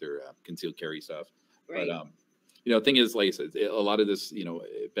 you know, with their concealed carry stuff. Right. But you know, the thing is, like I said, a lot of this, you know,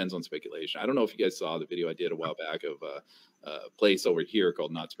 it depends on speculation. I don't know if you guys saw the video I did a while back of a place over here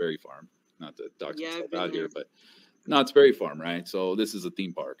called Knott's Berry Farm. Not to dox myself out here, but Knott's Berry Farm, right? So this is a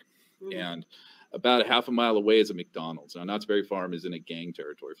theme park, and about a half a mile away is a McDonald's. Now, Knott's Berry Farm is in a gang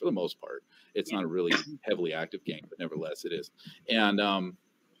territory for the most part. It's not a really heavily active gang, but nevertheless it is. And,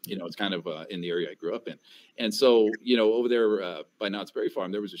 you know, it's kind of in the area I grew up in. And so, you know, over there by Knott's Berry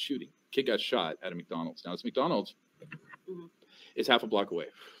Farm, there was a shooting. Kid got shot at a McDonald's. Now, this McDonald's is half a block away,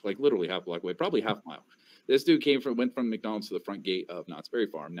 like literally half a block away, probably half a mile. This dude went from McDonald's to the front gate of Knott's Berry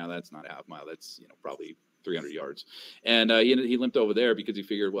Farm. Now, that's not a half mile. That's, you know, probably 300 yards. And he limped over there because he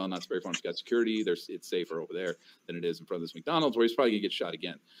figured, well, Knott's Berry Farm's got security. It's safer over there than it is in front of this McDonald's, where he's probably going to get shot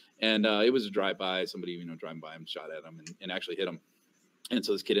again. And it was a drive-by. Somebody, you know, driving by him, shot at him and actually hit him. And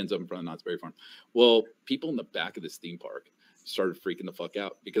so this kid ends up in front of Knott's Berry Farm. Well, people in the back of this theme park started freaking the fuck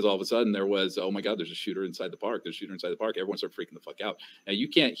out because all of a sudden there was, oh my God, there's a shooter inside the park. There's a shooter inside the park. Everyone started freaking the fuck out. And you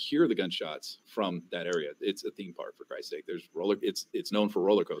can't hear the gunshots from that area. It's a theme park, for Christ's sake. It's known for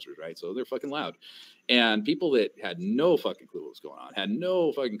roller coasters, right? So they're fucking loud. And people that had no fucking clue what was going on, had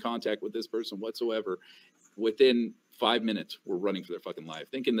no fucking contact with this person whatsoever, within 5 minutes were running for their fucking life,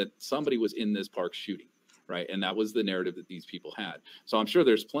 thinking that somebody was in this park shooting. Right. And that was the narrative that these people had. So I'm sure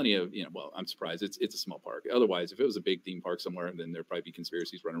there's plenty of, well, I'm surprised it's a small park. Otherwise, if it was a big theme park somewhere, then there'd probably be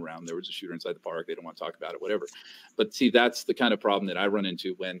conspiracies running around. There was a shooter inside the park. They don't want to talk about it, whatever. But see, that's the kind of problem that I run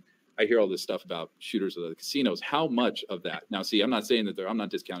into when I hear all this stuff about shooters at the casinos. How much of that? Now, see, I'm not saying that I'm not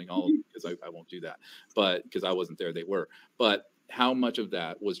discounting all of them, because I won't do that. But because I wasn't there, they were. But how much of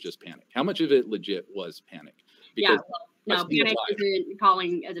that was just panic? How much of it legit was panic? Because no, panic isn't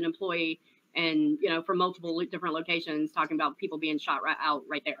calling as an employee and, from multiple different locations, talking about people being shot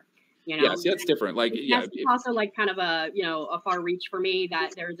right there. Yeah, see, that's different. Like, yeah, it's also like kind of a far reach for me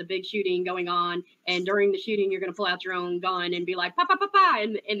that there's a big shooting going on, and during the shooting, you're going to pull out your own gun and be like, pa pa pa pa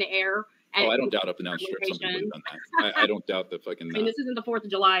in the air. Oh, I don't doubt up and down strip somebody would have done that. I don't doubt the fucking. I mean, this isn't the 4th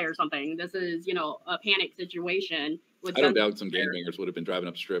of July or something. This is, a panic situation. I don't doubt some gangbangers would have been driving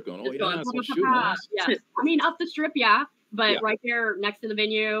up strip going, oh, yeah, it's shooting us. Yeah, I mean, up the strip, yeah. But right there next to the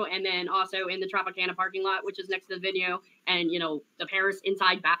venue, and then also in the Tropicana parking lot, which is next to the venue, and, the Paris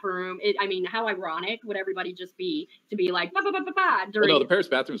inside bathroom. I mean, how ironic would everybody just be to be like, ba, ba, ba, ba, ba, during... Well, no, the Paris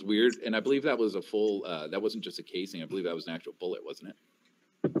bathroom's weird, and I believe that was a full, that wasn't just a casing. I believe that was an actual bullet, wasn't it?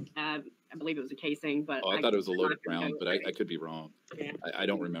 I believe it was a casing, but... I thought it was a loaded round, but I could be wrong. Yeah. I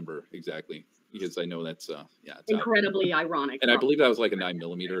don't remember exactly, because I know that's, it's incredibly ironic. And I believe that was like a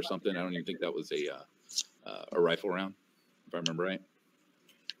 9mm or something. I don't even think that was a rifle round, if I remember right.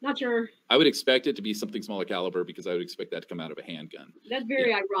 Not sure. I would expect it to be something smaller caliber, because I would expect that to come out of a handgun. That's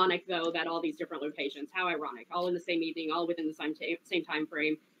very ironic, though, that all these different locations, how ironic, all in the same evening, all within the same time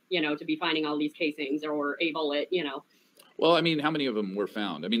frame, to be finding all these casings or a bullet, Well, I mean, how many of them were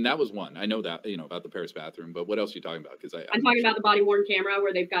found? I mean, that was one. I know that, about the Paris bathroom, but what else are you talking about? Because I'm talking about the body-worn camera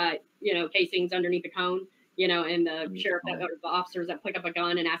where they've got, casings underneath the cone. And the sheriff or the officers that pick up a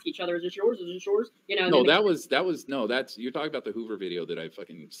gun and ask each other, is this yours? Is this yours? No, you're talking about the Hoover video that I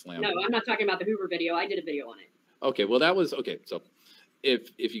fucking slammed. No, I'm not talking about the Hoover video. I did a video on it. Okay, well, so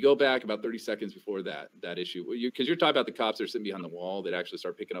if you go back about 30 seconds before that issue, because you're talking about the cops that are sitting behind the wall that actually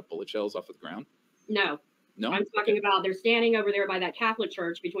start picking up bullet shells off of the ground? No. No? I'm talking about they're standing over there by that Catholic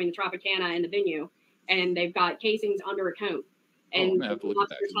church between the Tropicana and the venue, and they've got casings under a cone. And the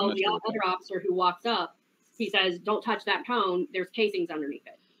officer tells the other officer who walks up, he says, don't touch that cone. There's casings underneath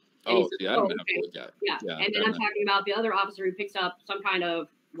it. And says, I don't have to look at it. Yeah. And then I'm talking about the other officer who picks up some kind of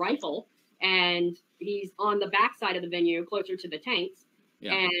rifle, and he's on the back side of the venue closer to the tanks.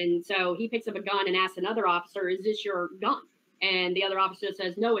 Yeah. And so he picks up a gun and asks another officer, is this your gun? And the other officer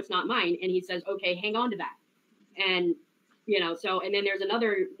says, no, it's not mine. And he says, okay, hang on to that. And, and then there's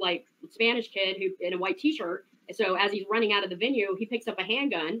another like Spanish kid who in a white t-shirt. So as he's running out of the venue, he picks up a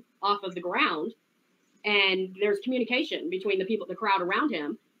handgun off of the ground. And there's communication between the crowd around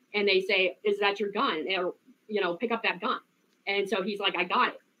him, and they say, is that your gun? Or, pick up that gun. And so he's like, I got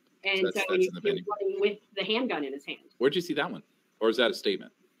it. And so he's running with the handgun in his hand. Where'd you see that one? Or is that a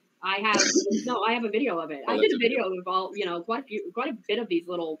statement? I have a video of it. I did a video of all, quite a bit of these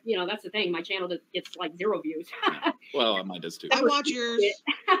little, that's the thing. My channel gets like 0 views. Well, mine does too. I watch yours.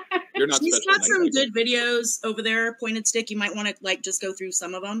 You're not She's got some good videos over there, Pointed Stick. You might want to just go through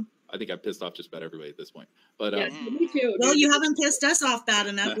some of them. I think I pissed off just about everybody at this point. But me too. Well, you haven't pissed us off bad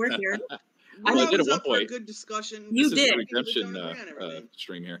enough. We're here. I did at one point. Good discussion. You this did. Is a redemption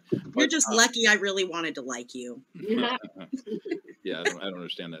stream here. You're just lucky. I really wanted to like you. Yeah, I don't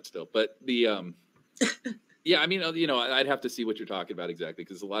understand that still. But the yeah, I mean, I'd have to see what you're talking about exactly,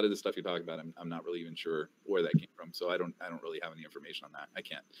 because a lot of the stuff you're talking about, I'm not really even sure where that came from. So I don't really have any information on that.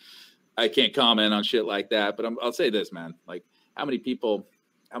 I can't comment on shit like that. But I'll say this, man. Like, how many people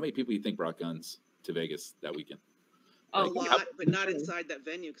you think brought guns to Vegas that weekend? A lot, but not inside that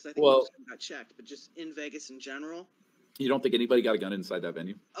venue, because I think most of them got checked, but just in Vegas in general. You don't think anybody got a gun inside that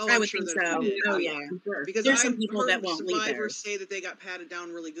venue? Oh, I would think so. Oh, yeah. Sure. Because there's some people that won't leave there. Survivors say that they got patted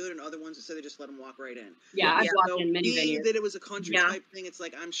down really good, and other ones that say they just let them walk right in. Yeah, I've walked in many venues. That it was a country type thing. It's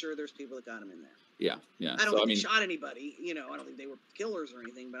like, I'm sure there's people that got them in there. Yeah. I don't think they shot anybody. I don't think they were killers or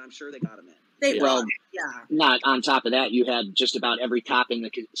anything, but I'm sure they got them in. Not on top of that, you had just about every cop in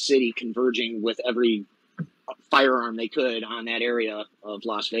the city converging with every firearm they could on that area of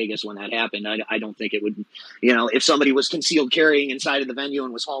Las Vegas when that happened. I don't think it would, if somebody was concealed carrying inside of the venue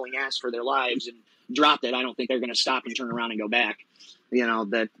and was hauling ass for their lives and dropped it, I don't think they're going to stop and turn around and go back.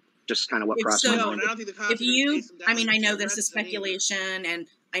 That just kind of what crossed my mind. I don't think the cops I know this is speculation, and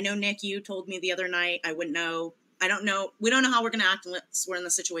I know, Nick, you told me the other night, I wouldn't know. I don't know. We don't know how we're going to act unless we're in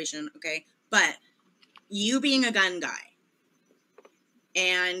the situation. Okay. But you being a gun guy,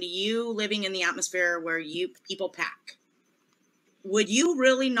 and you living in the atmosphere where people pack, would you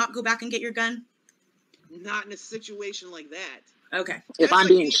really not go back and get your gun? Not in a situation like that. Okay. If I'm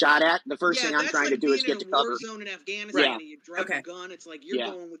being shot at, the first thing I'm trying to do is get to cover. War zone in Afghanistan, and you drop a gun. It's like you're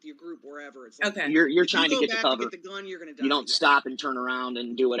going with your group wherever. It's like you're trying to get to cover. Get the gun, you're gonna die. You don't stop and turn around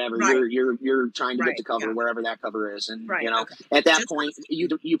and do whatever. You're trying to get to cover wherever that cover is, and you know at that point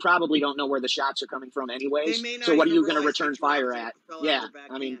you probably don't know where the shots are coming from anyways. So what are you going to return fire at? Yeah,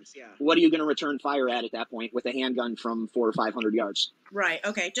 I mean, what are you going to return fire at that point with a handgun from 400 or 500 yards? Right.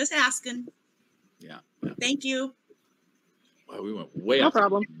 Okay. Just asking. Yeah. Thank you. Wow, we went way no off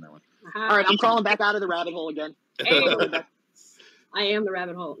problem. That one. All right, I'm crawling back out of the rabbit hole again. Hey. I am the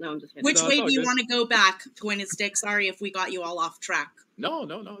rabbit hole. No, I'm just kidding. Which way do you want to go back, Pointed Stick? Sorry if we got you all off track. No,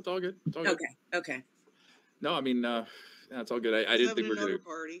 it's all good. It's all good. Okay. No, I mean, it's all good. I didn't think we were going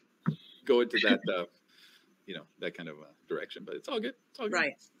to go into that, that kind of direction, but it's all good. It's all good.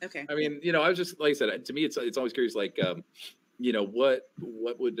 Right. Okay. I mean, I was just, like I said, to me, it's always curious, like,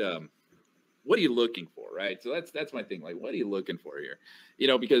 what are you looking for, right? So that's my thing. Like, what are you looking for here?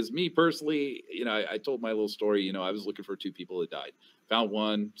 Because me personally, I told my little story. I was looking for 2 people that died. Found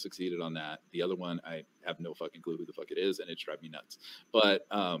one, succeeded on that. The other one, I have no fucking clue who the fuck it is, and it's driving me nuts. But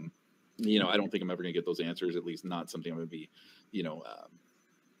I don't think I'm ever gonna get those answers. At least not something I'm gonna be,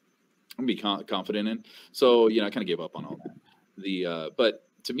 confident in. So I kind of gave up on all that. But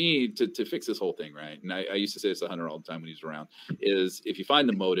to me, to fix this whole thing, right? And I used to say this to Hunter all the time when he was around, is if you find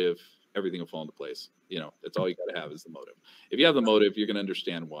the motive, everything will fall into place. That's all you got to have is the motive. If you have the motive, you're going to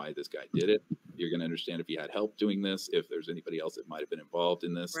understand why this guy did it. You're going to understand if he had help doing this, if there's anybody else that might have been involved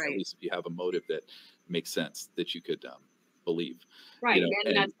in this. Right. At least if you have a motive that makes sense, that you could believe. Right.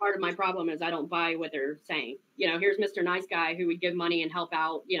 And that's part of my problem is I don't buy what they're saying. Here's Mr. Nice Guy who would give money and help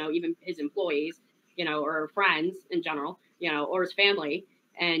out, even his employees, or friends in general, or his family.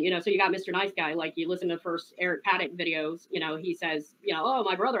 And, so you got Mr. Nice Guy, like you listen to first Eric Paddock videos, he says, oh,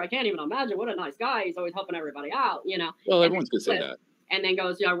 my brother, I can't even imagine what a nice guy. He's always helping everybody out, Well, everyone's going to say that. And then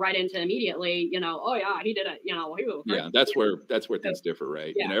goes, right into immediately, oh, yeah, he did it, Yeah, that's where things differ,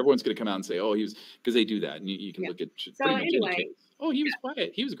 right? Yeah. Everyone's going to come out and say, oh, he was, because they do that. And you can look at pretty much any case. Oh, he was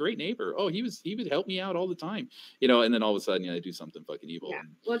quiet. He was a great neighbor. Oh, he would help me out all the time, and then all of a sudden, they do something fucking evil. Yeah.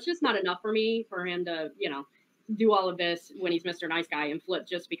 Well, it's just not enough for me for him to, do all of this when he's Mr. Nice Guy and flip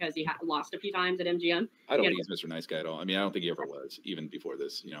just because he lost a few times at MGM. I don't think he's Mr. Nice Guy at all. I mean, I don't think he ever was, even before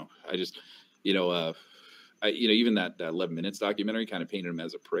this. I just, even that 11 Minutes documentary kind of painted him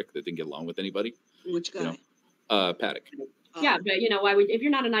as a prick that didn't get along with anybody. Which guy? Paddock. Yeah, but why would, if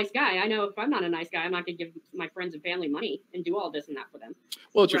you're not a nice guy, I know if I'm not a nice guy, I'm not going to give my friends and family money and do all this and that for them.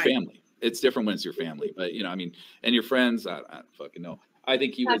 Well, it's your family. It's different when it's your family, but and your friends, I don't fucking know. I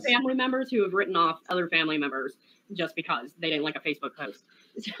think he was family members who have written off other family members just because they didn't like a Facebook post.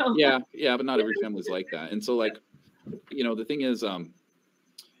 So yeah, but not every family's like that. And so the thing is,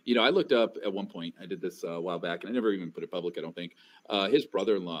 I looked up at one point, I did this a while back, and I never even put it public, I don't think. His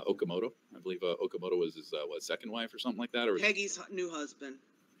brother-in-law, Okamoto, I believe Okamoto was his second wife or something like that, or Peggy's new husband.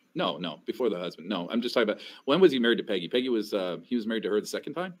 No, before the husband. No, I'm just talking about, when was he married to Peggy? Peggy was he was married to her the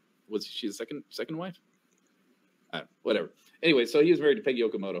second time. Was she the second wife? Whatever. Anyway, so he was married to Peggy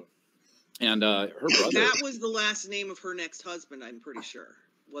Okamoto, and her brother. That was the last name of her next husband. I'm pretty sure,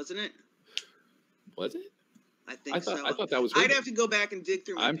 wasn't it? Was it? I think so. I thought that was. I'd have to go back and dig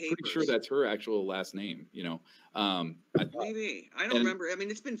through my papers. I'm pretty sure that's her actual last name. Maybe I don't remember. I mean,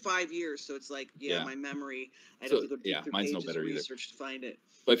 it's been 5 years, so it's like, my memory. I don't have to go dig through mine's pages no better of research to find it.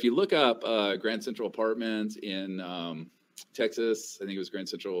 But if you look up Grand Central Apartments in Texas, I think it was Grand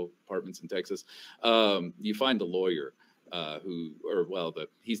Central Apartments in Texas. You find the lawyer.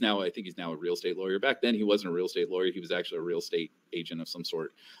 He's now a real estate lawyer. Back then, he wasn't a real estate lawyer. He was actually a real estate agent of some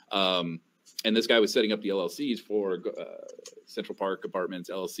sort. And this guy was setting up the LLCs for Central Park Apartments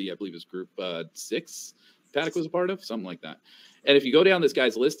LLC. I believe it was Group 6. Paddock was a part of, something like that. And if you go down this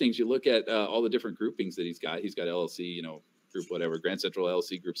guy's listings, you look at all the different groupings that he's got. He's got LLC, Group whatever, Grand Central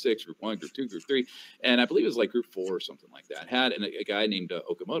LLC, Group 6, Group 1, Group 2, Group 3, and I believe it was like Group 4 or something like that. Had a guy named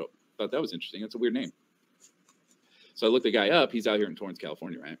Okamoto. Thought that was interesting. That's a weird name. So I looked the guy up. He's out here in Torrance,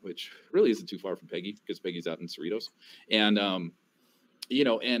 California, right? Which really isn't too far from Peggy, because Peggy's out in Cerritos. And, and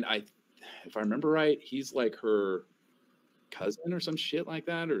if I remember right, he's like her cousin or some shit like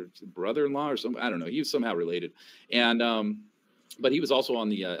that, or brother-in-law or something. I don't know. He was somehow related. And, but he was also on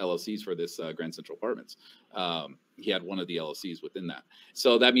the LLCs for this Grand Central Apartments. He had one of the LLCs within that.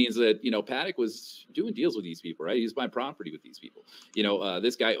 So that means that, Paddock was doing deals with these people, right? He's buying property with these people.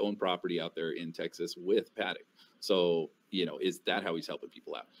 This guy owned property out there in Texas with Paddock. So, is that how he's helping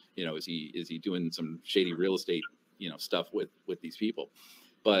people out? Is he doing some shady real estate, stuff with these people?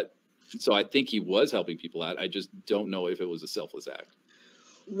 But so I think he was helping people out. I just don't know if it was a selfless act.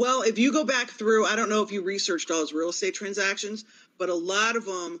 Well, if you go back through, I don't know if you researched all his real estate transactions, but a lot of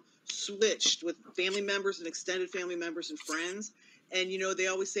them switched with family members and extended family members and friends. And, they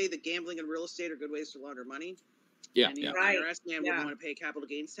always say that gambling and real estate are good ways to launder money. Yeah. And, Right. IRS man wouldn't want to pay capital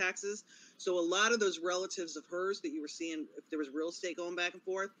gains taxes. So a lot of those relatives of hers that you were seeing, if there was real estate going back and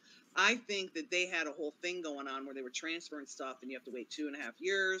forth, I think that they had a whole thing going on where they were transferring stuff and you have to wait 2.5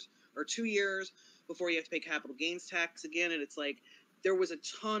 years or 2 years before you have to pay capital gains tax again. And it's like, there was a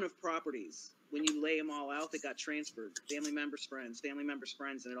ton of properties when you lay them all out that got transferred, family members, friends,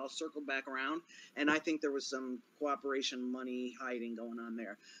 and it all circled back around. And I think there was some cooperation, money hiding going on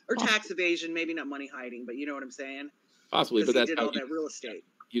there, or tax evasion, maybe not money hiding, but you know what I'm saying? Possibly, but He that's did how all that real estate.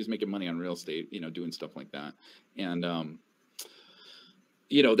 he was making money on real estate, doing stuff like that. And,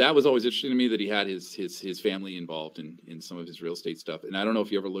 that was always interesting to me that he had his family involved in some of his real estate stuff. And I don't know if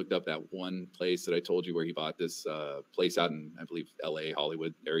you ever looked up that one place that I told you where he bought this place out in, I believe, LA,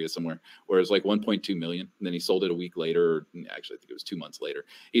 Hollywood area somewhere, where it was like 1.2 million. And then he sold it a week later, or actually, I think it was 2 months later.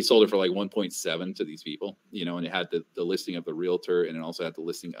 He sold it for like 1.7 to these people, and it had the listing of the realtor, and it also had the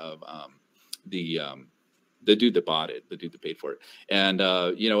listing of the dude that bought it, the dude that paid for it. And,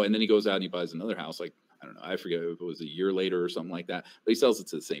 and then he goes out and he buys another house, like, I don't know, I forget if it was a year later or something like that, but he sells it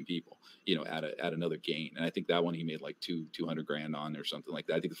to the same people, at another gain. And I think that one he made like 200 grand on or something like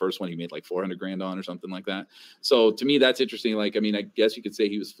that. I think the first one he made like 400 grand on or something like that. So to me, that's interesting. Like, I mean, I guess you could say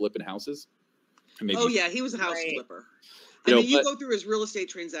he was flipping houses. Maybe. Oh yeah, he was a house flipper. You go through his real estate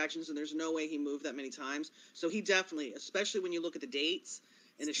transactions and there's no way he moved that many times. So he definitely, especially when you look at the dates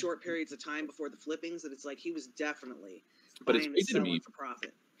and the short periods of time before the flippings, that it's like he was definitely buying and selling for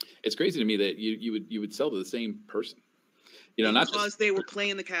profit. It's crazy to me that you would sell to the same person, not because they were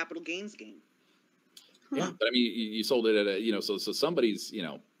playing the capital gains game. Yeah, but I mean, you sold it at a, so somebody's,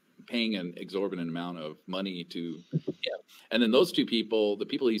 paying an exorbitant amount of money to, and then those two people, the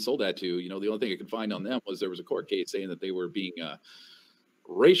people he sold that to, the only thing I could find on them was there was a court case saying that they were being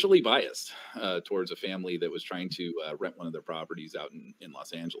racially biased towards a family that was trying to rent one of their properties out in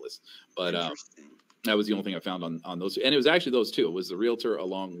Los Angeles. But that was the only thing I found on those. And it was actually those two. It was the realtor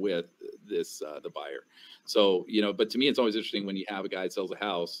along with this, the buyer. So, but to me, it's always interesting when you have a guy that sells a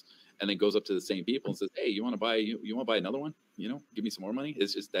house and then goes up to the same people and says, hey, you want to buy another one? Give me some more money.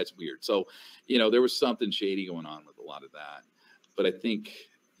 It's just, that's weird. So, there was something shady going on with a lot of that. But I think,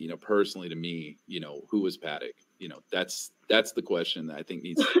 personally to me, who was Paddock? That's the question that I think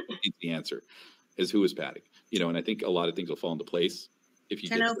needs the answer is who is Paddock? And I think a lot of things will fall into place if you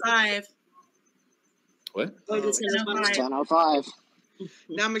 10:05. What? Oh, it's 10:05.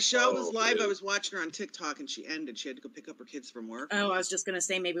 Now, Michelle was live. I was watching her on TikTok, and she ended. She had to go pick up her kids from work. Oh, I was just going to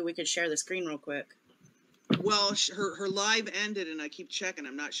say maybe we could share the screen real quick. Well, her live ended, and I keep checking.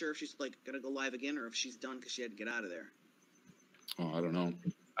 I'm not sure if she's going to go live again or if she's done because she had to get out of there. Oh, I don't know.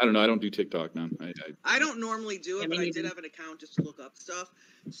 I don't do TikTok, man. I don't normally do it, but I did have an account just to look up stuff.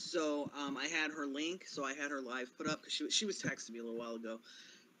 So I had her link, so I had her live put up because she was texting me a little while ago.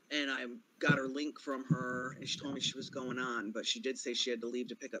 And I got her link from her, and she told me she was going on, but she did say she had to leave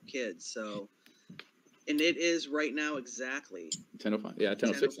to pick up kids. So, and it is right now exactly 10:05. Yeah,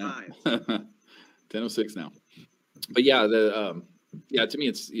 10:06 now. 10:06 now. But yeah, to me,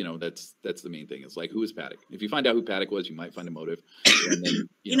 it's that's the main thing. It's like, who is Paddock? If you find out who Paddock was, you might find a motive. And then,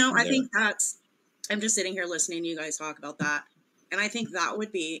 I think I'm just sitting here listening to you guys talk about that, and I think that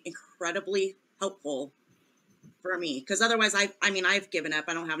would be incredibly helpful for me, because otherwise I've given up.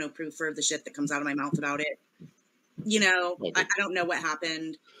 I don't have no proof for the shit that comes out of my mouth about it. Okay. I don't know what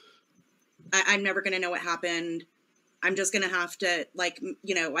happened. I'm never going to know what happened. I'm just going to have to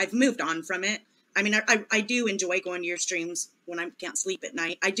I've moved on from it. I mean, I do enjoy going to your streams when I can't sleep at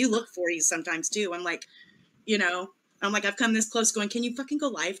night. I do look for you sometimes too. I'm like, I've come this close going, can you fucking go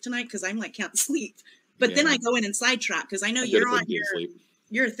live tonight? Cause I'm like, can't sleep. But then I go in and sidetrack. Cause I know you're on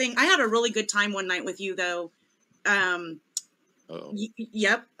your thing. I had a really good time one night with you though.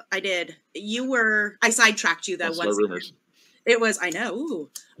 Yep, I did. I sidetracked you though. Rumors. It was, I know. Ooh.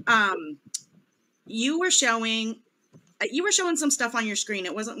 You were showing some stuff on your screen.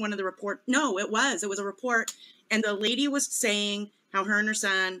 It wasn't one of the report. No, it was a report. And the lady was saying how her and her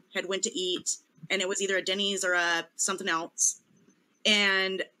son had went to eat, and it was either a Denny's or a something else.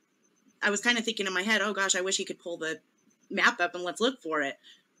 And I was kind of thinking in my head, oh gosh, I wish he could pull the map up and let's look for it.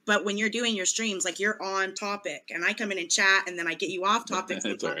 But when you're doing your streams, like you're on topic and I come in and chat and then I get you off topic.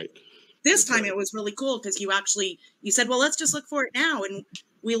 That's all right. This time it was really cool because you said, well, let's just look for it now. And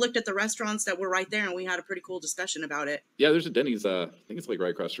we looked at the restaurants that were right there, and we had a pretty cool discussion about it. Yeah, there's a Denny's. I think it's like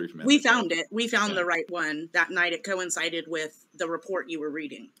right across the street from it. We found it. We found the right one that night. It coincided with the report you were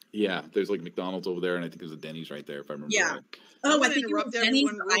reading. Yeah, there's like McDonald's over there, and I think there's a Denny's right there, if I remember right. Oh, I think interrupt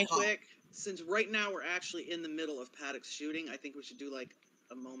everyone real quick. Since right now we're actually in the middle of Paddock's shooting, I think we should do like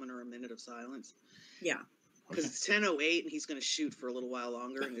a moment or a minute of silence. Yeah. Because it's 10:08 and he's going to shoot for a little while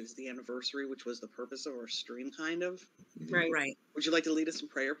longer, and it's the anniversary, which was the purpose of our stream, kind of. Right. Would you like to lead us in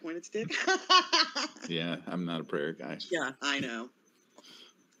prayer, Pointed Stick? Yeah, I'm not a prayer guy. Yeah, I know.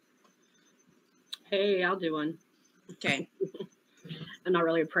 Hey, I'll do one. Okay. I'm not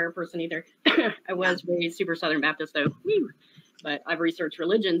really a prayer person either. I was raised super Southern Baptist, though. Woo! But I've researched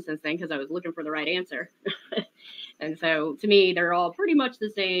religion since then because I was looking for the right answer. And so to me, they're all pretty much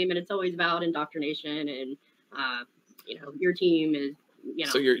the same, and it's always about indoctrination and, your team is,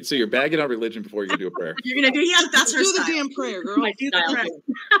 So you're bagging on religion before you do a prayer. You're going to do, that's her do the damn prayer, girl. My style.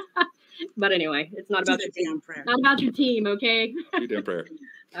 But anyway, it's not about your damn prayer. Not about your team, okay? Do damn prayer.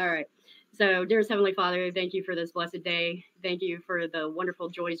 All right. So, dearest Heavenly Father, thank you for this blessed day. Thank you for the wonderful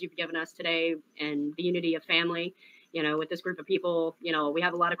joys you've given us today and the unity of family. With this group of people, we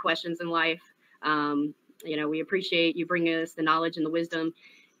have a lot of questions in life. We appreciate you bringing us the knowledge and the wisdom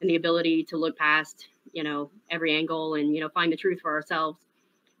and the ability to look past, every angle and, find the truth for ourselves.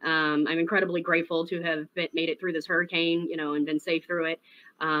 I'm incredibly grateful to have made it through this hurricane, and been safe through it.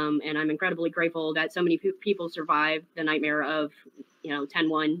 And I'm incredibly grateful that so many people survived the nightmare of,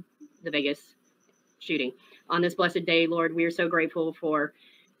 10/1, the Vegas shooting. On this blessed day, Lord, we are so grateful for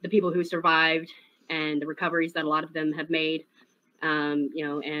the people who survived and the recoveries that a lot of them have made.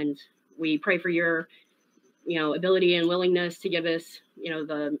 And we pray for your, ability and willingness to give us,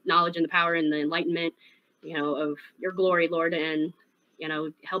 the knowledge and the power and the enlightenment, of your glory, Lord, and,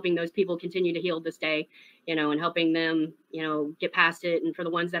 helping those people continue to heal this day, and helping them, get past it. And for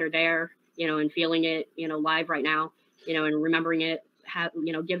the ones that are there, and feeling it, live right now, and remembering it,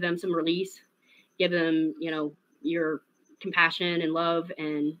 give them some release, give them, your compassion and love,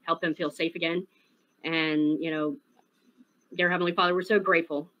 and help them feel safe again. And, dear Heavenly Father, we're so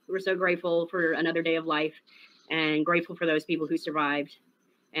grateful. We're so grateful for another day of life, and grateful for those people who survived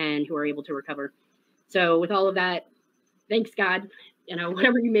and who are able to recover. So with all of that, thanks, God,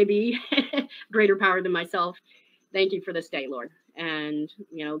 whatever you may be, greater power than myself. Thank you for this day, Lord. And,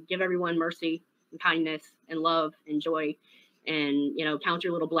 give everyone mercy and kindness and love and joy, and, count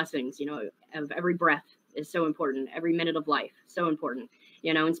your little blessings, of every breath is so important. Every minute of life, so important,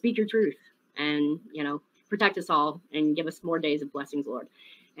 and speak your truth, and, protect us all and give us more days of blessings, Lord.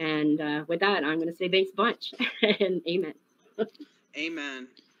 And with that, I'm going to say thanks a bunch and amen. Amen.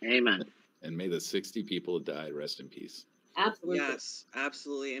 Amen. And may the 60 people who died rest in peace. Absolutely. Yes,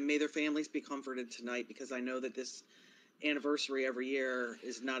 absolutely. And may their families be comforted tonight, because I know that this anniversary every year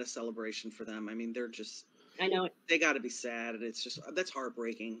is not a celebration for them. I mean, I know it. They got to be sad. And that's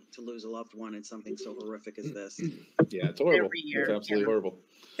heartbreaking to lose a loved one in something so horrific as this. Yeah, it's horrible. Every year. It's absolutely horrible.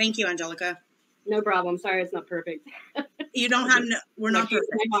 Thank you, Angelica. No problem. Sorry, it's not perfect. You don't have we're not perfect.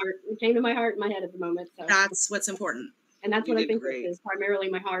 It came to my heart and my head at the moment. So that's what's important. And that's what I think is primarily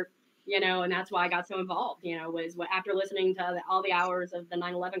my heart, and that's why I got so involved, was after listening to all the hours of the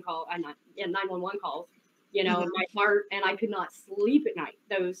 9/11 call, 911 calls, my heart, and I could not sleep at night.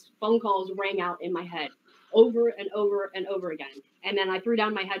 Those phone calls rang out in my head over and over and over again. And then I threw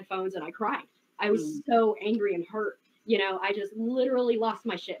down my headphones and I cried. I was so angry and hurt. I just literally lost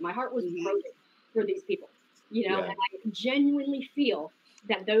my shit. My heart was broken for these people, and I genuinely feel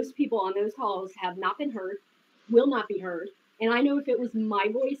that those people on those calls have not been heard, will not be heard. And I know if it was my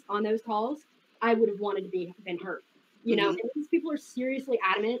voice on those calls, I would have wanted to been heard, and these people are seriously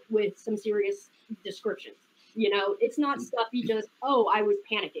adamant with some serious descriptions. It's not stuff you just, I was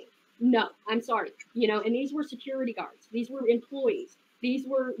panicking. No, I'm sorry. And these were security guards. These were employees. These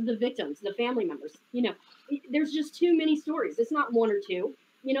were the victims, the family members. There's just too many stories. It's not one or two.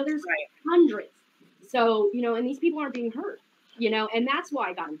 There's hundreds. So, and these people aren't being heard, and that's why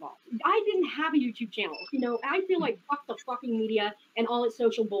I got involved. I didn't have a YouTube channel. I feel like fuck the fucking media and all its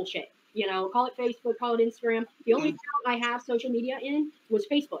social bullshit. Call it Facebook, call it Instagram. The only account I have social media in was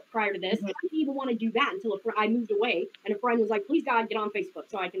Facebook prior to this. I didn't even want to do that until I moved away, and a friend was like, please, God, get on Facebook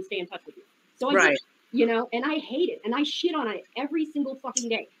so I can stay in touch with you. So I did, and I hate it, and I shit on it every single fucking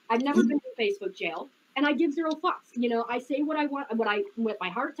day. I've never been to Facebook jail, and I give zero fucks. I say what I want, what my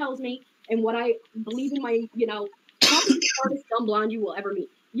heart tells me, and what I believe in my, probably the hardest dumb blonde you will ever meet.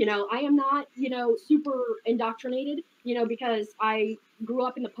 I am not, super indoctrinated, because I grew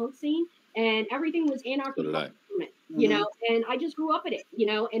up in the punk scene and everything was anarchy. So did I. you know, and I just grew up in it, you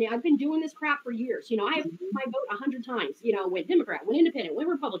know, and I've been doing this crap for years. You know, I have my vote 100 times, you know, went Democrat, went Independent, went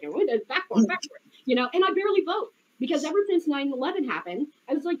Republican, went backward, you know, and I barely vote because ever since 9/11 happened,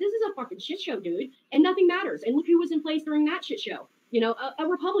 I was like, this is a fucking shit show, dude, and nothing matters. And look who was in place during that shit show, you know, a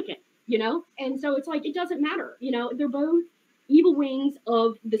Republican, you know, and so it's like, it doesn't matter, you know, they're both evil wings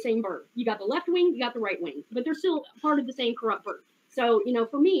of the same bird. You got the left wing, you got the right wing, but they're still part of the same corrupt bird. So, you know,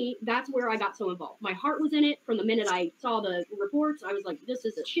 for me, that's where I got so involved. My heart was in it from the minute I saw the reports. I was like, this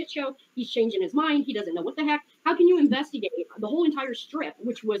is a shit show. He's changing his mind. He doesn't know what the heck. How can you investigate the whole entire strip,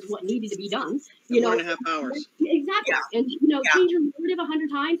 which was what needed to be done? You know, 4.5 hours. Exactly. Yeah. And, you know, change your narrative 100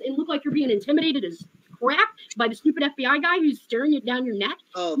 times and look like you're being intimidated as crap by the stupid FBI guy who's staring you down your neck.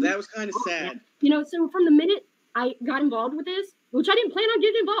 Oh, that was kind of sad. You know, so from the minute I got involved with this, which I didn't plan on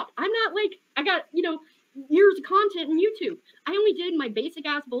getting involved. I'm not like, I got, you know, years of content on YouTube. I only did my basic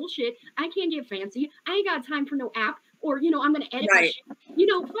ass bullshit. I can't get fancy. I ain't got time for no app or, you know, I'm going to edit my shit. You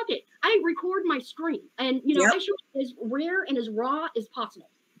know, fuck it. I record my screen and, you know, I show it as rare and as raw as possible.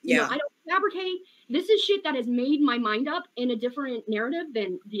 You know, I don't fabricate. This is shit that has made my mind up in a different narrative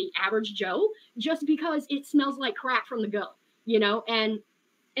than the average Joe, just because it smells like crap from the go, you know, and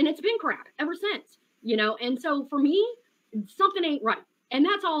it's been crap ever since, you know, and so for me, something ain't right. And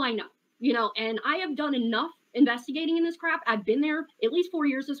that's all I know, you know, and I have done enough investigating in this crap. I've been there at least 4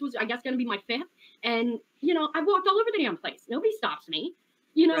 years. This was, I guess, going to be my 5th. And, you know, I've walked all over the damn place. Nobody stops me.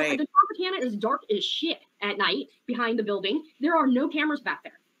 You know, the Tropicana is dark as shit at night behind the building. There are no cameras back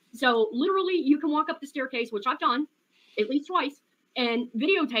there. So literally you can walk up the staircase, which I've done at least twice, and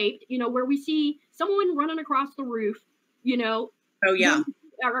videotaped, you know, where we see someone running across the roof, you know. Oh, yeah.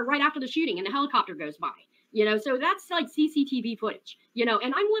 Right after the shooting and the helicopter goes by. You know, so that's like CCTV footage, you know,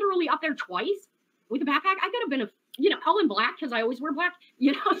 and I'm literally up there twice with a backpack. I could have been, you know, all in black because I always wear black,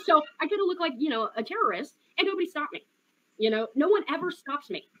 you know, so I could have looked like, you know, a terrorist and nobody stopped me. You know, no one ever stops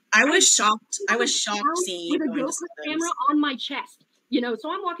me. I was shocked seeing you with a GoPro camera on my chest, you know,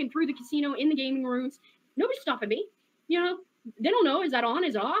 so I'm walking through the casino in the gaming rooms. Nobody's stopping me. You know, they don't know. Is that on?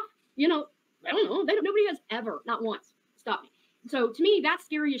 Is it off? You know, I don't know. Nobody has ever, not once, stopped me. So to me, that's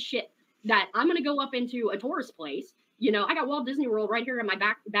scary as shit. That I'm going to go up into a tourist place. You know, I got Walt Disney World right here in my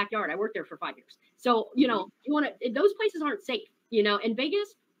backyard. I worked there for 5 years. So, you know, you want to, those places aren't safe, you know, and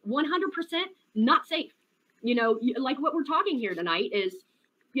Vegas, 100% not safe. You know, like what we're talking here tonight is,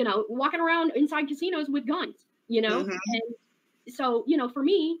 you know, walking around inside casinos with guns, you know, and so, you know, for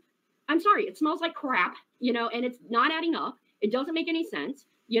me, I'm sorry, it smells like crap, you know, and it's not adding up. It doesn't make any sense.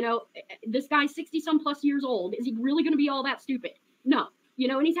 You know, this guy's 60 some plus years old. Is he really going to be all that stupid? No. You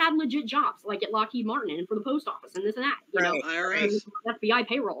know, and he's had legit jobs like at Lockheed Martin and for the post office and this and that, you know, IRS, FBI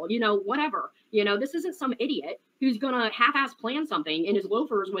payroll, you know, whatever, you know, this isn't some idiot who's going to half-ass plan something in his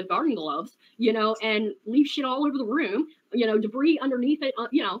loafers with garden gloves, you know, and leave shit all over the room, you know, debris underneath it,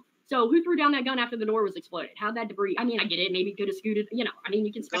 you know. So who threw down that gun after the door was exploded? How'd that debris? I mean, I get it. Maybe could have scooted, you know, I mean,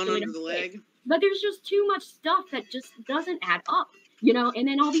 you can speculate. Under the leg. But there's just too much stuff that just doesn't add up, you know, and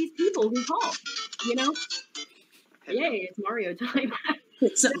then all these people who call, you know. Yay, it's Mario time.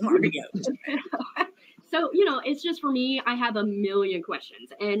 It's Mario. So, you know, it's just for me, I have a million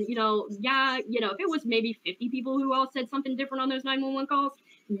questions. And, you know, yeah, you know, if it was maybe 50 people who all said something different on those 911 calls,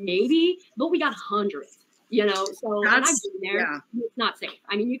 maybe, but we got hundreds, you know, so I've been there, it's not safe.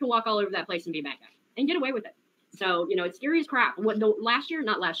 I mean, you can walk all over that place and be a bad guy and get away with it. So, you know, it's scary as crap. What the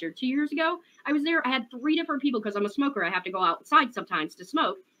not last year, 2 years ago, I was there. I had 3 different people because I'm a smoker. I have to go outside sometimes to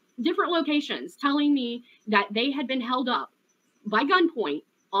smoke. Different locations telling me that they had been held up by gunpoint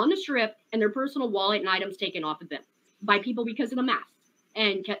on the strip and their personal wallet and items taken off of them by people because of the mask.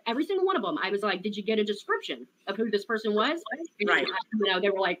 And every single one of them, I was like, did you get a description of who this person was? Right. You know, they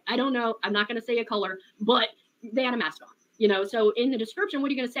were like, I don't know. I'm not going to say a color, but they had a mask on. You know, so in the description, what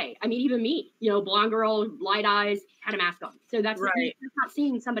are you going to say? I mean, even me, you know, blonde girl, light eyes, had a mask on. So that's right. You're not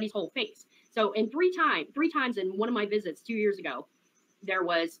seeing somebody's whole face. So in three times in one of my visits 2 years ago, there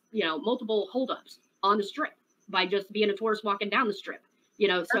was, you know, multiple holdups on the strip by just being a tourist walking down the strip, you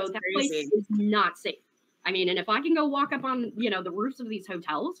know, so that place is not safe. I mean, and if I can go walk up on, you know, the roofs of these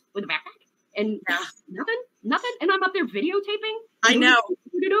hotels with a backpack and nothing, and I'm up there videotaping. I know.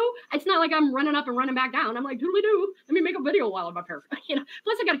 It's not like I'm running up and running back down. I'm like, doodly-doo, let me make a video while I'm up here. You know,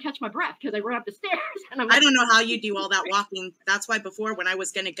 plus I got to catch my breath because I run up the stairs. And I don't know how you do all that walking. That's why before when I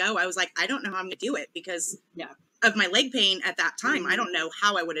was going to go, I was like, I don't know how I'm going to do it because of my leg pain at that time. I don't know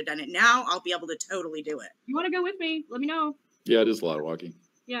how I would have done it. Now I'll be able to totally do it. You want to go with me? Let me know. Yeah, it is a lot of walking.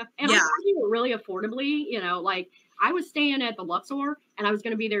 Yeah. And I found you really affordably, you know, like I was staying at the Luxor and I was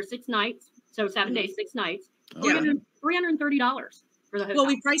going to be there 6 nights. So 7 days, 6 nights. $330. for the hotel. Well,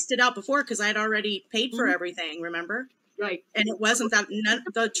 we priced it out before because I had already paid for everything, remember? Right. And it wasn't that,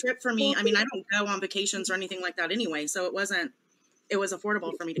 the trip for me, I mean, I don't go on vacations or anything like that anyway, so it was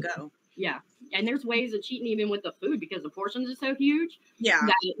affordable for me to go. Yeah. And there's ways of cheating even with the food because the portions are so huge. Yeah.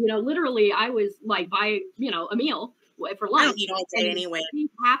 That, literally I was like, buy, a meal for lunch. I don't eat all day anyway.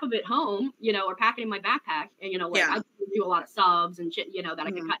 Half of it home, or packing in my backpack. And, I do a lot of subs and shit, that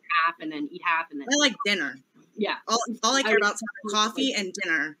I could cut in half and then eat half. And then I like dinner. Yeah. All I care about is coffee and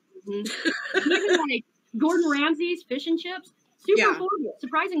dinner. Even like Gordon Ramsay's fish and chips, super affordable.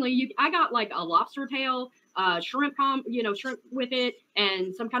 Surprisingly, I got like a lobster tail, shrimp with it,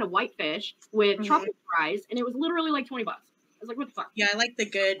 and some kind of white fish with truffle fries, and it was literally like $20. I was like, what the fuck? Yeah, I like the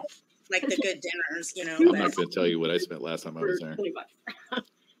good dinners. I'm not going to tell you what I spent last time I was there. $20.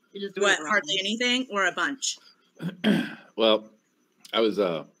 What? Hardly anything, or a bunch? Well, I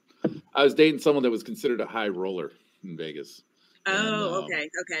was dating someone that was considered a high roller in Vegas. Oh,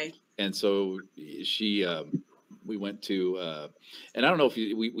 okay. And so we went to, and I don't know if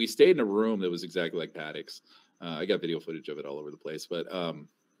we stayed in a room that was exactly like Paddock's. I got video footage of it all over the place, but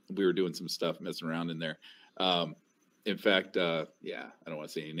we were doing some stuff, messing around in there. In fact, I don't want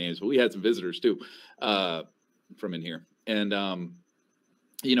to say any names, but we had some visitors too from in here. And,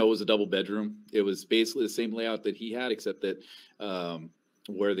 it was a double bedroom. It was basically the same layout that he had, except that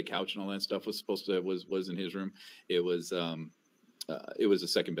where the couch and all that stuff was supposed to was in his room. It was a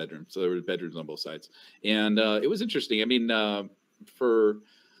second bedroom, so there were bedrooms on both sides, and it was interesting. I mean, I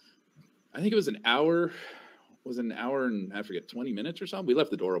think it was an hour. And I forget 20 minutes or something. We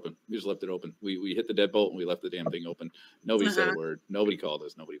left the door open. We just left it open. We hit the deadbolt and we left the damn thing open. Nobody said a word. Nobody called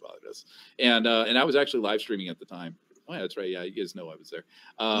us. Nobody bothered us. And I was actually live streaming at the time. Oh, yeah, that's right. Yeah, you guys know I was there.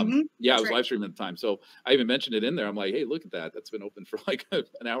 I was live streaming at the time. So I even mentioned it in there. I'm like, hey, look at that. That's been open for like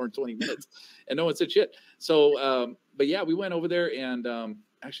an hour and 20 minutes. And no one said shit. So, but yeah, we went over there and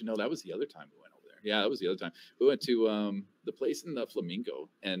actually, no, that was the other time we went over there. Yeah, that was the other time. We went to the place in the Flamingo.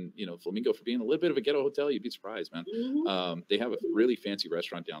 And, Flamingo, for being a little bit of a ghetto hotel, you'd be surprised, man. They have a really fancy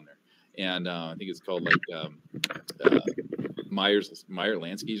restaurant down there. And I think it's called like Meyer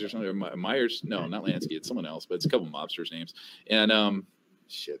Lansky's or something. Or Myers, no, not Lansky. It's someone else, but it's a couple of mobsters' names. And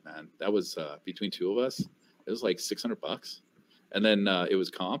shit, man, that was between two of us. It was like $600, and then it was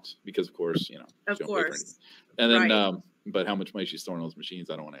comped because, of course, of course. And then, but how much money she's throwing on those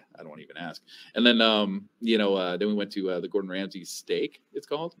machines, I don't want to even ask. And then, then we went to the Gordon Ramsay steak. It's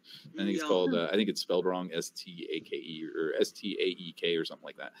called. I think it's called. I think it's spelled wrong, STAKE or STAEK or something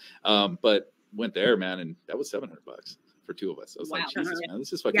like that. But went there, man, and that was $700 for two of us. I was like, Jesus, man,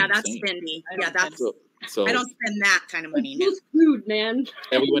 this is fucking that's insane. spendy. Yeah, that's so. I don't spend that kind of money. It's food, man.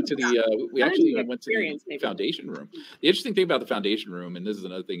 And we went to the. We actually went to the foundation room. The interesting thing about the foundation room, and this is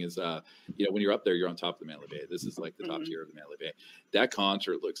another thing, is when you're up there, you're on top of the Mandalay Bay. This is like the top tier of the Mandalay Bay. That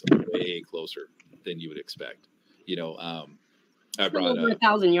concert looks way closer than you would expect. I brought over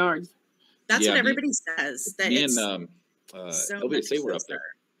 1,000 yards. That's what everybody says. That me and nobody say we're up there.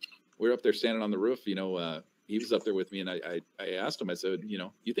 We're up there standing on the roof. He was up there with me, and I asked him. I said,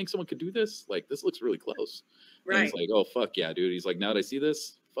 you think someone could do this? Like, this looks really close. Right. And he's like, oh fuck yeah, dude. He's like, now that I see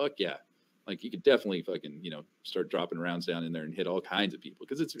this, fuck yeah. Like, you could definitely fucking start dropping rounds down in there and hit all kinds of people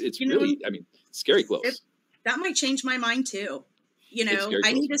because it's really, I mean, scary close. That might change my mind too.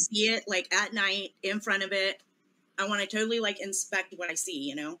 I need to see it like at night in front of it. I want to totally like inspect what I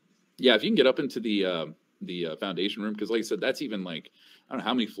see. Yeah, if you can get up into the foundation room, because like I said, that's even like, I don't know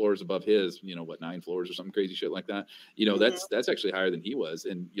how many floors above his, 9 floors or something crazy shit like that. That's actually higher than he was.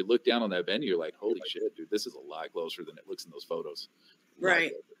 And you look down on that venue, you're like, holy shit, dude, this is a lot closer than it looks in those photos.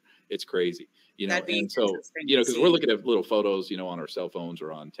 Right. It's crazy, and so, because we're looking at little photos, on our cell phones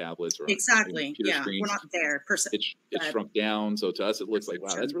or on tablets or exactly. On computer screens. We're not there. It's shrunk down. So to us, it looks like,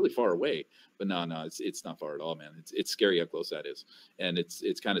 wow, that's really far away. But no, it's not far at all, man. It's scary how close that is. And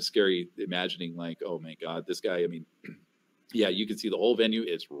it's kind of scary imagining like, oh my God, this guy, I mean, yeah, you can see the whole venue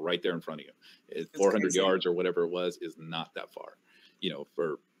is right there in front of you. It's 400 yards or whatever it was is not that far,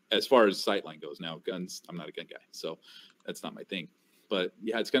 for as far as sightline goes. Now, guns, I'm not a gun guy, so that's not my thing. But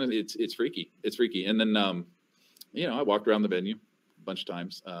yeah, it's kind of, it's freaky. It's freaky. And then, I walked around the venue a bunch of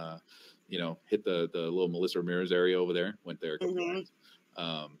times, hit the little Melissa Ramirez area over there, went there a couple times,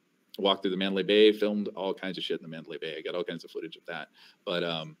 walked through the Mandalay Bay, filmed all kinds of shit in the Mandalay Bay. I got all kinds of footage of that, but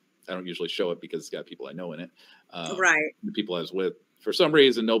I don't usually show it because it's got people I know in it. Right. The people I was with, for some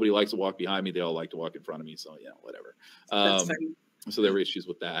reason, nobody likes to walk behind me. They all like to walk in front of me. So whatever. That's funny. So there were issues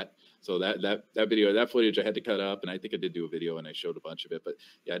with that. So that video, that footage I had to cut up, and I think I did do a video and I showed a bunch of it, but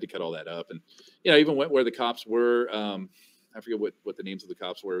yeah, I had to cut all that up. And even went where the cops were. I forget what the names of the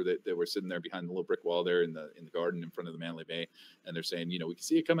cops were that were sitting there behind the little brick wall there in the garden in front of the Mandalay Bay, and they're saying, we can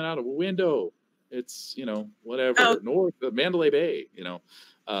see it coming out of a window. It's whatever north of Mandalay Bay. Do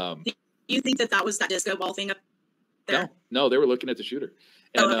you think that was that disco ball thing up there? No, they were looking at the shooter,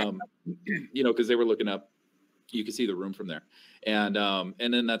 and because they were looking up, you could see the room from there, and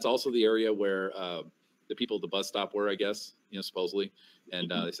then that's also the area where the people at the bus stop were, I guess, supposedly. And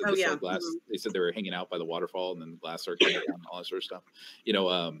they said glass. They said they were hanging out by the waterfall, and then the glass started coming down and all that sort of stuff.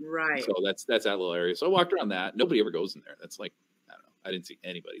 Right. So that's that little area. So I walked around that. Nobody ever goes in there. That's like, I don't know. I didn't see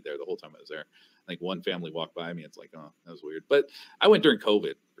anybody there the whole time I was there. I think one family walked by me. It's like, oh, that was weird. But I went during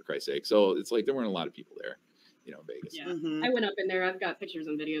COVID, for Christ's sake. So it's like there weren't a lot of people there, in Vegas. Yeah, I went up in there. I've got pictures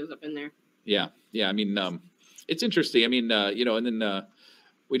and videos up in there. Yeah. I mean, it's interesting. I mean, and then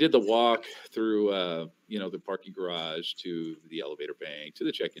we did the walk through, the parking garage to the elevator bank to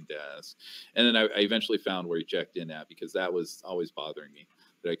the check-in desk, and then I eventually found where he checked in at, because that was always bothering me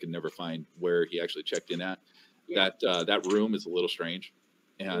that I could never find where he actually checked in at. Yeah. That room is a little strange,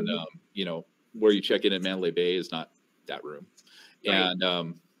 and where you check in at Mandalay Bay is not that room, right.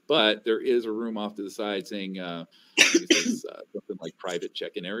 And but there is a room off to the side saying something like private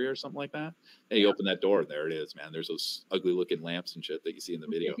check-in area or something like that. And you open that door, and there it is, man. There's those ugly-looking lamps and shit that you see in the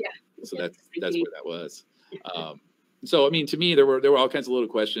video. Yeah. So that's where that was. So I mean, to me, there were all kinds of little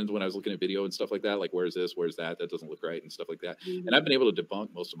questions when I was looking at video and stuff like that, like where's this, where's that doesn't look right, and stuff like that. Mm-hmm. And I've been able to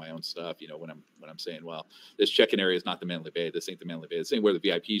debunk most of my own stuff, when I'm saying, well, this check-in area is not the Mandalay Bay, this ain't the Mandalay Bay, it's saying where the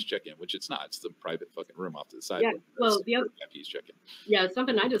VIPs check in, which it's not. It's the private fucking room off to the side. Yeah, well, the other VIPs check in. Yeah,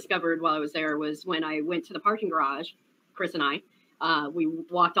 something I discovered while I was there was when I went to the parking garage. Chris and I, we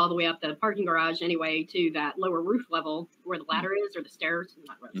walked all the way up the parking garage anyway to that lower roof level where the ladder is, or the stairs.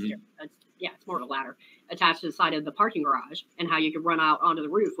 Not really the stairs. It's more of a ladder attached to the side of the parking garage, and how you could run out onto the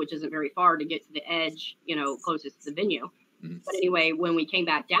roof, which isn't very far to get to the edge, closest to the venue. Mm-hmm. But anyway, when we came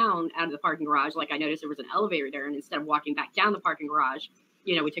back down out of the parking garage, like I noticed there was an elevator there, and instead of walking back down the parking garage,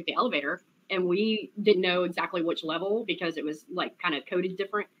 we took the elevator, and we didn't know exactly which level because it was like kind of coded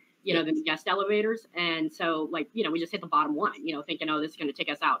different. Than the guest elevators. And so, we just hit the bottom one, thinking, oh, this is going to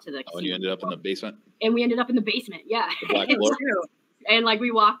take us out to the casino. And you ended up in the basement? And we ended up in the basement, yeah. The black floor? And,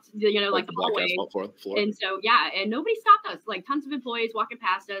 we walked, the hallway. Floor. And so, yeah, and nobody stopped us. Tons of employees walking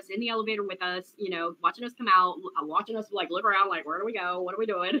past us, in the elevator with us, watching us come out, watching us, look around, where do we go? What are we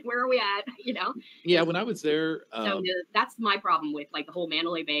doing? Where are we at? Yeah, when I was there. So that's my problem with, the whole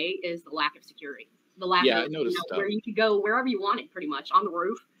Mandalay Bay is the lack of security. The lack of, I noticed, where you could go wherever you wanted, pretty much, on the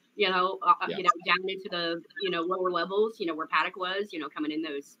roof. Down into the, lower levels, where Paddock was, coming in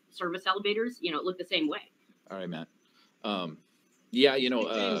those service elevators, it looked the same way. All right, Matt. Thanks,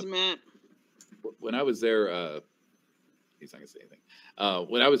 Matt. When I was there, he's not gonna say anything.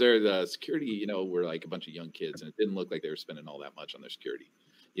 When I was there, the security, were like a bunch of young kids, and it didn't look like they were spending all that much on their security,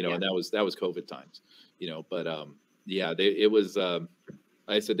 and that was COVID times, but it was,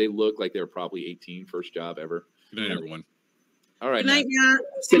 I said they looked like they were probably 18, first job ever. Good night, everyone. All right. Good night, Matt.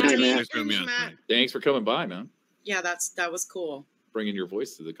 Good night, Matt. Thanks for coming by, man. Yeah, that was cool. Bringing your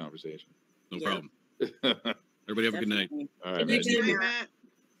voice to the conversation. No problem. Everybody have a good night. All right, Good night, Matt.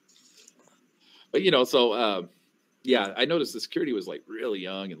 But so I noticed the security was really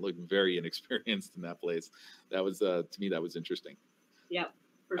young and looked very inexperienced in that place. That was to me that was interesting. Yeah.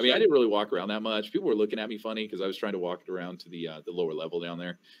 I mean, I didn't really walk around that much. People were looking at me funny because I was trying to walk it around to the lower level down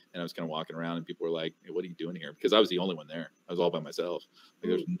there, and I was kind of walking around, and people were like, "Hey, what are you doing here?" Because I was the only one there. I was all by myself.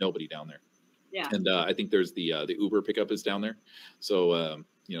 There's nobody down there. Yeah. And I think there's the Uber pickup is down there, so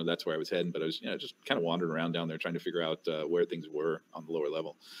that's where I was heading. But I was just kind of wandering around down there trying to figure out where things were on the lower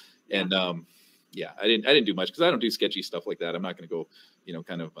level, and I didn't do much because I don't do sketchy stuff like that. I'm not going to go,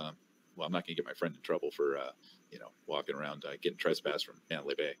 I'm not going to get my friend in trouble for walking around getting trespassed from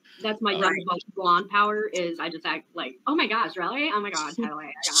Mandalay Bay. That's my blonde power is I just act like, oh my gosh, really? Oh my god,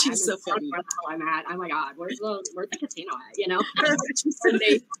 Tyler. She's so funny. Where the hell I'm at? Oh my god, where's the casino at? And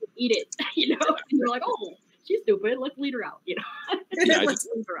they eat it, and you're like, oh, she's stupid. Let's lead her out, Let's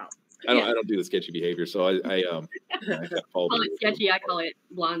lead her out. I don't do the sketchy behavior, so I call it sketchy. I call it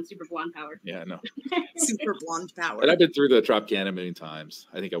blonde, super blonde power. Yeah, no. Super blonde power. And I've been through the Tropicana a million times.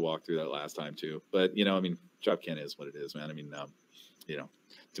 I think I walked through that last time too. But Tropicana is what it is, man. I mean,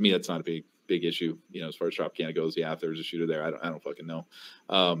 to me that's not a big issue. As far as Tropicana goes, yeah, if there's a shooter there, I don't fucking know.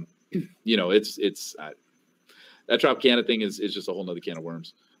 It's that Tropicana thing is just a whole nother can of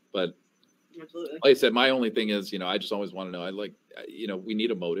worms. But absolutely, like I said, my only thing is, I just always want to know. We need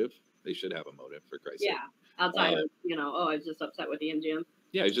a motive. They should have a motive, for Christ's sake. Yeah, outside of, I was just upset with the MGM.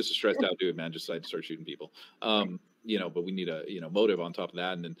 Yeah, he's just a stressed out dude, man. Just decided to start shooting people. But we need a, motive on top of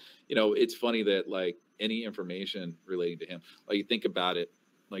that. And then, it's funny that any information relating to him. Like, you think about it,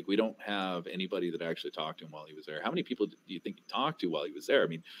 like, we don't have anybody that actually talked to him while he was there. How many people do you think he talked to while he was there? I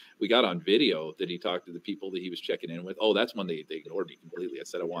mean, we got on video that he talked to the people that he was checking in with. Oh, that's when they ignored me completely. I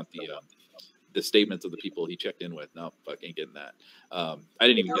said, I want the statements of the people he checked in with. No, fuck, ain't getting that. I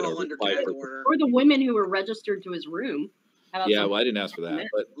didn't even get a reply. Or the women who were registered to his room. Yeah, well, I didn't ask for that.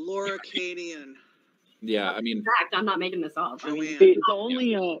 But Laura Cadian. Yeah, I mean, in fact, I'm not making this up. I mean, the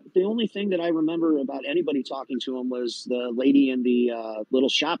only thing that I remember about anybody talking to him was the lady in the little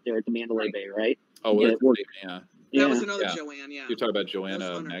shop there at the Mandalay Bay, right? Oh, well, yeah. That was another Joanne, yeah. You're talking about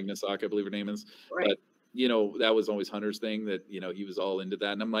Joanna Magnusock, I believe her name is. Right. But, you know, that was always Hunter's thing, that, you know, he was all into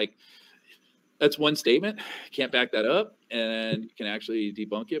that. And I'm like, that's one statement. Can't back that up. And you can actually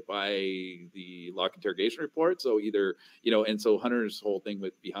debunk it by the lock interrogation report. So either, you know, and so Hunter's whole thing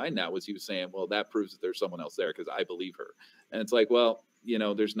behind that was he was saying, well, that proves that there's someone else there because I believe her. And it's like, well, you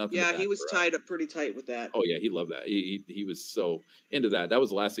know, there's nothing. Yeah, he was tied up pretty tight with that. Oh, yeah, he loved that. He was so into that. That was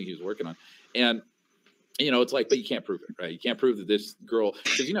the last thing he was working on. And, you know, it's like, but you can't prove it, right? You can't prove that this girl,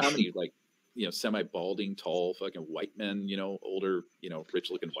 because you know how many, like, you know, semi-balding, tall, fucking white men, you know, older, you know,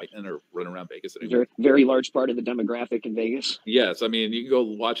 rich-looking white men are running around Vegas. Very, very large part of the demographic in Vegas. Yes, I mean, you can go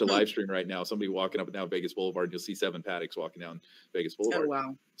watch a live stream right now. Somebody walking up and down Vegas Boulevard, and you'll see 7 Paddocks walking down Vegas Boulevard. Oh,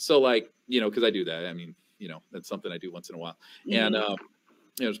 wow. So, like, you know, because I do that. I mean, you know, that's something I do once in a while. And, you know,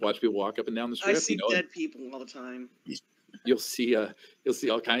 just watch people walk up and down the strip. I see, you know, dead people all the time. You'll see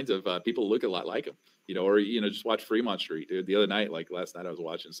all kinds of people look a lot like them. You know, or, you know, just watch Fremont Street, dude. The other night, like last night, I was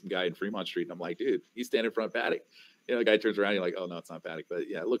watching some guy in Fremont Street, and I'm like, dude, he's standing in front of Paddock. You know, the guy turns around, you're like, oh, no, it's not Paddock. But,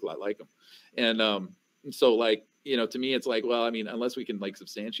 yeah, it looked a lot like him. And so, like, you know, to me, it's like, well, I mean, unless we can, like,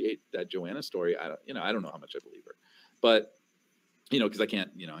 substantiate that Joanna story, I don't know how much I believe her. But, you know, because I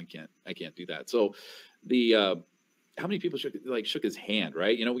can't do that. So how many people shook his hand,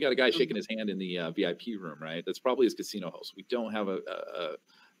 right? You know, we got a guy shaking his hand in the VIP room, right? That's probably his casino host. We don't have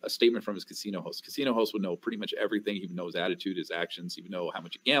a statement from his casino host. Casino host would know pretty much everything. He would know his attitude, his actions. He would know how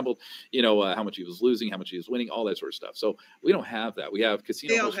much he gambled, you know, how much he was losing, how much he was winning, all that sort of stuff. So we don't have that. We have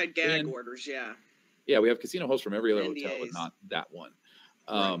casino. They all had gag orders, yeah. Yeah, we have casino hosts from every other hotel, but not that one.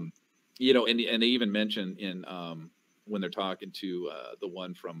 Right. You know, and they even mention in when they're talking to the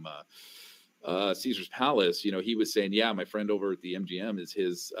one from Caesar's Palace, you know, he was saying, yeah, my friend over at the MGM is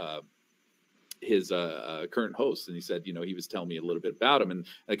his current host. And he said, you know, he was telling me a little bit about him. And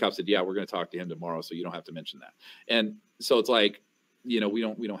the cop said, yeah, we're going to talk to him tomorrow, so you don't have to mention that. And so it's like, you know, we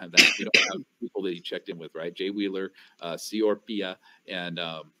don't have that. We don't have people that he checked in with, right? Jay Wheeler, Sior Pia, and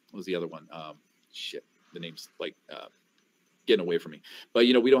what was the other one? The name's like getting away from me. But,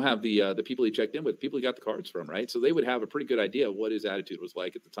 you know, we don't have the people he checked in with, people he got the cards from, right? So they would have a pretty good idea of what his attitude was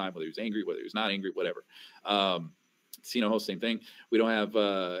like at the time, whether he was angry, whether he was not angry, whatever. Casino host, same thing. We don't have,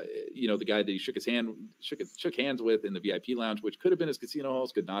 you know, the guy that he shook hands with in the VIP lounge, which could have been his casino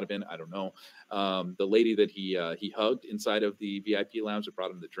host, could not have been. I don't know. The lady that he hugged inside of the VIP lounge that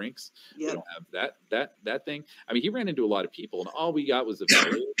brought him the drinks. Yep. We don't have that thing. I mean, he ran into a lot of people, and all we got was the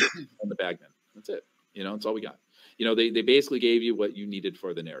valet and the bagman. That's it. You know, that's all we got. You know, they basically gave you what you needed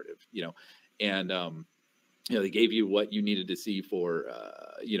for the narrative. You know, and you know, they gave you what you needed to see for,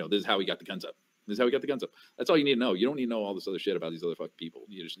 you know, this is how he got the guns up. This is how he got the guns up. That's all you need to know. You don't need to know all this other shit about these other fucking people.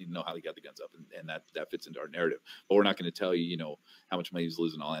 You just need to know how he got the guns up, and that fits into our narrative. But we're not going to tell you, you know, how much money he's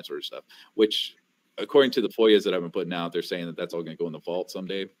losing, all that sort of stuff. Which, according to the FOIAs that I've been putting out, they're saying that that's all going to go in the vault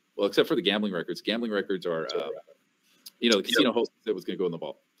someday. Well, except for the gambling records. Gambling records are, you know, the casino host said was going to go in the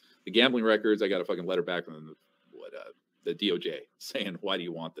vault. The gambling records, I got a fucking letter back from the DOJ saying, why do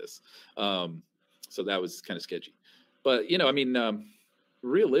you want this? So that was kind of sketchy. But, you know, I mean,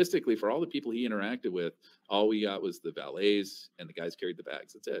 realistically, for all the people he interacted with, all we got was the valets and the guys carried the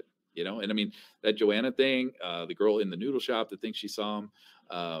bags. That's it, you know? And I mean, that Joanna thing, the girl in the noodle shop that thinks she saw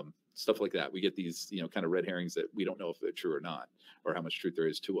him, stuff like that. We get these, you know, kind of red herrings that we don't know if they're true or not, or how much truth there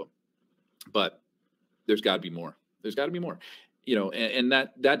is to them. But there's got to be more. There's got to be more. You know, and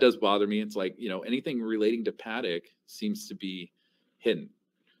that does bother me. It's like, you know, anything relating to Paddock seems to be hidden,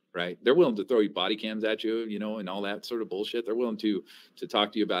 right? They're willing to throw you body cams at you, you know, and all that sort of bullshit. They're willing to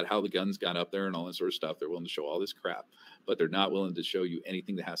talk to you about how the guns got up there and all that sort of stuff. They're willing to show all this crap, but they're not willing to show you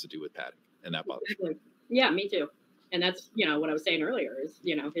anything that has to do with Paddock, and that bothers me. Yeah, me too. And that's, you know, what I was saying earlier is,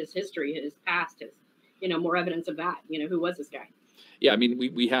 you know, his history, his past, his, you know, more evidence of that. You know, who was this guy? Yeah, I mean,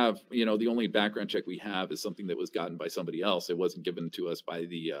 we have, you know, the only background check we have is something that was gotten by somebody else. It wasn't given to us by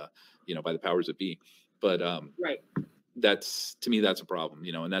the, you know, by the powers that be. But right. That's, to me, that's a problem,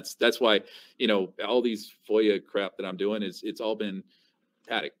 you know, and that's why, you know, all these FOIA crap that I'm doing it's all been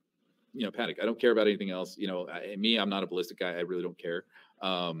Paddock, you know, Paddock. I don't care about anything else. You know, I'm not a ballistic guy. I really don't care.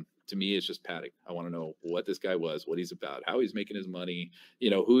 To to me, it's just padding. I want to know what this guy was, what he's about, how he's making his money,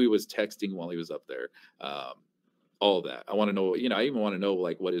 who he was texting while he was up there. All of that. I want to know, I even want to know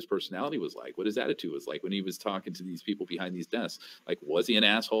like what his personality was like, what his attitude was like when he was talking to these people behind these desks. Like, was he an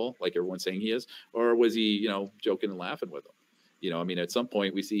asshole like everyone's saying he is? Or was he, joking and laughing with them? I mean, at some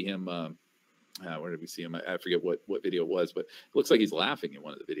point we see him, where did we see him? I forget what video it was, but it looks like he's laughing in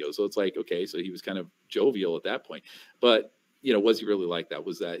one of the videos. So it's like, okay, so he was kind of jovial at that point. But, was he really like that?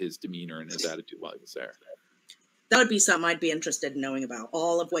 Was that his demeanor and his attitude while he was there? That would be something I'd be interested in knowing about,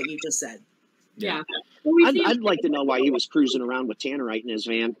 all of what you just said. Yeah. Well, I'd like to know why he was cruising around with Tannerite in his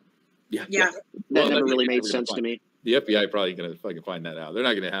van. Yeah. That never really made sense to me. The FBI probably going to fucking find that out. They're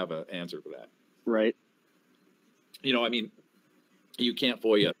not going to have an answer for that. Right. I mean, you can't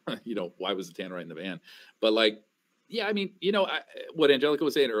FOIA, why was the Tannerite in the van? But like, yeah, I mean, what Angelica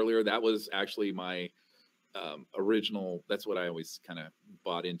was saying earlier, that was actually my original, that's what I always kind of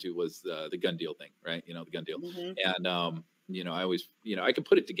bought into, was the gun deal thing, right? The gun deal. And, I always, I can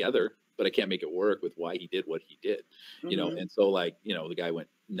put it together, but I can't make it work with why he did what he did, and so like, the guy went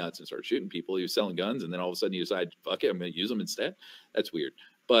nuts and started shooting people. He was selling guns, and then all of a sudden he decided, fuck it, I'm going to use them instead. That's weird.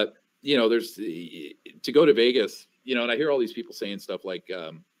 But, there's to go to Vegas, and I hear all these people saying stuff like,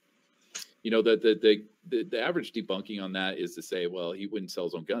 the average debunking on that is to say, well, he wouldn't sell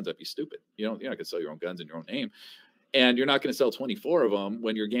his own guns. That'd be stupid. You're not going to sell your own guns in your own name. And you're not going to sell 24 of them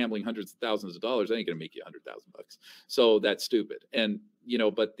when you're gambling hundreds of thousands of dollars. That ain't going to make you $100,000. So that's stupid. And,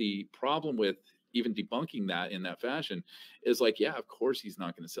 but the problem with even debunking that in that fashion is like, yeah, of course he's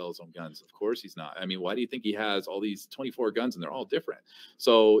not going to sell his own guns. Of course he's not. I mean, why do you think he has all these 24 guns and they're all different?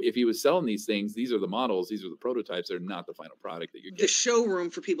 So if he was selling these things, these are the models, these are the prototypes. They're not the final product that you're getting. The showroom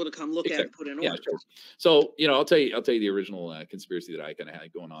for people to come look at and put in order. Yeah, sure. So, I'll tell you the original conspiracy that I kind of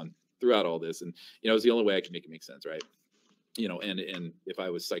had going on throughout all this. And, it was the only way I could make it make sense. Right. And if I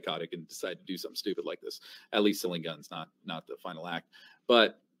was psychotic and decided to do something stupid like this, at least selling guns, not the final act.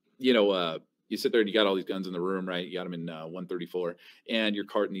 But, you sit there and you got all these guns in the room, right? You got them in 134, and you're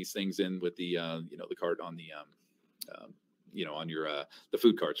carting these things in with the, the cart on the, on your the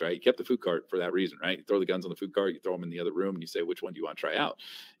food carts, right? You kept the food cart for that reason, right? You throw the guns on the food cart, you throw them in the other room, and you say, which one do you want to try out?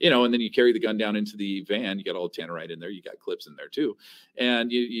 And then you carry the gun down into the van. You got all the Tannerite in there. You got clips in there too, and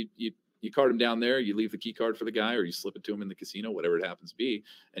you cart them down there. You leave the key card for the guy, or you slip it to him in the casino, whatever it happens to be,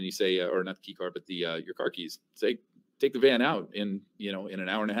 and you say, or not the key card, but the your car keys. Say, take the van out in an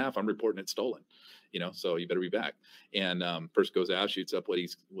hour and a half. I'm reporting it stolen. So you better be back. And person goes out, shoots up what you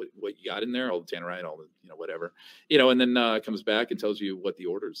got in there, all the Tannerite, all the whatever, and then comes back and tells you what the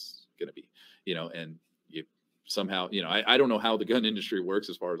order's going to be, and you somehow, I don't know how the gun industry works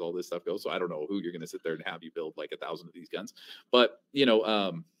as far as all this stuff goes. So I don't know who you're going to sit there and have you build like 1,000 of these guns, but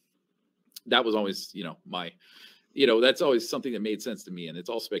that was always, my, that's always something that made sense to me, and it's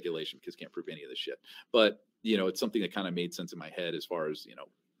all speculation because can't prove any of this shit. But, it's something that kind of made sense in my head as far as,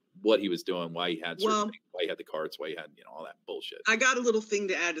 what he was doing, why he had certain things, why he had the carts, why he had, all that bullshit. I got a little thing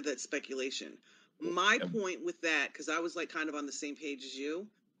to add to that speculation. My point with that, because I was like kind of on the same page as you.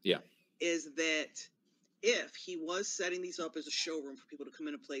 Yeah. Is that if he was setting these up as a showroom for people to come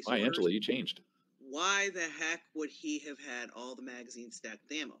in and place. Why, Angela, you changed. Why the heck would he have had all the magazines stacked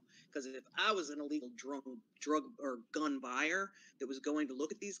with ammo? Because if I was an illegal drug or gun buyer that was going to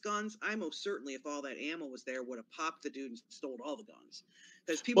look at these guns, I most certainly, if all that ammo was there, would have popped the dude and stole all the guns.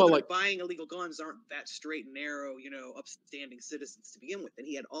 Because people that are buying illegal guns aren't that straight and narrow, upstanding citizens to begin with. And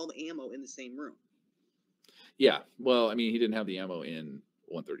he had all the ammo in the same room. Yeah. Well, I mean, he didn't have the ammo in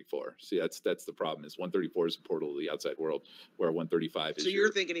 134. See, that's the problem. Is 134 is a portal to the outside world, where 135 is. So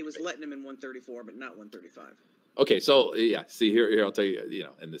you're thinking he was letting him in 134, but not 135. Okay, so yeah, see here I'll tell you,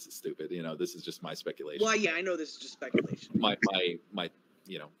 and this is stupid. This is just my speculation. Well, yeah, I know this is just speculation. My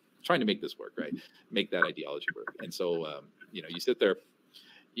trying to make this work, right? Make that ideology work. And so you sit there,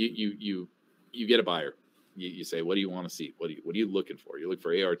 you get a buyer. You say, what do you want to see? What are you looking for? You look for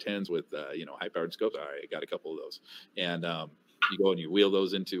AR-10s with high powered scopes. All right, I got a couple of those. And you go and you wheel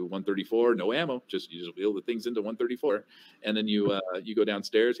those into 134, no ammo, you just wheel the things into 134. And then you go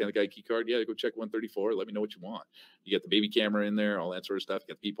downstairs, hand the guy a key card. Yeah, go check 134. Let me know what you want. You get the baby camera in there, all that sort of stuff.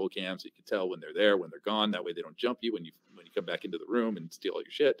 You got the peephole cam, so you can tell when they're there, when they're gone. That way they don't jump you when you come back into the room and steal all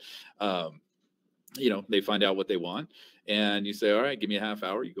your shit. They find out what they want, and you say, all right, give me a half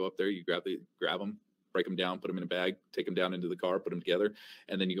hour. You go up there, you grab them, break them down, put them in a bag, take them down into the car, put them together,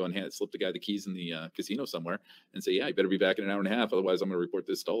 and then you go and slip the guy the keys in the casino somewhere and say, yeah, you better be back in an hour and a half. Otherwise, I'm going to report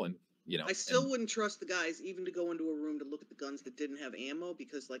this stolen. I still wouldn't trust the guys even to go into a room to look at the guns that didn't have ammo,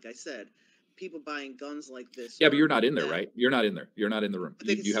 because like I said, people buying guns like this. Yeah, but you're not in there, right? You're not in there. You're not in the room. But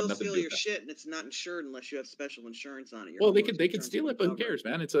they can you have still nothing steal to do your with that. shit, and it's not insured unless you have special insurance on it. Well, they could steal it, but who cares,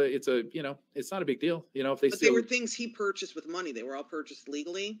 man? It's a it's not a big deal. If they but steal. They were things he purchased with money. They were all purchased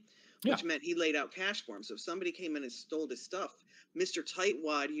legally, which meant he laid out cash for him. So if somebody came in and stole his stuff, Mr.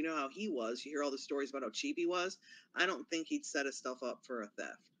 Tightwad, you know how he was. You hear all the stories about how cheap he was. I don't think he'd set his stuff up for a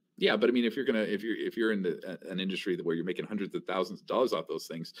theft. Yeah, but I mean, if you're in an industry where you're making hundreds of thousands of dollars off those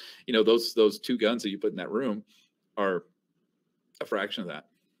things, those 2 guns that you put in that room are a fraction of that.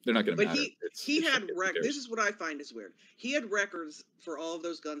 They're not going to matter. He had records. This is what I find is weird. He had records for all of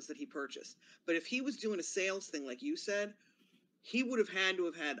those guns that he purchased. But if he was doing a sales thing, like you said, he would have had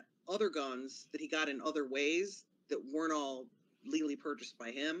other guns that he got in other ways that weren't all legally purchased by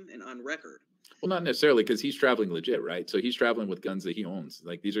him and on record. Well, not necessarily, because he's traveling legit, right? So he's traveling with guns that he owns.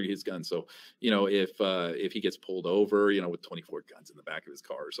 Like, these are his guns. So, if he gets pulled over, with 24 guns in the back of his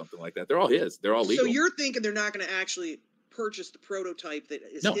car or something like that, they're all his. They're all legal. So you're thinking they're not going to actually purchase the prototype that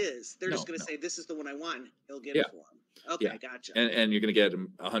is his. They're just going to say, this is the one I want, and he'll get it for him. Okay, gotcha. And you're going to get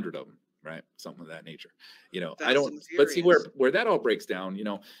 100 of them, right? Something of that nature. I don't, but see where that all breaks down,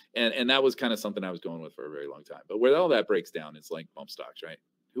 and that was kind of something I was going with for a very long time. But where all that breaks down is like bump stocks, right?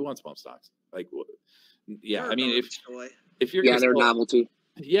 Who wants bump stocks? Like, I mean, if you're they're novelty.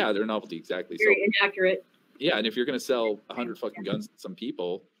 Yeah, they're novelty, exactly. Very inaccurate. Yeah, and if you're going to sell 100 fucking guns to some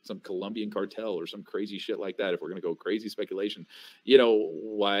people, some Colombian cartel or some crazy shit like that, if we're going to go crazy speculation,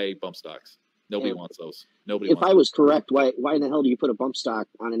 why bump stocks? Nobody wants those. Nobody. If I was correct, why in the hell do you put a bump stock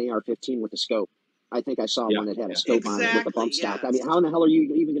on an AR-15 with a scope? I think I saw one that had a scope on it with a bump stock. I mean, how in the hell are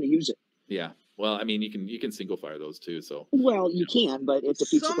you even going to use it? Yeah. Well, I mean, you can single fire those too. So. Well, you can, but it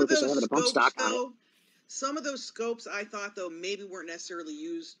defeats the purpose of having a bump stock on it. Some of those scopes, I thought, though, maybe weren't necessarily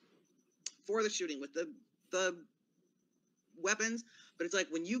used for the shooting with the weapons. But it's like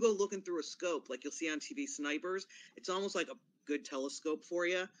when you go looking through a scope, like you'll see on TV snipers, it's almost like a good telescope for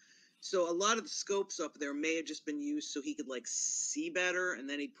you. So a lot of the scopes up there may have just been used so he could like see better, and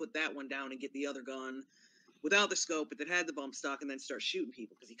then he'd put that one down and get the other gun without the scope, but that had the bump stock, and then start shooting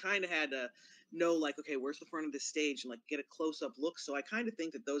people, because he kind of had to know, like, okay, where's the front of this stage, and like get a close-up look. So I kind of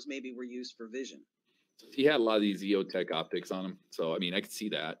think that those maybe were used for vision. He had a lot of these EOTech optics on him, so I mean, I could see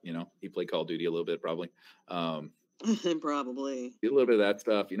that. He played Call of Duty a little bit, probably. Probably a little bit of that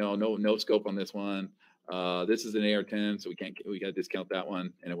stuff. No scope on this one. This is an AR-10, so we got to discount that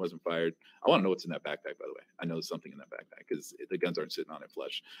one, and it wasn't fired. I want to know what's in that backpack, by the way. I know there's something in that backpack because the guns aren't sitting on it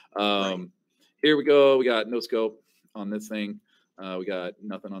flush. Right. Here we go. We got no scope on this thing. We got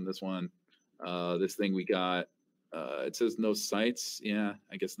nothing on this one. This thing we got. It says no sights. Yeah,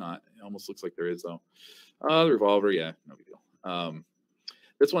 I guess not. It almost looks like there is, though. The revolver, yeah, no big deal.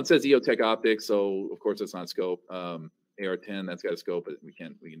 This one says EOTech optics, so of course it's not scope. AR-10, that's got a scope, but we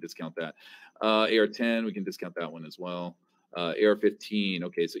can discount that. AR-10, we can discount that one as well. AR-15,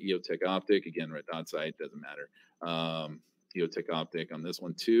 okay, so EOTech optic, again, red dot sight, doesn't matter. EOTech optic on this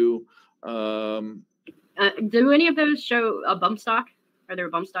one too. Do any of those show a bump stock? Are there a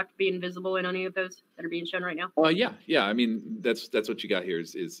bump stock being visible in any of those that are being shown right now? Yeah. I mean, that's what you got here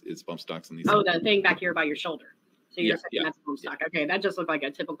is bump stocks on these. Oh, the thing back here by your shoulder. So you're saying that's bump stock. Okay, that just looked like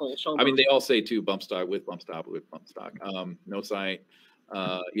a typical shoulder. I mean, they all say too, bump stock with bump stock with bump stock. No sight,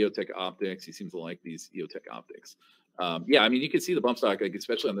 EOTech optics. He seems to like these EOTech optics. I mean, you can see the bump stock, like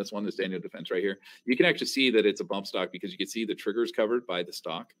especially on this one, this Daniel Defense right here. You can actually see that it's a bump stock because you can see the triggers covered by the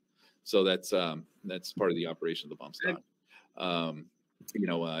stock. So that's part of the operation of the bump stock.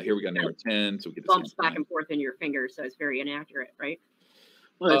 Here we got an AR-10, so we get bumps back and forth in your fingers, so it's very inaccurate, right?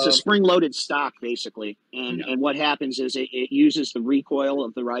 Well, it's a spring-loaded stock, basically, and what happens is it uses the recoil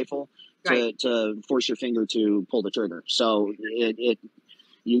of the rifle to force your finger to pull the trigger. So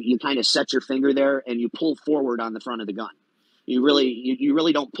you kind of set your finger there, and you pull forward on the front of the gun. You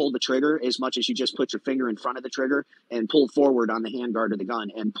really don't pull the trigger as much as you just put your finger in front of the trigger and pull forward on the handguard of the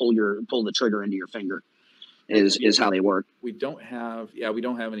gun and pull the trigger into your finger. Is how they work. We don't have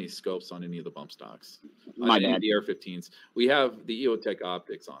any scopes on any of the bump stocks. My bad. The AR-15s. We have the EOTech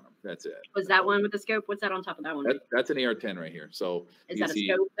optics on them. That's it. Was that one with the scope? What's that on top of that one? That's an AR-10 right here. So is that a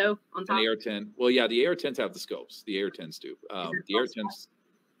scope though on top? An AR-10. Well, yeah, the AR-10s have the scopes. The AR-10s do. The AR-10s.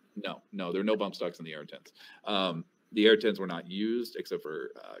 No, there are no bump stocks in the AR-10s. The AR-10s were not used except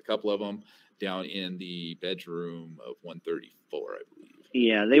for a couple of them down in the bedroom of 134, I believe.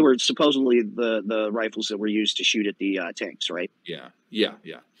 Yeah, they were supposedly the rifles that were used to shoot at the tanks, right? Yeah.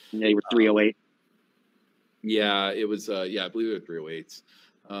 They were 308. Yeah, it was. I believe it was 308s.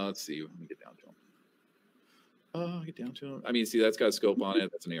 Let's see. Let me get down to them. I mean, see, that's got a scope on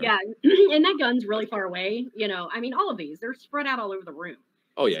it. That's an AR. Yeah, and that gun's really far away. I mean, all of these, they're spread out all over the room.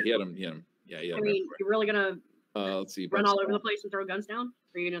 Oh yeah, he had them Yeah. I mean, you're really gonna let's see. Run all over the place and throw guns down?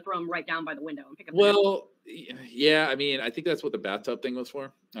 Or are you gonna throw them right down by the window and pick up? Well, yeah. I mean, I think that's what the bathtub thing was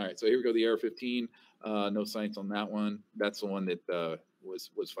for. All right, so here we go. The AR-15. No sights on that one. That's the one that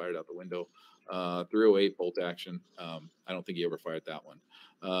was fired out the window. 308 bolt action. I don't think he ever fired that one.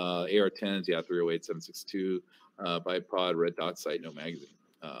 AR-10s, yeah, 308, 7.62. Bipod, red dot sight, no magazine.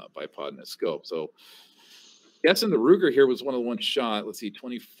 Bipod and a scope. So, guessing the Ruger here was one of the ones shot. Let's see,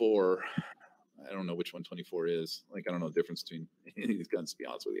 24. I don't know which one 24 is. Like, I don't know the difference between these guns, to be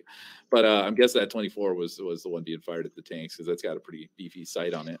honest with you. But I'm guessing that 24 was the one being fired at the tanks, because that's got a pretty beefy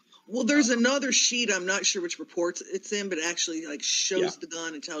sight on it. Well, there's another sheet. I'm not sure which reports it's in, but it actually like shows the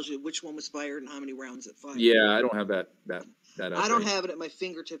gun and tells you which one was fired and how many rounds it fired. Yeah, I don't have that. I don't have it at my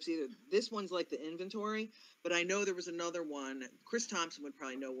fingertips either. This one's like the inventory, but I know there was another one. Chris Thompson would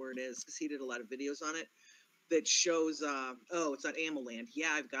probably know where it is because he did a lot of videos on it. That shows. It's on Ammo Land. Yeah,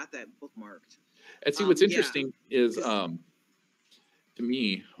 I've got that bookmarked. And see, what's interesting is, to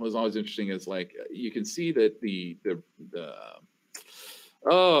me, what was always interesting is like you can see that the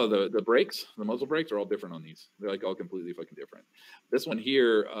brakes, the muzzle brakes are all different on these. They're like all completely fucking different. This one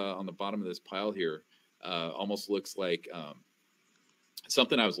here on the bottom of this pile here almost looks like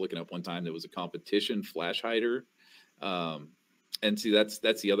something I was looking up one time that was a competition flash hider. And see, that's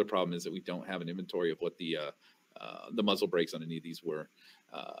the other problem is that we don't have an inventory of what the muzzle brakes on any of these were.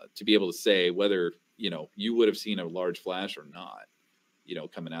 To be able to say whether, you would have seen a large flash or not,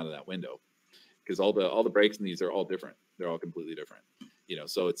 coming out of that window, because all the brakes in these are all different. They're all completely different,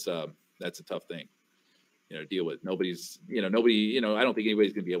 so it's, that's a tough thing, to deal with. Nobody, I don't think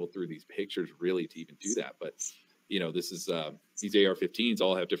anybody's going to be able through these pictures really to even do that. But, this is, these AR-15s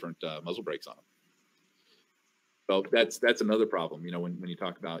all have different muzzle brakes on them. So that's another problem, when you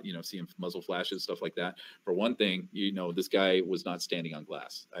talk about, seeing muzzle flashes, stuff like that. For one thing, this guy was not standing on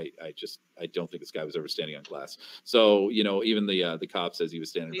glass. I don't think this guy was ever standing on glass. So, even the cop says he was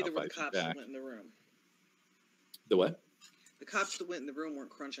standing Neither about were the 5 cops feet that back. went in the room. The what? The cops that went in the room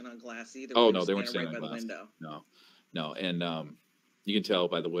weren't crunching on glass either. Oh, no, they weren't standing on glass. No. And you can tell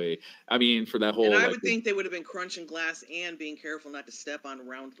by the way, I mean, for that whole. And I would think they would have been crunching glass and being careful not to step on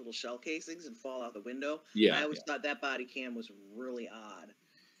round little shell casings and fall out the window. Yeah. I always thought that body cam was really odd.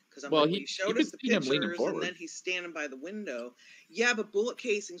 Because he showed you us the pictures and then he's standing by the window. Yeah, but bullet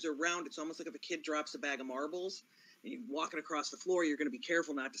casings are round. It's almost like if a kid drops a bag of marbles and you're walking across the floor, you're going to be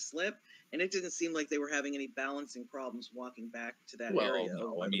careful not to slip. And it didn't seem like they were having any balancing problems walking back to that area.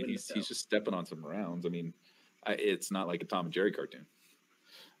 No, I mean, he's just stepping on some rounds. I mean, it's not like a Tom and Jerry cartoon.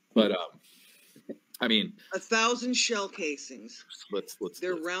 But I mean, 1,000 shell casings. They're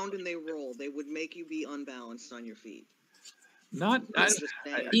let's round and they roll. They would make you be unbalanced on your feet. Do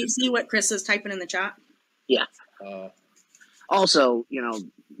you see what Chris is typing in the chat? Yeah. Also,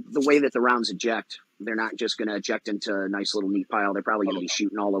 the way that the rounds eject, they're not just going to eject into a nice little neat pile. They're probably going to be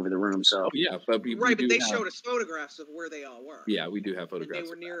shooting all over the room. So yeah, but but they showed us photographs of where they all were. Yeah, we do have photographs.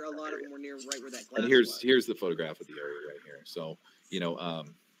 And they were near. A lot of them were near right where that glass. And here's the photograph of the area right here. So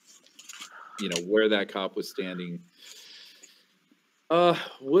where that cop was standing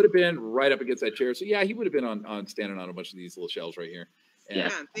would have been right up against that chair. So yeah, he would have been on standing on a bunch of these little shells right here. And I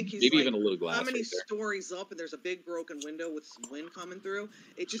think he's maybe even a little glass. How many right there. stories up and there's a big broken window with some wind coming through?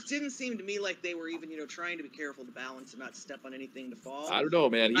 It just didn't seem to me like they were even, trying to be careful to balance and not step on anything to fall. I don't know,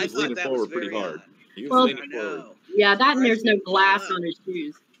 man. He was leaning forward pretty hard. He was leaning forward. Yeah, that and there's no glass on his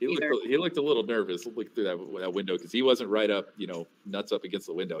shoes. He looked a little nervous looking through that window because he wasn't right up, nuts up against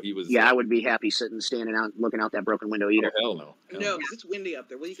the window. He was. Yeah, I wouldn't be happy standing out, looking out that broken window either. Oh, hell no. No, because it's windy up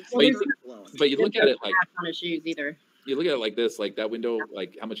there. Well, you can see blowing. But you look at it like on his shoes either. You look at it like this, like that window,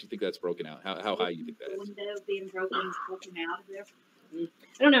 like how much you think that's broken out? How high you think that is? The window being broken out of there. I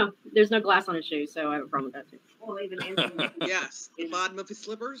don't know. There's no glass on his shoes, so I have a problem with that too. Well, even yes, the bottom of his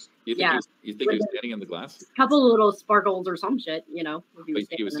slippers. You think he was standing in the glass? A couple of little sparkles or some shit, If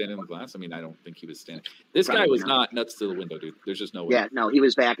he was standing in the glass. I mean, I don't think he was standing. This guy was not nuts to the window, dude. There's just no way. Yeah, no, he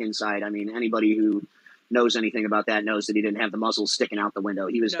was back inside. I mean, anybody who knows anything about that knows that he didn't have the muzzle sticking out the window.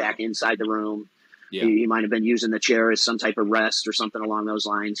 He was back inside the room. Yeah. He might have been using the chair as some type of rest or something along those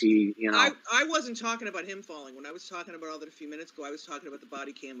lines. I wasn't talking about him falling. When I was talking about all that a few minutes ago, I was talking about the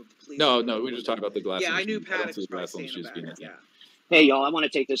body cam of the police. No, we were just talking about the glass. Yeah, I knew Paddock was probably saying about it. Yeah. Hey, y'all, I want to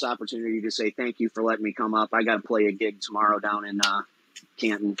take this opportunity to say thank you for letting me come up. I got to play a gig tomorrow down in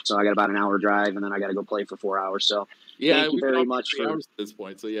Canton, so I got about an hour drive, and then I got to go play for 4 hours. So thank you very much for at this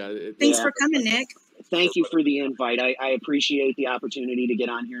point. So yeah, thanks for coming, Nick. thank you for the invite. I appreciate the opportunity to get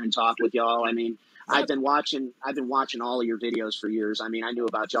on here and talk with y'all. I mean, I've been watching all of your videos for years. I mean, I knew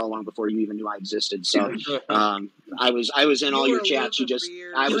about y'all long before you even knew I existed. So, I was in all your chats.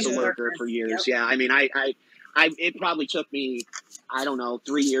 I was a lurker for years. Yeah. I mean, it probably took me, I don't know,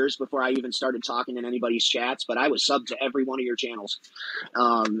 3 years before I even started talking in anybody's chats, but I was subbed to every one of your channels.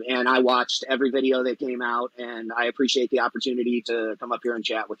 And I watched every video that came out, and I appreciate the opportunity to come up here and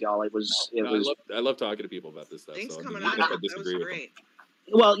chat with y'all. I love talking to people about this stuff. Thanks so coming on. That was great.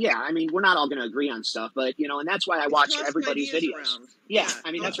 Well, yeah, I mean, we're not all going to agree on stuff, but, you know, and that's why I watch everybody's videos. Yeah,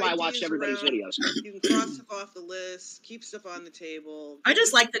 I mean, that's why I watched everybody's videos. You can cross stuff off the list, keep stuff on the table. I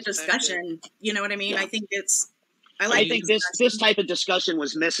just like the discussion. You know what I mean? Yeah. I think this type of discussion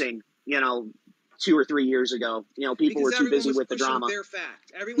was missing, you know, 2 or 3 years ago. You know, people were too busy with the drama. Their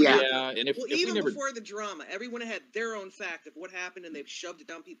fact. Everyone and even before the drama, everyone had their own fact of what happened, and they've shoved it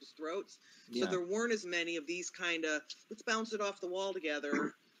down people's throats. So there weren't as many of these kind of let's bounce it off the wall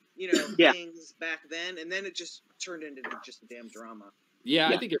together, you know, things back then, and then it just turned into just a damn drama. Yeah,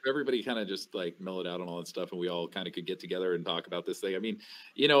 I think if everybody kind of just like mellowed out on all that stuff, and we all kind of could get together and talk about this thing. I mean,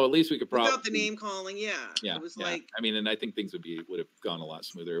 you know, at least we could probably without the name calling. Yeah, it was like. I mean, and I think things would have gone a lot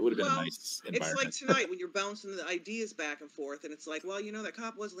smoother. It would have been a nice environment. It's like tonight when you're bouncing the ideas back and forth, and it's like, well, you know, that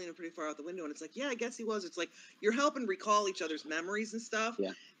cop was leaning pretty far out the window, and it's like, yeah, I guess he was. It's like you're helping recall each other's memories and stuff.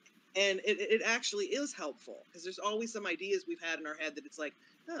 Yeah. And it actually is helpful because there's always some ideas we've had in our head that it's like,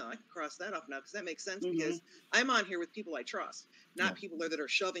 oh, I can cross that off now because that makes sense because I'm on here with people I trust, not people that are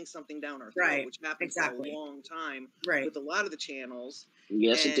shoving something down our throat, which happens for a long time with a lot of the channels.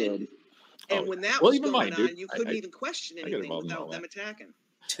 Yes, it did. And when that was going on, you couldn't even question anything without them attacking.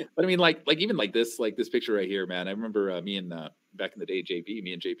 But I mean, like even like this picture right here, man. I remember me and back in the day,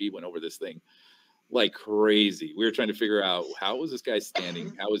 me and JP went over this thing like crazy. We were trying to figure out how was this guy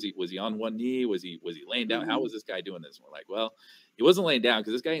standing? How was he on one knee? Was he laying down? How was this guy doing this? And we're like, well, he wasn't laying down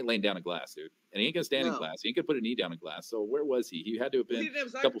because this guy ain't laying down in glass, dude. And he ain't gonna stand in glass. He ain't gonna put a knee down in glass. So where was he? He had to have been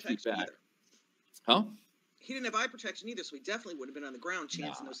a couple feet back. Huh? He didn't have eye protection either, so he definitely would have been on the ground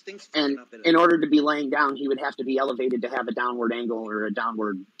chancing those things. And in order to be laying down, he would have to be elevated to have a downward angle or a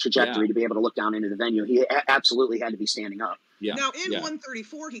downward trajectory to be able to look down into the venue. He absolutely had to be standing up. Yeah. Now in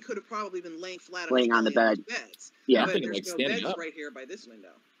 134, he could have probably been laying flat, laying on the bed. Beds. Yeah, but there's no beds right here by this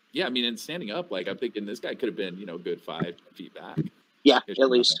window. Yeah, I mean, and standing up, like I'm thinking, this guy could have been, you know, a good 5 feet back. Yeah, at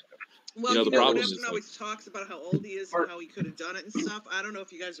least. Well, you know, the problem is always talks about how old he is and how he could have done it and stuff. I don't know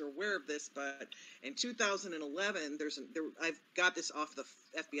if you guys are aware of this, but in 2011, I've got this off the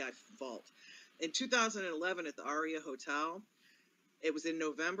FBI vault. In 2011, at the Aria Hotel, it was in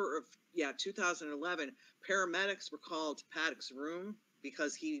November of 2011. Paramedics were called to Paddock's room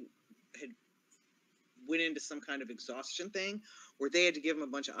because he had went into some kind of exhaustion thing where they had to give him a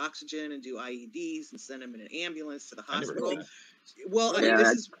bunch of oxygen and do IEDs and send him in an ambulance to the hospital. Well, this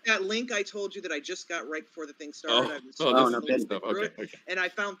is that link I told you that I just got right before the thing started. And I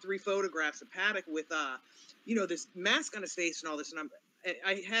found 3 photographs of Paddock with, you know, this mask on his face and all this. And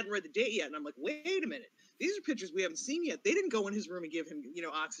I hadn't read the date yet. And I'm like, wait a minute. These are pictures we haven't seen yet. They didn't go in his room and give him, you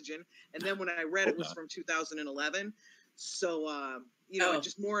know, oxygen. And then when I read it was from 2011. So, you know,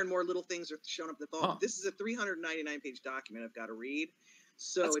 just more and more little things are showing up in the vault. This is a 399-page document I've got to read.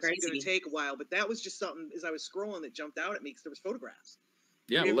 So it's going to take a while. But that was just something, as I was scrolling, that jumped out at me because there was photographs.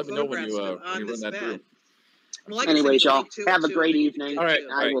 Yeah, well, let me know when you run that through. Well, anyways, y'all, have a great evening. All right.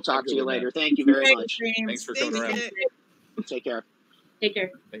 I will talk to you later. Thank you very much. Thanks for coming around. Take care. Take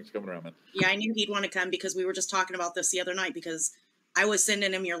care. Thanks for coming around, man. Yeah, I knew he'd want to come because we were just talking about this the other night because I was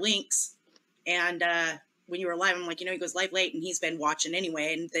sending him your links. And when you were live, I'm like, you know, he goes live late and he's been watching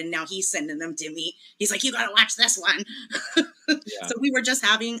anyway. And then now he's sending them to me. He's like, you got to watch this one. So we were just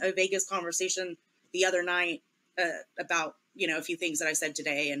having a Vegas conversation the other night about, you know, a few things that I said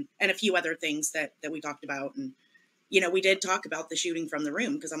today and a few other things that we talked about. And, you know, we did talk about the shooting from the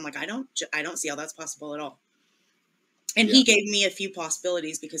room because I'm like, I don't see how that's possible at all. And he gave me a few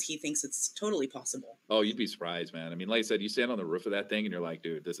possibilities because he thinks it's totally possible. Oh, you'd be surprised, man. I mean, like I said, you stand on the roof of that thing and you're like,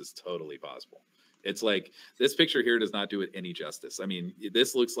 dude, this is totally possible. It's like this picture here does not do it any justice. I mean,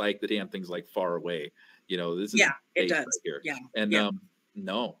 this looks like the damn thing's like far away. You know, this is it does. Right here. Yeah. And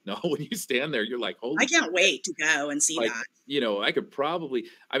no, when you stand there, you're like, holy I can't wait to go and see that. You know, I could probably,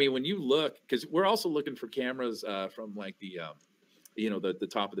 I mean, when you look, because we're also looking for cameras from like the you know, the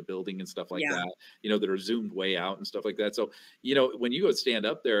top of the building and stuff like that, you know, that are zoomed way out and stuff like that. So, you know, when you go stand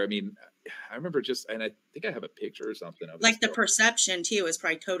up there, I mean, I remember and I think I have a picture or something of like the perception too is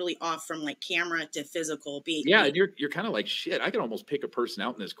probably totally off from like camera to physical being. Yeah. And you're kind of like, shit, I can almost pick a person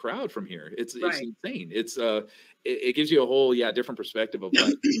out in this crowd from here. It's insane. It's, it gives you a whole, different perspective of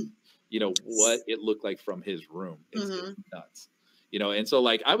like, what it looked like from his room. It's Mm-hmm. nuts. And so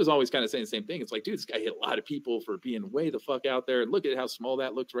like I was always kind of saying the same thing. It's like, dude, this guy hit a lot of people for being way the fuck out there, and look at how small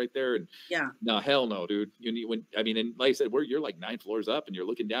that looks right there. And no, hell no, dude. You need and like I said, you're like 9 floors up, and you're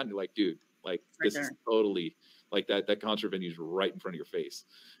looking down, and you're like, dude, like Right this there. is totally like that concert venue is right in front of your face.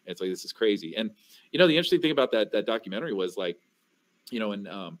 And it's like, this is crazy. And the interesting thing about that documentary was like, and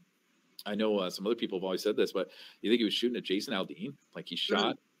I know some other people have always said this, but you think he was shooting at Jason Aldean? Like he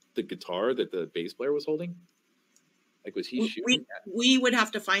shot the guitar that the bass player was holding? Like, was he shooting? We would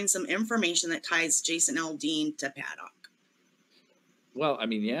have to find some information that ties Jason Aldean to Paddock. Well, I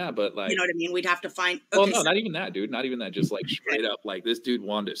mean, yeah, but like, you know what I mean? We'd have to find. Okay, well, no, not even that, dude. Not even that. Just like straight up, like this dude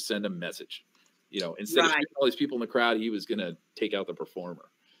wanted to send a message. Instead of all these people in the crowd, he was gonna take out the performer.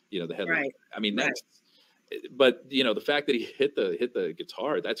 The headline. Right. I mean, that's. But the fact that he hit the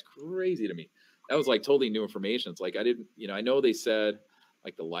guitar, that's crazy to me. That was like totally new information. It's like I didn't, I know they said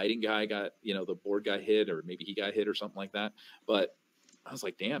like the lighting guy got, the board got hit, or maybe he got hit or something like that. But I was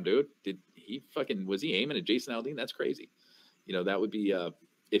like, damn, dude, was he aiming at Jason Aldean? That's crazy. That would be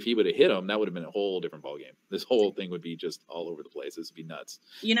if he would have hit him, that would have been a whole different ballgame. This whole thing would be just all over the place. This would be nuts.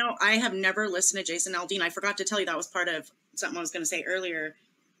 I have never listened to Jason Aldean. I forgot to tell you that was part of something I was going to say earlier.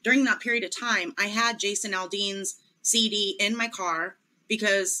 During that period of time, I had Jason Aldean's CD in my car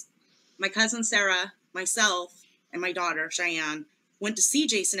because my cousin Sarah, myself, and my daughter Cheyenne went to see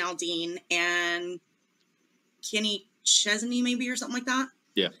Jason Aldean and Kenny Chesney maybe or something like that.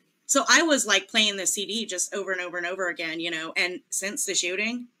 Yeah. So I was like playing this CD just over and over and over again, and since the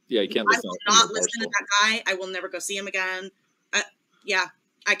shooting, you can't listen. I will not listen to that guy. I will never go see him again.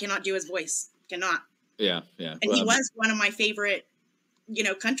 I cannot do his voice. Cannot. Yeah. And he was one of my favorite,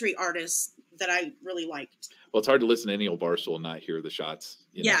 country artists that I really liked. Well, it's hard to listen to any old Barstool and not hear the shots.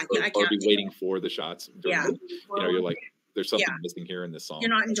 I can't. Or be waiting for the shots. You're like, there's something missing here in this song. You're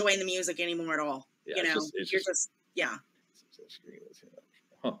not enjoying the music anymore at all. Yeah,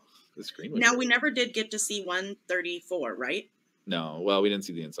 Huh. The screen. Now we never did get to see 134, right? No. Well, we didn't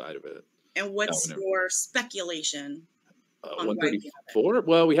see the inside of it. And what's your speculation? 134.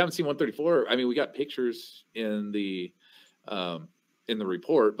 Well, we haven't seen 134. I mean, we got pictures in the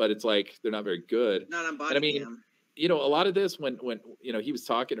report, but it's like they're not very good. Not on body cam. A lot of this when he was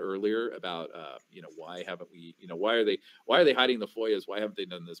talking earlier about why haven't we, why are they hiding the FOIAs? Why haven't they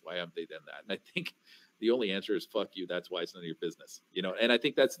done this? Why haven't they done that? And I think the only answer is fuck you. That's why it's none of your business. And I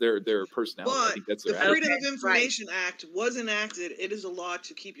think that's their personality. But I think that's their the Freedom of Information Act was enacted. It is a law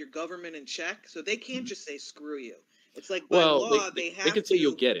to keep your government in check, so they can't just say screw you. It's like by law they could say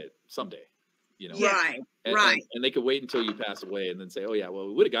you'll get it someday. Right. And they could wait until you pass away and then say, oh yeah, well,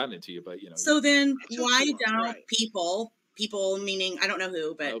 we would have gotten it to you, but So then why don't people meaning I don't know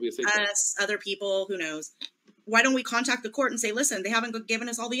who, but us, other people, who knows, why don't we contact the court and say, listen, they haven't given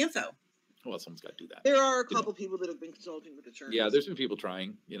us all the info? Well, someone's got to do that. There are a couple people that have been consulting with attorneys. Yeah, there's been people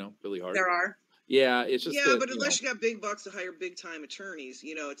trying, really hard. There are. Yeah, it's just but unless you got big bucks to hire big time attorneys,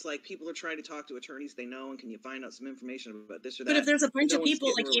 it's like people are trying to talk to attorneys they know, and can you find out some information about this or that? But if there's a bunch of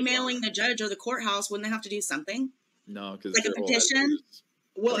people like emailing the judge or the courthouse, wouldn't they have to do something? No, because like a petition.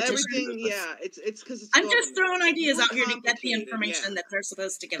 Well, everything, it's because I'm just throwing ideas out here to get the information that they're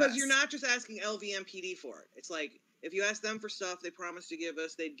supposed to give us. Because you're not just asking LVMPD for it. It's like if you ask them for stuff they promised to give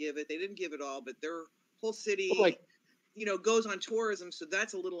us, they'd give it. They didn't give it all, but their whole city. Goes on tourism, so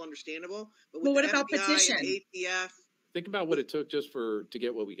that's a little understandable. But what about FBI petition? And ATF, think about what it took just to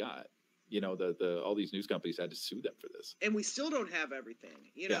get what we got. All these news companies had to sue them for this, and we still don't have everything.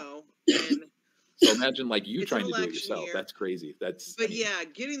 And so imagine like you trying to do it yourself. Year. That's crazy.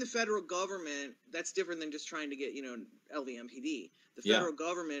 Getting the federal government, that's different than just trying to get LVMPD. The federal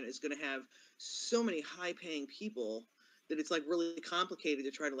government is going to have so many high-paying people that it's like really complicated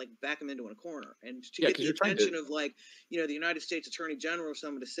to try to like back them into a corner and to get the attention of like, the United States Attorney General or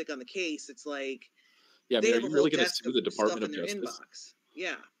someone to stick on the case. It's like, are you really going to sue the Department of Justice? Inbox.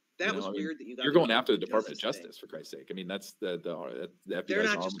 Yeah. That was weird that you got. You're going after the Department of Justice for Christ's sake. I mean, that's the FBI's. They're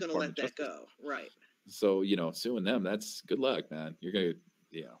not just going to let that go. Right. So, suing them, that's good luck, man. You're going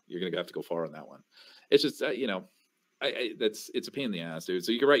to have to go far on that one. It's just, it's a pain in the ass, dude.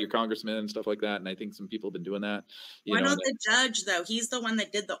 So you can write your congressman and stuff like that, and I think some people have been doing that. Why not the judge though? He's the one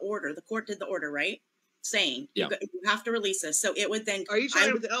that did the order. The court did the order, right? Saying you have to release this. So it would then. Are you talking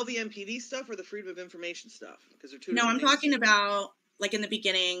about the LVMPD stuff or the Freedom of Information stuff? Because they're two. No, I'm talking about like in the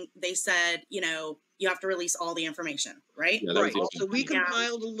beginning they said you have to release all the information, right? Yeah, right. So we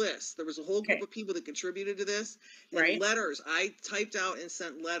compiled a list. There was a whole group of people that contributed to this. And letters. I typed out and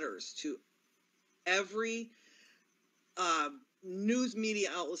sent letters to every news media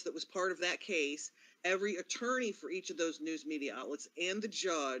outlets that was part of that case, every attorney for each of those news media outlets, and the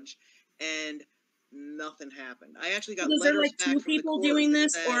judge, and nothing happened. I actually got Is there letters like back two from the people court doing that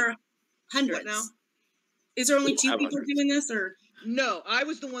this said, or what hundreds? now? Is there only We don't two have people hundreds. doing this, or? No, I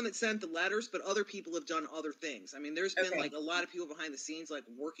was the one that sent the letters, but other people have done other things. I mean, there's been Okay. like a lot of people behind the scenes, like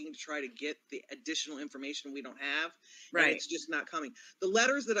working to try to get the additional information we don't have. Right. And it's just not coming. The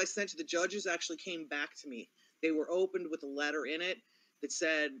letters that I sent to the judges actually came back to me. They were opened with a letter in it that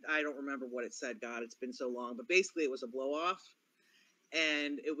said, I don't remember what it said. God, it's been so long. But basically it was a blow off.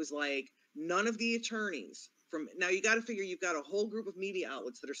 And it was like, none of the attorneys from, now you got to figure you've got a whole group of media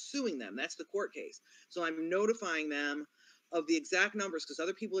outlets that are suing them. That's the court case. So I'm notifying them of the exact numbers because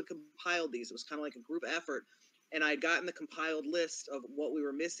other people had compiled these. It was kind of like a group effort. And I'd gotten the compiled list of what we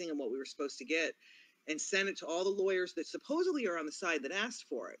were missing and what we were supposed to get and sent it to all the lawyers that supposedly are on the side that asked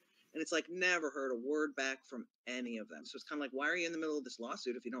for it. And it's like, never heard a word back from any of them. So it's kind of like, why are you in the middle of this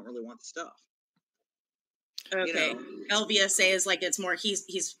lawsuit if you don't really want the stuff? Okay. You know? LVSA is like, it's more,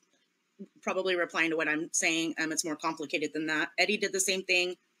 he's probably replying to what I'm saying. It's more complicated than that. Eddie did the same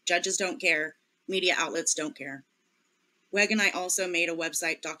thing. Judges don't care. Media outlets don't care. Weg and I also made a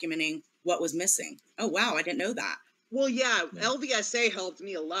website documenting what was missing. Oh, wow. I didn't know that. Well, yeah, LVSA helped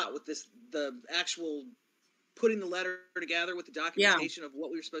me a lot with this, the actual putting the letter together with the documentation of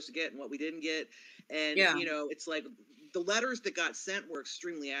what we were supposed to get and what we didn't get. And, you know, it's like the letters that got sent were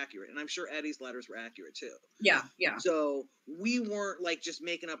extremely accurate. And I'm sure Eddie's letters were accurate too. Yeah, yeah. So we weren't like just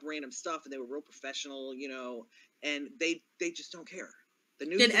making up random stuff, and they were real professional, you know, and they just don't care. The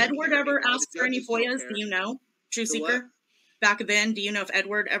news Did doesn't Edward care ever anymore. ask The for any judges don't FOIAs? care. Do you know? True The Seeker? what? Back then, do you know if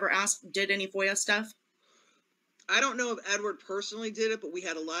Edward ever did any FOIA stuff? I don't know if Edward personally did it, but we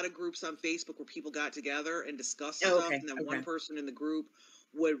had a lot of groups on Facebook where people got together and discussed stuff, and then one person in the group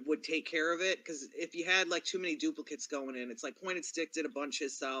would take care of it. Because if you had like too many duplicates going in, it's like Pointed Stick did a bunch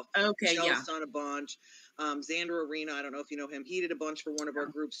himself. Okay, Michelle's done a bunch. Xander Arena, I don't know if you know him. He did a bunch for one of our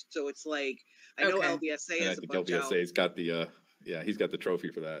groups. So it's like, I know LVSA has a bunch out. LVSA's got the he's got the trophy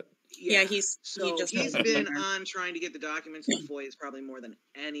for that. Yeah, he's been on trying to get the documents for FOIAs probably more than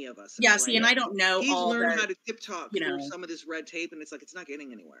any of us. Yeah, see, and I don't know. He's learned how to tip-talk through some of this red tape, and it's like it's not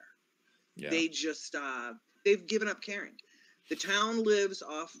getting anywhere. Yeah. They just they've given up caring. The town lives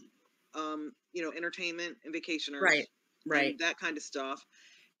off, you know, entertainment and vacationers, right, and that kind of stuff,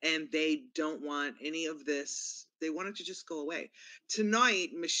 and they don't want any of this. They want it to just go away. Tonight,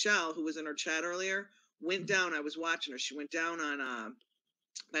 Michelle, who was in our chat earlier, went down. I was watching her. She went down on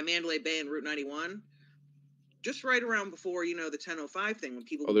by Mandalay Bay and Route 91, just right around before, you know, the 10:05 thing when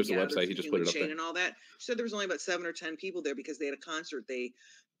people. Oh, there's a website. He just put it up there. And all that. She said there was only about 7 or 10 people there because they had a concert. They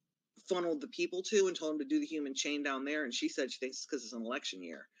funneled the people to and told them to do the human chain down there. And she said she thinks it's because it's an election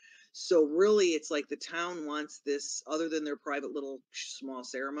year. So really, it's like the town wants this, other than their private little small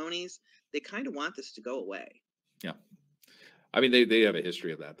ceremonies, they kind of want this to go away. Yeah. I mean, they have a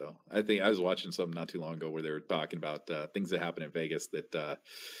history of that, though. I think I was watching something not too long ago where they were talking about things that happen in Vegas that,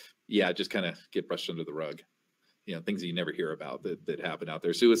 just kind of get brushed under the rug. You know, things that you never hear about that happen out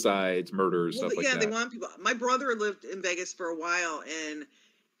there. Suicides, murders, stuff like that. Yeah, they want people. My brother lived in Vegas for a while, and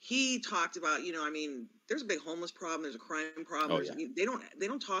he talked about, you know, I mean, there's a big homeless problem. There's a crime problem. They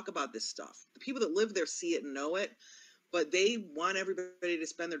don't talk about this stuff. The people that live there see it and know it, but they want everybody to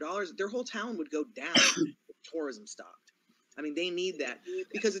spend their dollars. Their whole town would go down if tourism stopped. I mean, they need that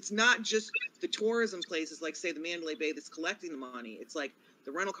because it's not just the tourism places like, say, the Mandalay Bay that's collecting the money. It's like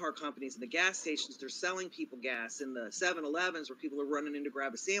the rental car companies and the gas stations. They're selling people gas, and the 7-Elevens where people are running in to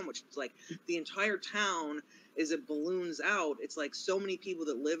grab a sandwich. It's like the entire town, as it balloons out, it's like so many people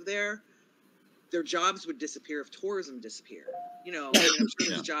that live there, their jobs would disappear if tourism disappeared. You know, I mean, I'm sure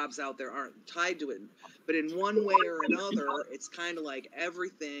there's jobs out there aren't tied to it, but in one way or another, it's kind of like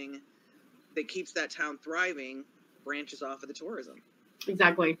everything that keeps that town thriving branches off of the tourism.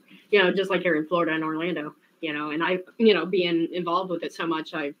 Exactly. You know, just like here in Florida and Orlando, you know, and I, you know, being involved with it so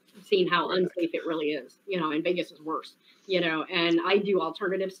much, I've seen how unsafe it really is, you know, and Vegas is worse, you know, and I do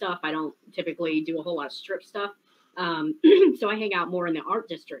alternative stuff. I don't typically do a whole lot of strip stuff. So I hang out more in the art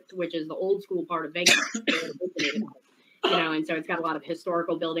district, which is the old school part of Vegas, you know, and so it's got a lot of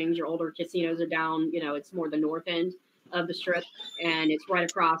historical buildings. Your older casinos are down, you know, it's more the north end of the strip, and it's right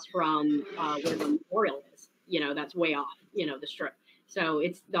across from where the memorial is. You know, that's way off, you know, the strip. So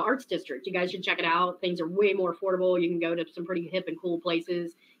it's the arts district. You guys should check it out. Things are way more affordable. You can go to some pretty hip and cool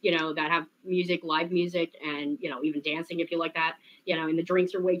places, you know, that have music, live music, and, you know, even dancing if you like that, you know, and the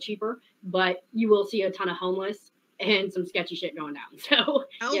drinks are way cheaper, but you will see a ton of homeless and some sketchy shit going down. So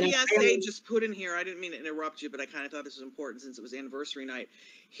LVSA just put in here, I didn't mean to interrupt you, but I kind of thought this was important since it was anniversary night.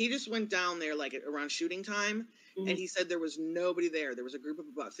 He just went down there like around shooting time, and he said there was nobody there. There was a group of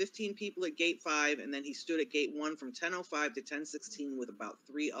about 15 people at gate 5, and then he stood at gate 1 from 10:05 to 10:16 with about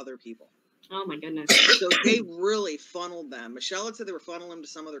 3 other people. Oh my goodness. So they really funneled them. Michelle had said they were funneling them to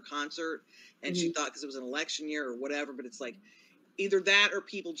some other concert, and she thought because it was an election year or whatever, but it's like either that or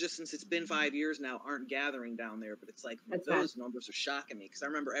people, just since it's been 5 years now, aren't gathering down there. But it's like those numbers are shocking me, because I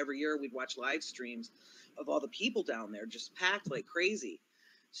remember every year we'd watch live streams of all the people down there just packed like crazy.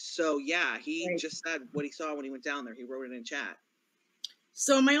 So yeah, he just said what he saw when he went down there. He wrote it in chat.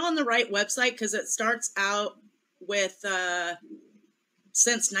 So am I on the right website? Because it starts out with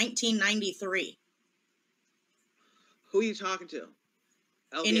since 1993. Who are you talking to?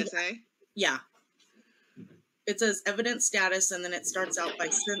 LVSA? Yeah. It says evidence status, and then it starts out by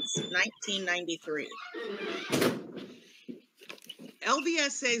since 1993.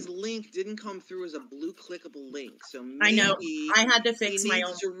 LVSA's link didn't come through as a blue clickable link, so maybe I know I had to fix my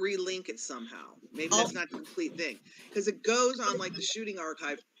own. To relink it somehow. Maybe that's not the complete thing, because it goes on like the shooting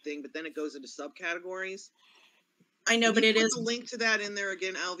archive thing, but then it goes into subcategories. I know, but it is a link to that in there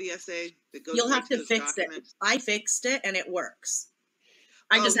again, LVSA. That goes. You'll have to fix it. I fixed it and it works.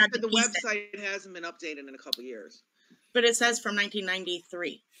 I just had to. The website hasn't been updated in a couple years. But it says from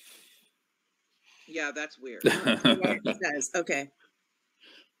 1993. Yeah, that's weird. It says okay.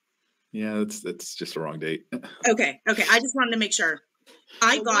 Yeah, that's just the wrong date. Okay. I just wanted to make sure.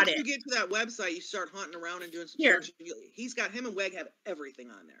 I got it. Once you get to that website, you start hunting around and doing some searching. He's got him and Weg have everything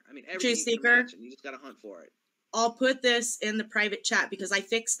on there. I mean, everything. Truth Seeker. You just got to hunt for it. I'll put this in the private chat because I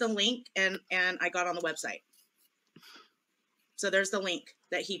fixed the link and I got on the website. So there's the link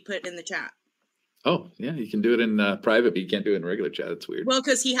that he put in the chat. Oh, yeah, you can do it in private, but you can't do it in regular chat. That's weird. Well,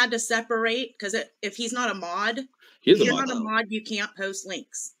 because he had to separate, because if he's not a mod, not a mod, you can't post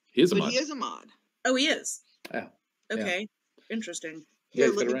links. He is a mod. He is a mod. Oh, he is? Yeah. Okay. Yeah. Interesting.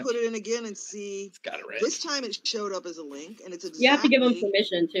 Here, let me put it in again and see. It's got a wrench. This time it showed up as a link, and it's exactly. You have to give him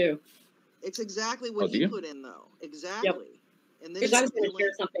permission, too. It's exactly what he put in, though. Exactly. Yep. And because I was going to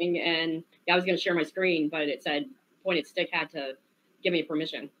share something, and I was going to share my screen, but it said pointed stick had to give me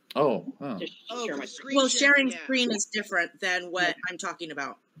permission. Oh. Share my screen. Well, sharing screen is different than what I'm talking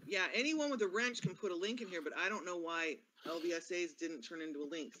about. Yeah, anyone with a wrench can put a link in here, but I don't know why LVSA's didn't turn into a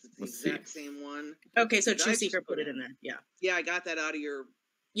link. It's the exact same one. Okay, so True Seeker put it in there. Yeah. Yeah, I got that out of your.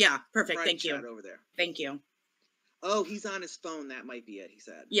 Yeah, perfect. Thank you. Over there. Thank you. Oh, he's on his phone. That might be it. He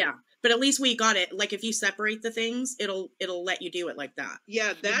said. Yeah, but at least we got it. Like if you separate the things, it'll let you do it like that.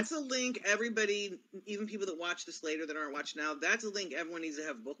 Yeah, that's a link. Everybody, even people that watch this later that aren't watching now, that's a link everyone needs to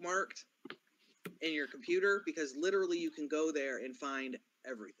have bookmarked in your computer, because literally you can go there and find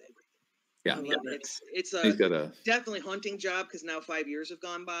everything. Yeah, I mean, it's a definitely hunting job, because now 5 years have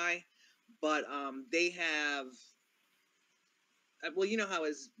gone by, but they have. Well, you know how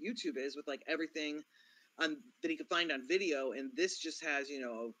his YouTube is with like everything that he could find on video, and this just has,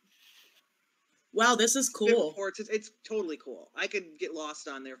 wow, this is cool. Reports. It's totally cool. I could get lost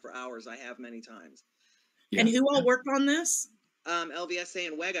on there for hours. I have many times. Yeah. And who all worked on this? LVSA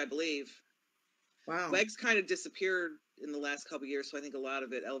and Weg, I believe. Wow. Weg's kind of disappeared in the last couple of years, so I think a lot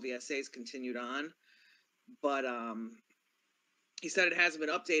of it LVSA's continued on. But he said it hasn't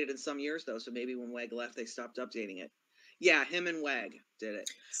been updated in some years, though, so maybe when Weg left, they stopped updating it. Yeah, him and Weg did it.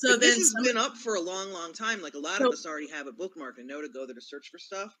 So this has been up for a long, long time. Like a lot of us already have a bookmark and know to go there to search for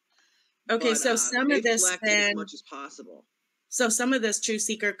stuff. Okay, but, so some of this then, as much as possible. So some of this True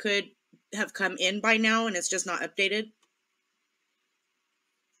Seeker could have come in by now, and it's just not updated.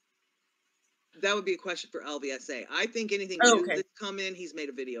 That would be a question for LVSA. I think anything new that's come in, he's made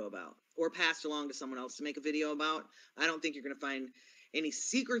a video about or passed along to someone else to make a video about. I don't think you're going to find any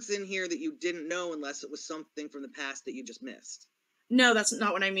secrets in here that you didn't know, unless it was something from the past that you just missed. No, that's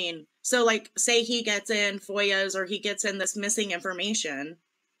not what I mean. So like, say he gets in FOIAs, or he gets in this missing information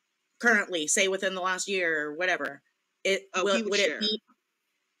currently, say within the last year or whatever. Would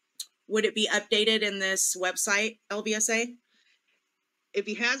it be updated in this website, LVSA? If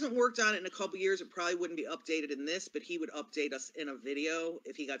he hasn't worked on it in a couple years, it probably wouldn't be updated in this, but he would update us in a video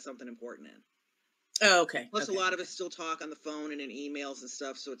if he got something important in. Oh, okay. Plus, a lot of us still talk on the phone and in emails and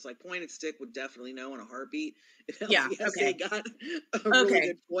stuff, so it's like Pointed Stick would definitely know in a heartbeat if LVSA got a really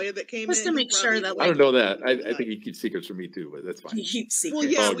good FOIA that came in. Just to make sure that, I don't know that. I think he keeps secrets from me too, but that's fine. He keeps secrets.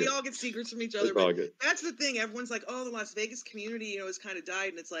 Well, yeah, we all get secrets from each other. It's all good. That's the thing. Everyone's like, "Oh, the Las Vegas community, has kind of died,"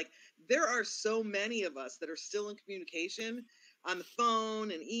 and it's like there are so many of us that are still in communication on the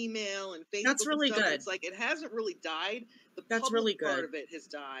phone and email and Facebook. That's really good. It's like it hasn't really died. The That's public really part good. of it has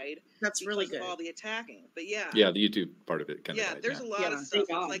died. That's really because good. of all the attacking. But yeah. Yeah, the YouTube part of it kind of Yeah, died. there's a lot of stuff. Thank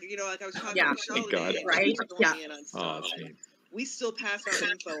It's God. like, like I was talking Yeah. to Michelle Thank God. today, and Right? she was filling Yeah. me in on Oh, stuff. shame. We still pass our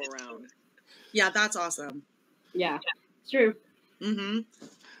info around. Yeah, that's awesome. Yeah, it's true. Mm-hmm.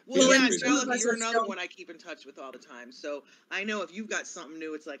 Well, Yeah, yeah, it's Angelica, crazy. you're another one I keep in touch with all the time. So I know if you've got something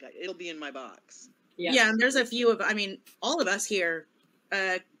new, it's like it'll be in my box. Yeah, and there's a few of, all of us here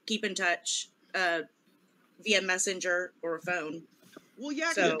keep in touch via messenger or phone. Well, yeah,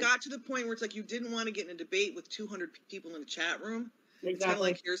 because it got to the point where it's like you didn't want to get in a debate with 200 people in the chat room. Exactly. It's kind of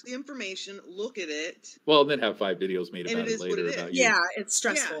like, here's the information, look at it. Well, and then have 5 videos made about it later about you. Yeah, it's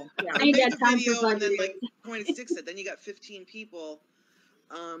stressful. Yeah. Make a video and then like point and sticks it. Then you got 15 people.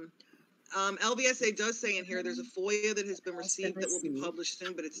 LVSA does say in here there's a FOIA that has been received that will be published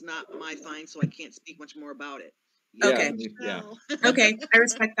soon, but it's not my find, so I can't speak much more about it. Okay. Yeah. Okay, I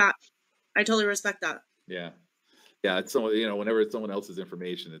respect that. I totally respect that. Yeah. Yeah, it's someone, whenever it's someone else's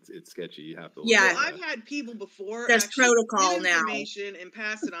information, it's sketchy. You have to. Yeah, I've had people before. There's protocol get now. Information and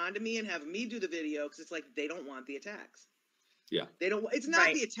pass it on to me and have me do the video because it's like they don't want the attacks. Yeah. They don't. It's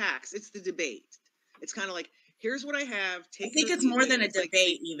not the attacks. It's the debate. It's kind of like, here's what I have. I think it's more than a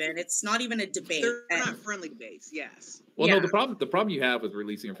debate. Even it's not even a debate. They're not friendly debates. Yes. Well, no. The problem you have with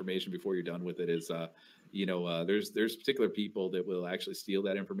releasing information before you're done with it is, there's particular people that will actually steal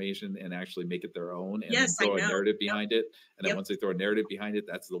that information and actually make it their own and then throw a narrative behind it. And then once they throw a narrative behind it,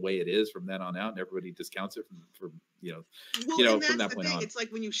 that's the way it is from then on out, and everybody discounts it from from that point on. It's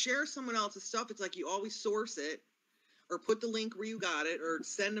like when you share someone else's stuff, it's like you always source it or put the link where you got it or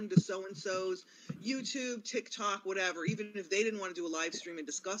send them to so-and-so's YouTube, TikTok, whatever. Even if they didn't want to do a live stream and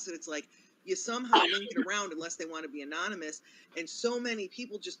discuss it, it's like you somehow link it around unless they want to be anonymous. And so many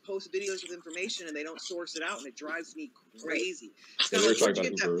people just post videos with information and they don't source it out, and it drives me crazy. So we were talking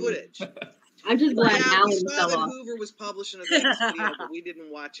get about that footage. I'm just glad Alan we saw fell that off. Hoover was publishing a Vegas video, but we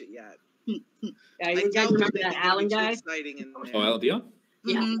didn't watch it yet. Yeah, you guys remember that Alan guy? Exciting in there. Oh, Alan Dion?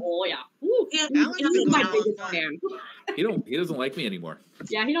 Yeah. Mm-hmm. Oh yeah. Ooh. Yeah, He's my biggest fan. He doesn't like me anymore.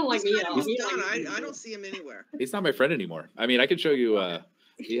 Yeah, he don't like me at all. He's done. I don't see him anywhere. He's not my friend anymore. I mean, I can show you.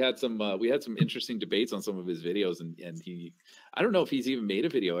 We had some interesting debates on some of his videos, and I don't know if he's even made a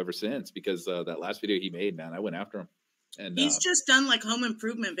video ever since, because that last video he made, man, I went after him. And he's just done like home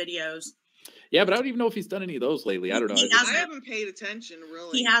improvement videos. Yeah, but I don't even know if he's done any of those lately. I don't know. I haven't paid attention,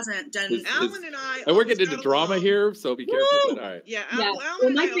 really. He hasn't done. Alan and I. And we're getting into drama here, so be careful. But all right. Yeah, Alan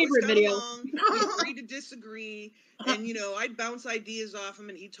and my I favorite video. We agree to disagree, and I'd bounce ideas off him,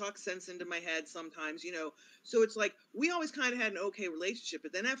 and he'd talk sense into my head sometimes. So it's like we always kind of had an okay relationship.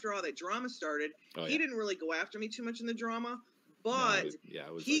 But then after all that drama started, he didn't really go after me too much in the drama. But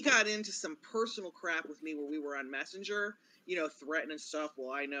he got into some personal crap with me where we were on Messenger. Threatening stuff.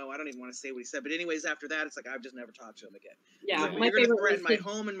 Well, I know. I don't even want to say what he said. But anyways, after that, it's like I've just never talked to him again. Yeah, my you're going to threaten my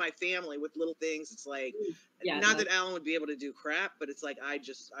home and my family with little things. It's like, not that Alan would be able to do crap, but it's like I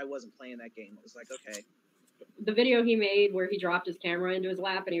wasn't playing that game. It was like, okay. The video he made where he dropped his camera into his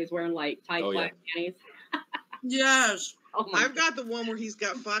lap and he was wearing like tight black panties. Yes. Oh I've got the one where he's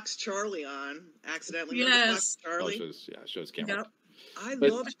got Fox Charlie on accidentally. Yes. Fox Charlie. Shows camera. Yep. I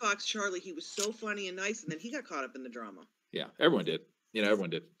loved Fox Charlie. He was so funny and nice, and then he got caught up in the drama. Yeah, everyone did. Everyone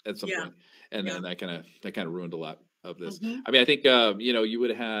did at some point, and then that kind of ruined a lot of this. I mean, I think you would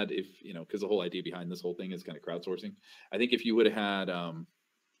have had, if because the whole idea behind this whole thing is kind of crowdsourcing. I think if you would have had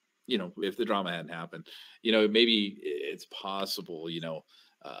if the drama hadn't happened, maybe it's possible,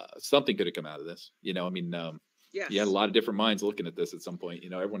 something could have come out of this. I mean, you had a lot of different minds looking at this at some point.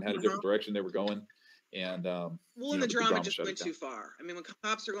 Everyone had a different direction they were going. And and the drama just went too far. I mean, when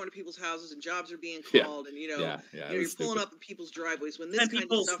cops are going to people's houses and jobs are being called, and you're pulling up in people's driveways when this kind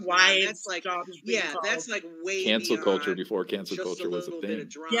of stuff, that's like that's like way cancel beyond culture before cancel culture was a thing.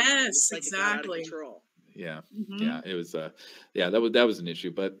 Yes, like exactly. Yeah, it was. That was an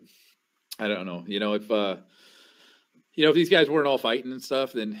issue, but I don't know. If these guys weren't all fighting and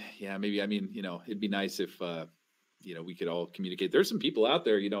stuff, then maybe. I mean, it'd be nice if we could all communicate. There's some people out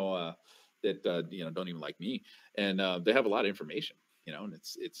there, that don't even like me, and they have a lot of information, and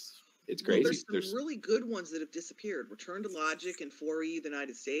it's crazy. Well, there's some really good ones that have disappeared. Return to Logic and 4E, the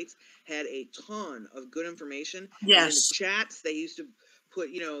United States, had a ton of good information. Yes. And in the chats, they used to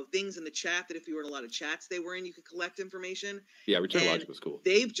put things in the chat that if you were in a lot of chats they were in, you could collect information. Yeah, Return to Logic was cool.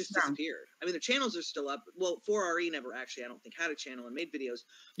 They've just disappeared. I mean, the channels are still up. Well, 4RE never actually, I don't think, had a channel and made videos.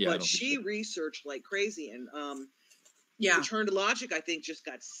 But she researched like crazy, and Return to Logic, I think, just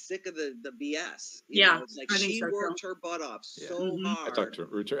got sick of the BS. It's like she worked her butt off so hard. I talked to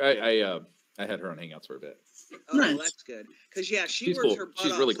her. I had her on Hangouts for a bit. Oh, that's good. Because she worked her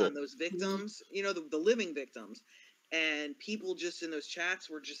butt off on those victims, the living victims. and people just in those chats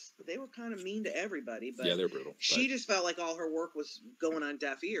were they were kind of mean to everybody. But yeah, they're brutal. She just felt like all her work was going on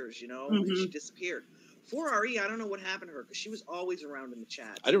deaf ears, and Mm-hmm. she disappeared. For RE, I don't know what happened to her because she was always around in the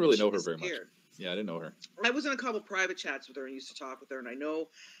chats. I didn't really She know her very disappeared. much. Yeah, I didn't know her. I was in a couple private chats with her and used to talk with her, and I know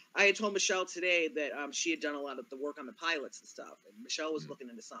I had told Michelle today that she had done a lot of the work on the pilots and stuff, and Michelle was looking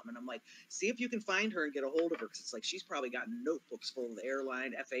into something, and I'm like, see if you can find her and get a hold of her, because it's like she's probably got notebooks full of the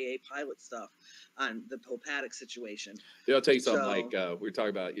airline, FAA pilot stuff on the whole Paddock situation. Yeah, I'll tell you something. Like you're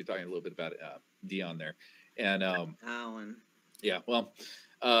talking a little bit about Dion there, and Alan. Yeah, well,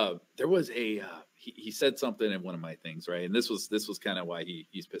 there was a he said something in one of my things, right? And this was kind of why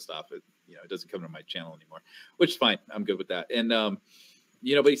he's pissed off. It doesn't come to my channel anymore, which is fine. I'm good with that. And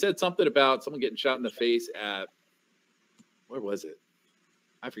but he said something about someone getting shot in the face at, where was it?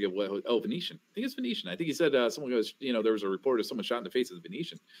 I forget what. Oh, Venetian. I think it's Venetian. I think he said someone goes, there was a report of someone shot in the face at the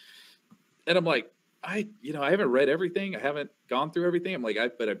Venetian. And I'm like, I haven't read everything. I haven't gone through everything. I'm like,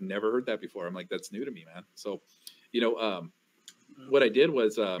 but I've never heard that before. I'm like, that's new to me, man. So, what I did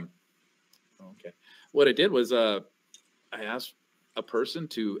was, I asked a person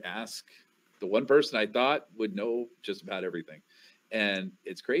to ask the one person I thought would know just about everything. And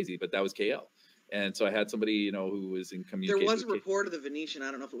it's crazy, but that was KL. And so I had somebody, who was in communication. There was a report of the Venetian.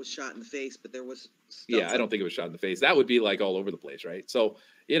 I don't know if it was shot in the face, but there was. Yeah, I don't think it was shot in the face. That would be like all over the place, right? So,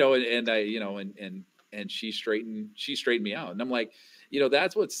 and she straightened me out. And I'm like,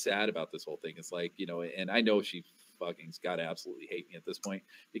 that's what's sad about this whole thing. It's like, and I know she fucking's got to absolutely hate me at this point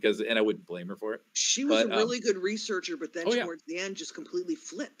and I wouldn't blame her for it. She was a really good researcher, but then towards the end just completely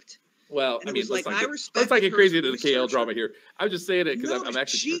flipped. Well, I mean, let's not get crazy into the KL drama here. I'm just saying it because I'm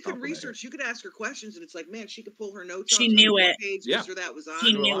actually. She could research. You could ask her questions, and it's like, man, she could pull her notes. She knew it. Page this or that was on.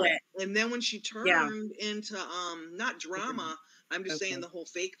 She knew it. And then when she turned into not drama, I'm just saying the whole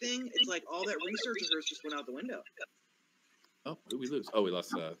fake thing. It's like all that research of hers just went out the window. Oh, who did we lose? Oh, we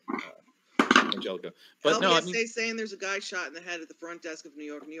lost Angelica. But LBSA saying there's a guy shot in the head at the front desk of New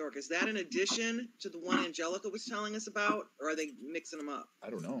York, New York. Is that in addition to the one Angelica was telling us about, or are they mixing them up?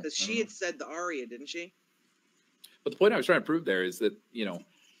 I don't know. Because she had said the Aria, didn't she? But the point I was trying to prove there is that,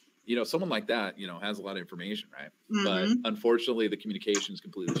 someone like that, has a lot of information, right? Mm-hmm. But unfortunately, the communication is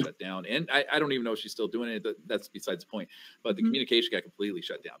completely shut down. And I don't even know if she's still doing it. That's besides the point. But the communication got completely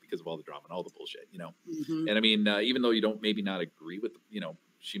shut down because of all the drama and all the bullshit, Mm-hmm. And I mean, even though you don't maybe not agree with,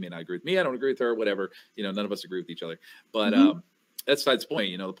 she may not agree with me. I don't agree with her, whatever. None of us agree with each other. But that's besides the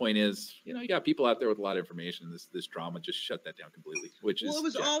point. The point is, you got people out there with a lot of information. This drama just shut that down completely. It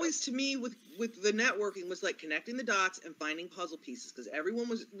was always to me with the networking was like connecting the dots and finding puzzle pieces because everyone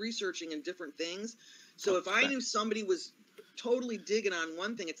was researching in different things. So if I knew somebody was totally digging on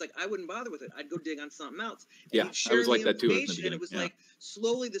one thing, it's like I wouldn't bother with it. I'd go dig on something else. And I was like that too. And it was like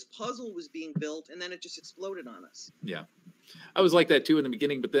slowly this puzzle was being built, and then it just exploded on us. Yeah, I was like that too in the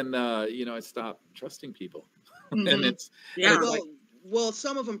beginning, but then I stopped trusting people, and it's well,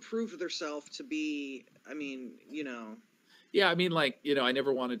 some of them proved themselves to be. I mean, Yeah, I mean, I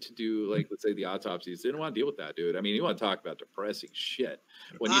never wanted to do let's say the autopsies. Didn't want to deal with that, dude. I mean, you want to talk about depressing shit.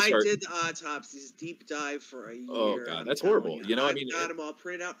 When I did the autopsies, deep dive for a year. Oh God, that's horrible. I mean, got them all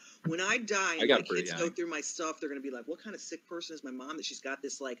printed out. When I die, and my kids go through my stuff, they're gonna be like, "What kind of sick person is my mom that she's got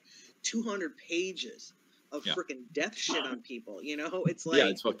this 200 pages of freaking death shit on people?" It's like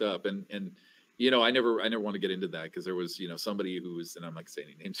it's fucked up, and I never want to get into that because there was somebody who was, and I'm not saying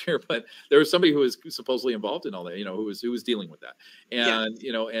any names here, but there was somebody who was supposedly involved in all that, who was dealing with that, and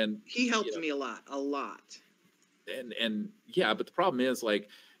and he helped me a lot. And but the problem is when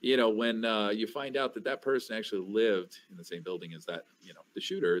you find out that person actually lived in the same building as that the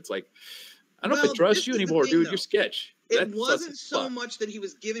shooter, it's like I don't know if I trust you anymore, dude. You're sketch. It wasn't so much that he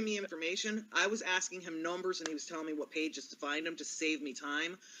was giving me information. I was asking him numbers, and he was telling me what pages to find them to save me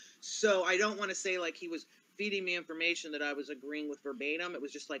time. So I don't want to say he was feeding me information that I was agreeing with verbatim. It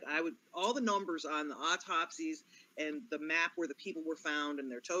was just all the numbers on the autopsies and the map where the people were found and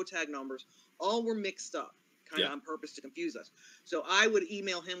their toe tag numbers all were mixed up, kind of on purpose to confuse us. So I would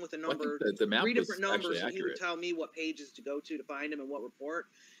email him with a number, the map 3 different numbers, and he would tell me what pages to go to find him and what report,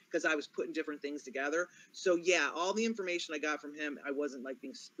 because I was putting different things together. So all the information I got from him, I wasn't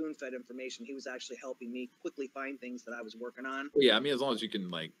being spoon-fed information. He was actually helping me quickly find things that I was working on. Well, yeah, I mean, as long as you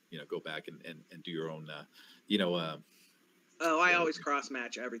can go back and do your own, I always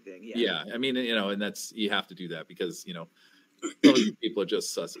cross-match everything. Yeah, I mean, and that's, you have to do that because, some of these people are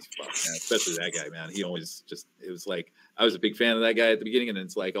just sus as fuck, man. Especially that guy, man. He always it was I was a big fan of that guy at the beginning, and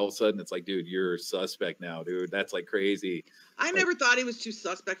it's all of a sudden it's dude, you're suspect now, dude. That's crazy. I never thought he was too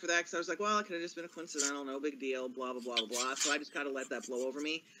suspect for that because I was like, well, it could have just been a coincidental, no big deal, blah, blah, blah, blah, blah. So I just kind of let that blow over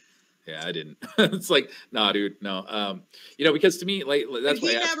me. Yeah, I didn't. It's like, nah, dude, no. You know, because to me, like, that's and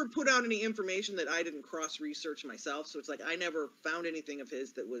he why never put out any information that I didn't cross-research myself. So it's like I never found anything of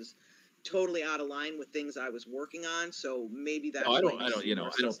his that was totally out of line with things I was working on. So maybe that's no, why I don't, he's you know,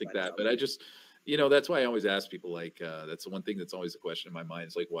 more I don't think suspect that, of but it. I just, you know, that's why I always ask people, like, that's the one thing that's always a question in my mind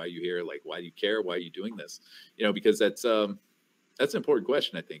is like, why are you here? Like, why do you care? Why are you doing this? You know, because that's an important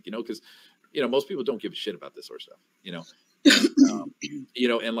question, I think, you know, because, you know, most people don't give a shit about this sort of stuff, you know, and, you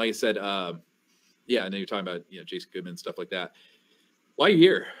know, and like I said, yeah, and then you're talking about, you know, Jason Goodman, stuff like that. Why are you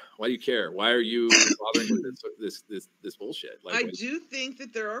here? Why do you care? Why are you bothering with this bullshit? Like, I do think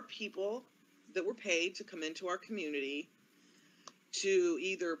that there are people that were paid to come into our community to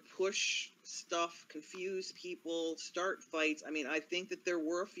either push stuff, confuse people, start fights. I mean, I think that there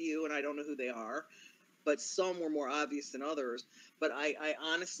were a few, and I don't know who they are, but some were more obvious than others. But I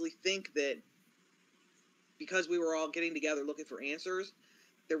honestly think that because we were all getting together looking for answers,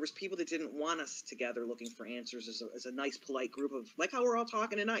 there was people that didn't want us together looking for answers as a nice, polite group of, like how we're all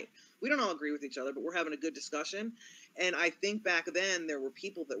talking tonight. We don't all agree with each other, but we're having a good discussion. And I think back then there were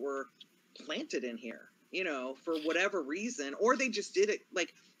people that were planted in here, you know, for whatever reason, or they just did it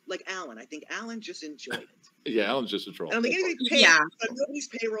like Alan. I think Alan just enjoyed it. Yeah, Alan's just a troll. I don't think anybody paid on nobody's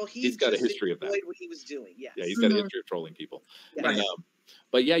payroll. He's got a history of that. What he was doing. Yes. Yeah, he's got a history of trolling people. Yeah. And,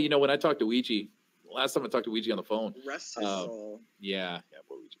 but yeah, you know, when I talked to Ouija, last time I talked to Ouija on the phone. Rest his soul. Yeah,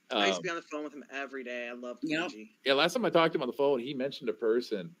 poor Ouija. I used to be on the phone with him every day. I loved Ouija. Yeah, last time I talked to him on the phone, he mentioned a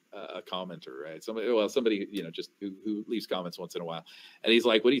person, a commenter, right? Somebody, you know, just who leaves comments once in a while, and he's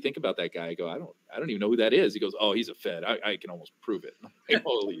like, "What do you think about that guy?" I go, "I don't even know who that is." He goes, "Oh, he's a Fed. I can almost prove it." Like,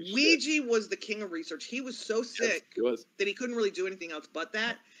 holy shit. Ouija was the king of research. He was so sick that he couldn't really do anything else but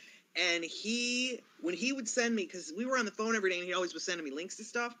that. And when he would send me, because we were on the phone every day, and he always was sending me links to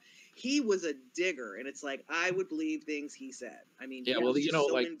stuff. He was a digger, and it's like I would believe things he said. I mean, yeah, well, you know,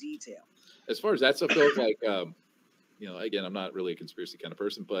 so like in detail. As far as that stuff goes, like, you know, again, I'm not really a conspiracy kind of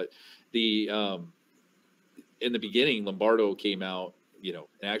person, but the in the beginning, Lombardo came out, you know,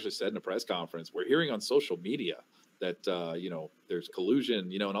 and actually said in a press conference, we're hearing on social media that you know, there's collusion,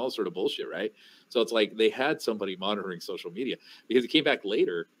 you know, and all sort of bullshit, right? So it's like they had somebody monitoring social media, because he came back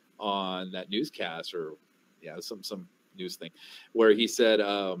later on that newscast, or some news thing, where he said,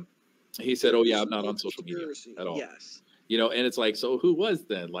 "Oh yeah, I'm not on social media at all." Yes. You know, and it's like, so who was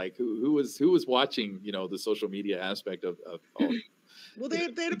then? Like, who was watching, you know, the social media aspect of all? Well, they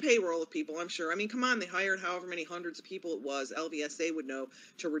had a payroll of people, I'm sure. I mean, come on, they hired however many hundreds of people it was. LVSA would know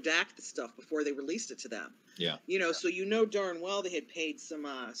to redact the stuff before they released it to them. Yeah. You know, so you know darn well they had paid some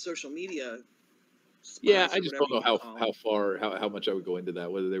social media. Yeah, I just don't know how much I would go into that.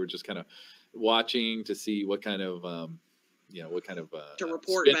 Whether they were just kind of watching to see what kind of you know, what kind of to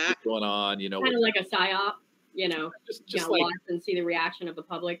report back going on, you know, kind of like a psyop. You know, just like, watch and see the reaction of the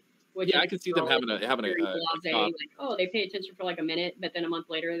public. Which I can see them having a like, oh, they pay attention for like a minute, but then a month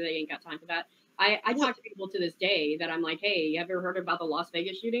later they ain't got time for that. I talk to people to this day that I'm like, hey, you ever heard about the Las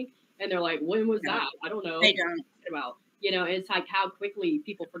Vegas shooting? And they're like, when was that? I don't know. They don't. About, you know, it's like how quickly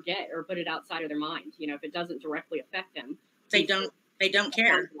people forget or put it outside of their mind. You know, if it doesn't directly affect them, they don't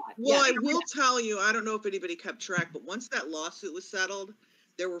care. Well, I will tell you, I don't know if anybody kept track, but once that lawsuit was settled,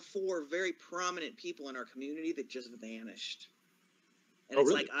 there were 4 very prominent people in our community that just vanished. And it's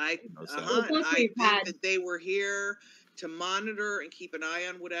really? like, I think that they were here to monitor and keep an eye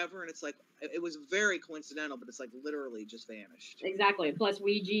on whatever. And it's like, it was very coincidental, but it's like literally just vanished. Exactly. Plus,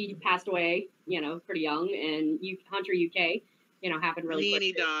 Ouija passed away, you know, pretty young, and Hunter UK, you know, happened really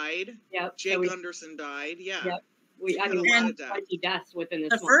quickly. died. Yep. Jake Gunderson died. Yeah. Yep. I mean, 20 deaths within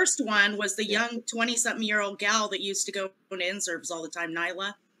this. The first one was the young 20-something-year-old gal that used to go to in-service all the time,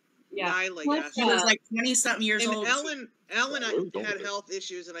 Nyla. Yeah. Nyla, yes. She was like 20-something years and old. Ellen had health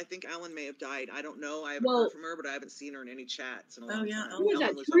issues, and I think Ellen may have died. I don't know. I haven't heard from her, but I haven't seen her in any chats in a long time. Who was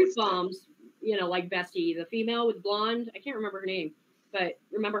that? Truth Bombs, you know, like Bestie, the female with blonde. I can't remember her name, but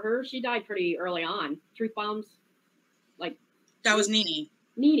remember her? She died pretty early on. Truth Bombs, like that was Nene.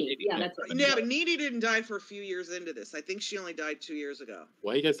 Nene, yeah, that's it. Yeah, but Nene didn't die for a few years into this. I think she only died 2 years ago.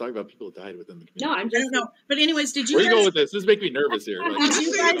 Why are you guys talking about people that died within the community? No, I'm just no. But anyways, did you? Where you go with this? This is making me nervous here. Like, just so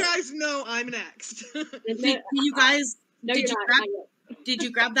you guys know, I'm next. Did you guys? No, did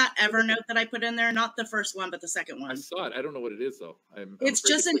you grab that Evernote that I put in there? Not the first one, but the second one. I saw it. I don't know what it is though. It's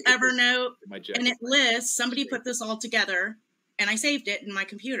just an Evernote, and it lists. Somebody put this all together, and I saved it in my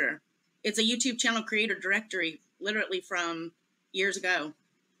computer. It's a YouTube channel creator directory, literally from years ago.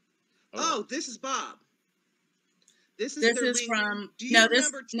 Oh, this is Bob. This is from. Do you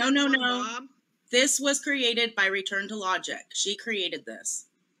remember no. Bob? This was created by Return to Logic. She created this.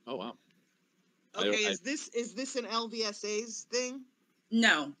 Oh wow. Okay, is this an LVSA's thing?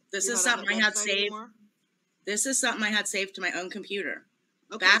 No, this You're is not on something that I had website saved. anymore? This is something I had saved to my own computer.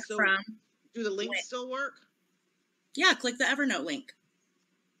 Okay, Back so from. do the links still work? Yeah, click the Evernote link.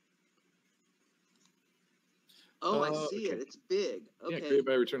 Oh, I see it. It's big. Okay. Yeah, created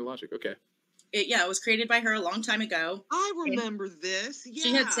by Return to Logic. Okay. It was created by her a long time ago. I remember this. Yeah.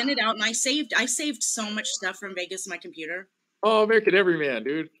 She had sent it out, and I saved so much stuff from Vegas to my computer. Oh, American Everyman,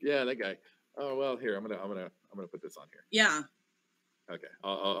 dude. Yeah, that guy. Oh well, here I'm gonna put this on here. Yeah. Okay.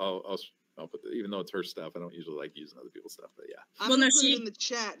 I'll put even though it's her stuff, I don't usually like using other people's stuff, but yeah. I'm gonna put it in the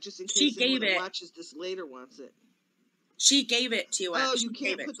chat just in case anyone that watches this later wants it. She gave it to us. Oh, you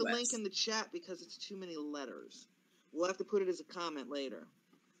can't put the link in the chat because it's too many letters. We'll have to put it as a comment later.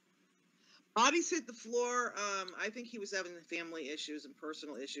 Bobby's hit the floor. I think he was having family issues and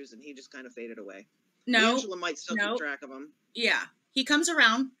personal issues, and he just kind of faded away. No, Angela might still keep track of him. Yeah, he comes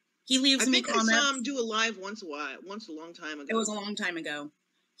around. He leaves me comments. I saw him do a live once a long time ago. It was a long time ago.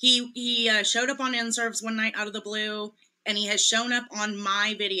 He showed up on InServes one night out of the blue, and he has shown up on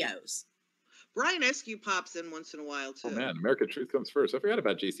my videos. Brian Eskew pops in once in a while too. Oh man, America Truth comes first. I forgot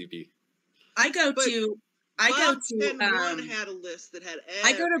about JCP. I go to had a list that had.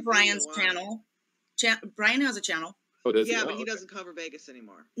 I go to Brian's channel. Brian has a channel. Oh, does he? Yeah, but he doesn't cover Vegas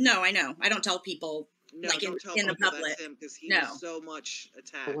anymore. No, I know. I don't tell people like in the public. Because he was so much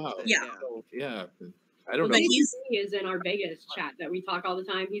attacked. Oh, wow. Yeah. I don't know. He is in our Vegas chat that we talk all the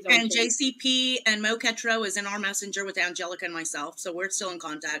time. He's and JCP and Mo Ketro is in our messenger with Angelica and myself, so we're still in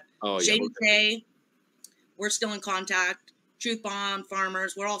contact. Oh, yeah. JDK, we're still in contact. Truth Bomb,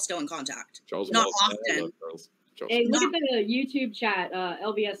 Farmers, we're all still in contact. Charles Not Wilson, often. Hey, look at the YouTube chat.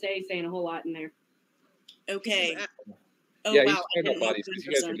 LBSA saying a whole lot in there. Okay. Oh, yeah, wow. he's talking about bodies.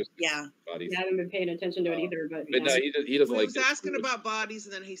 You guys are just bodies. I haven't been paying attention to it either, but no, he doesn't like. He was asking about bodies,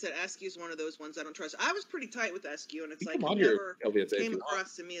 and then he said Eskew is one of those ones I don't trust. I was pretty tight with Eskew, and it's like he never came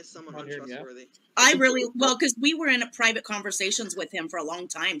across to me as someone untrustworthy. I really because we were in private conversations with him for a long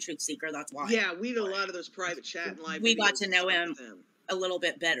time, Truth Seeker. That's why. Yeah, we did a lot of those private chat and live. We got to know him a little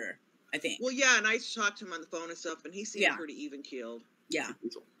bit better, I think. Well, yeah, and I used to talk to him on the phone and stuff, and he seemed pretty even keeled. Yeah.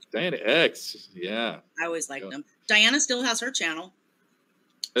 Diana X, yeah. I always liked him. Diana still has her channel.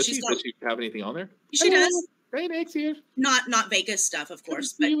 Does she have anything on there? She does. Diana X here. Not Vegas stuff, of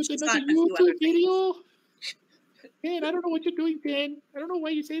course, but she's got a YouTube few other video. Dan, I don't know what you're doing, Dan. I don't know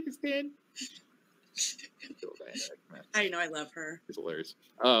why you say this, Dan. I know, I love her. It's hilarious.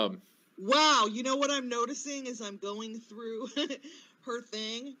 Wow, you know what I'm noticing as I'm going through her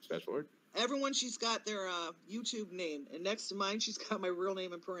thing? Fast forward. Everyone, she's got their YouTube name, and next to mine, she's got my real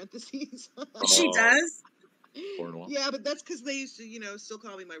name in parentheses. She does? Yeah, but that's because they used to, still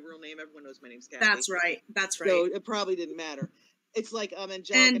call me my real name. Everyone knows my name's Kathy. That's right. So it probably didn't matter. It's like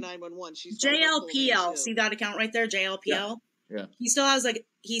Angelica 911. She's JLPL. See that account right there, JLPL. Yeah. He still has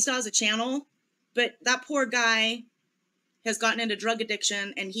a channel, but that poor guy has gotten into drug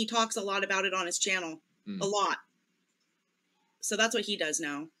addiction, and he talks a lot about it on his channel, a lot. So that's what he does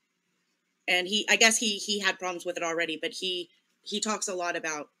now. And I guess he had problems with it already, but he talks a lot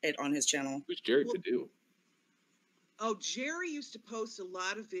about it on his channel. Who's Jerry to do? Oh, Jerry used to post a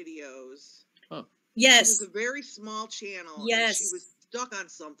lot of videos. Huh. Yes. It was a very small channel. Yes. She was stuck on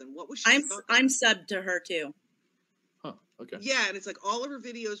something. What was she stuck on? I'm subbed to her too. Huh. Okay. Yeah, and it's like all of her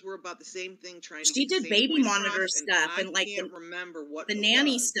videos were about the same thing. She did baby monitor stuff and like I can't remember what the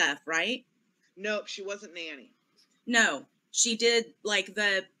nanny stuff, right? Nope, she wasn't nanny. No, she did like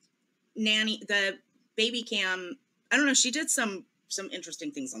the nanny, the baby cam. I don't know. She did some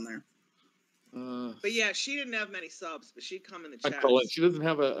interesting things on there. But yeah, she didn't have many subs, but she'd come in the chat. She doesn't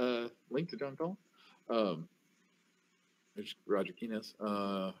have a link to John Cullen. There's Roger Keenes.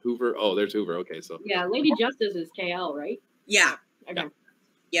 Hoover. Oh, there's Hoover. Okay, so yeah, Lady Justice is KL, right? Yeah. Okay.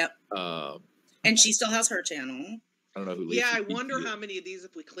 Yep. And she still has her channel. I don't know who. Yeah, I wonder how many of these,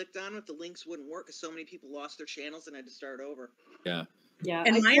 if we clicked on it, the links wouldn't work because so many people lost their channels and had to start over. Yeah. Yeah.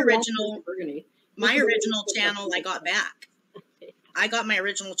 And my original channel I got back. I got my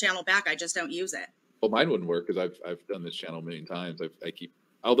original channel back. I just don't use it. Well, mine wouldn't work because I've done this channel a million times. I keep,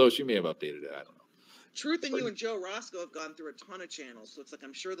 although she may have updated it. I don't know. Truth and you and Joe Roscoe have gone through a ton of channels, so it's like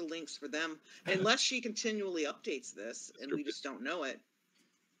I'm sure the links for them, unless she continually updates this and we just don't know it.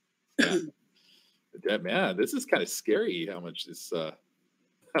 Yeah. Man, this is kind of scary. How much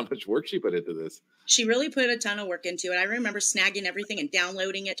work she put into this. She really put a ton of work into it. I remember snagging everything and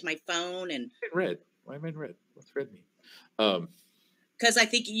downloading it to my phone and. Red. Why am I in red? What's red mean? Because I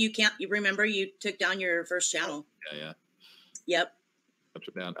think you remember you took down your first channel. Yeah. Yep. Touch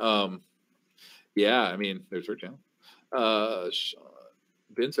it down. Yeah, I mean, there's her channel.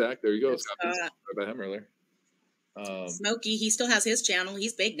 Vinsack, there you go. About him earlier. Smokey, he still has his channel.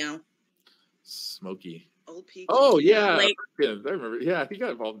 He's big now. Smokey. Old Peach. Oh yeah, Like, I remember. Yeah, he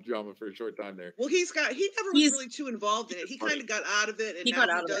got involved in drama for a short time there. Well, he never was really too involved in it. He kind of got out of it, and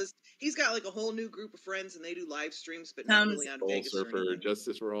now he does. He's got like a whole new group of friends, and they do live streams, but not really on Vegas Surfer, or anything.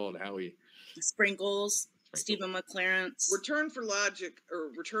 Justice for All, and Howie. Sprinkles. Stephen McClarence. Return to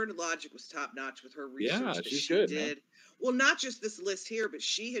Logic was top notch with her research that she good, did. Man. Well, not just this list here, but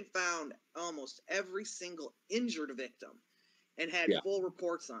she had found almost every single injured victim and had full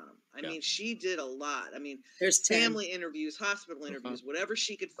reports on them. I mean, she did a lot. I mean, there's family interviews, hospital interviews, whatever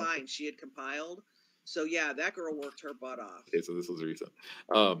she could find, she had compiled. So yeah, that girl worked her butt off. Okay, so this was recent.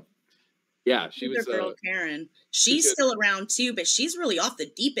 Yeah, she was girl Karen. She's still around too, but she's really off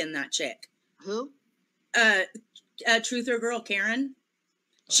the deep end, that chick. Who? Truther girl Karen.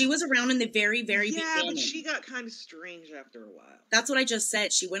 She was around in the very beginning. Yeah, but she got kind of strange after a while. That's what I just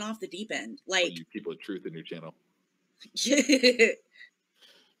said. She went off the deep end. Like, you people of truth in your channel.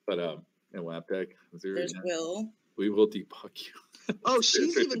 But and WAPTech. There's Will. We will debug you. Oh,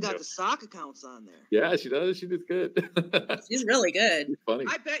 she's even got the sock accounts on there. Yeah, she does. She did good. She's really good. She's funny.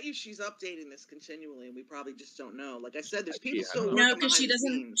 I bet you she's updating this continually, and we probably just don't know. Like I said, there's people still no, because she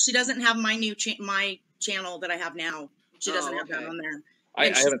doesn't. She doesn't have my new my channel that I have now. She doesn't have that on there. I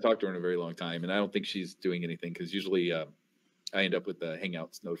haven't talked to her in a very long time, and I don't think she's doing anything because usually I end up with the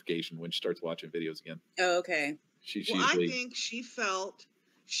Hangouts notification when she starts watching videos again. Oh, okay. I think she felt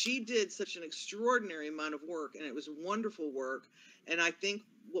she did such an extraordinary amount of work, and it was wonderful work. And I think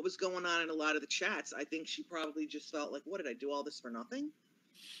what was going on in a lot of the chats, I think she probably just felt like, what did I do all this for nothing?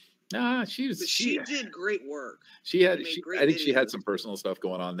 Nah, she did great work. I think she had some personal stuff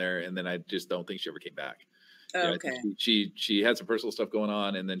going on there, and then I just don't think she ever came back. Oh, okay. She had some personal stuff going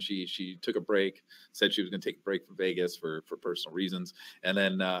on, and then she took a break, said she was going to take a break from Vegas for personal reasons, and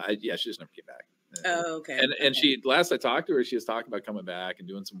then she just never came back. Oh, okay. And she last I talked to her, she was talking about coming back and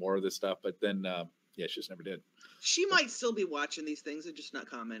doing some more of this stuff, but then she just never did. She might still be watching these things and just not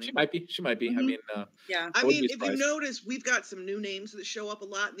commenting. She might be. Mm-hmm. I mean, I mean, if you notice, we've got some new names that show up a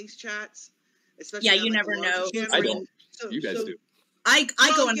lot in these chats. Especially you never know. I don't. You guys do. I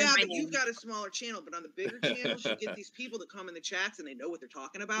go under my name. You've got a smaller channel, but on the bigger channels, you get these people that come in the chats and they know what they're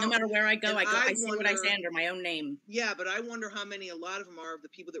talking about. No matter where I go, I see what I say under my own name. Yeah, but I wonder how many, a lot of them are of the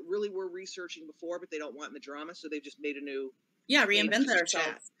people that really were researching before, but they don't want in the drama, so they've just made a new. Yeah, reinvent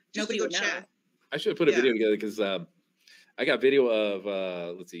themselves. Nobody would know. I should have put a video together because I got video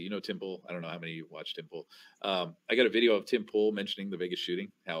of let's see, you know Tim Pool. I don't know how many you watch Tim Pool. I got a video of Tim Pool mentioning the Vegas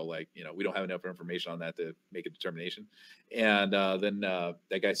shooting, how we don't have enough information on that to make a determination. And then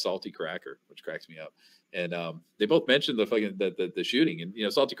that guy Salty Cracker, which cracks me up. And they both mentioned the shooting,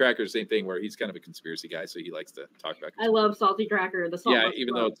 and Salty Cracker is the same thing where he's kind of a conspiracy guy, so he likes to talk about. I love Salty Cracker.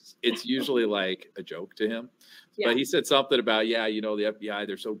 Even though it's usually like a joke to him, but he said something about the FBI,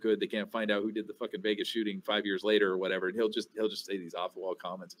 they're so good they can't find out who did the fucking Vegas shooting 5 years later or whatever, and he'll just say these off the wall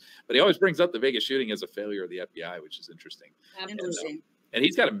comments, but he always brings up the Vegas shooting as a failure of the FBI, which is interesting. And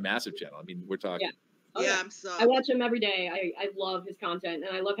he's got a massive channel. I mean, we're talking. Yeah. I watch him every day. I love his content,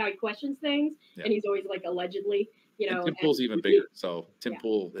 and I love how he questions things. And he's always like allegedly, And Tim Pool's even bigger. So Tim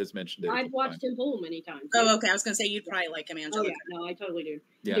Pool has mentioned it. I've watched Tim Pool many times. Oh, okay. I was gonna say you'd probably like him, Angela. Oh yeah, no, I totally do.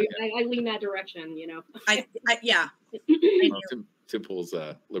 Yeah, I lean that direction. Tim Pool's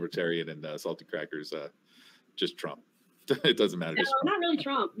libertarian, and Salty Cracker's just Trump. It doesn't matter. No, not really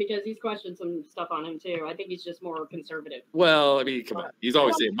Trump, because he's questioned some stuff on him too. I think he's just more conservative. Well, I mean, come on. He's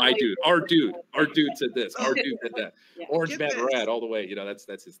always saying, "My dude, our dude said this, our dude said that." Orange man red all the way.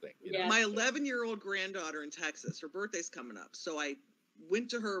 That's his thing. My 11-year-old granddaughter in Texas, her birthday's coming up, so I went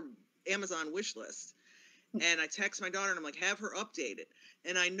to her Amazon wish list, and I text my daughter and I'm like, "Have her update it."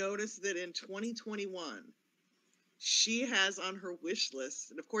 And I noticed that in 2021. She has on her wish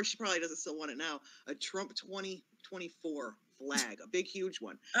list, and of course she probably doesn't still want it now, a Trump 2024 flag, a big, huge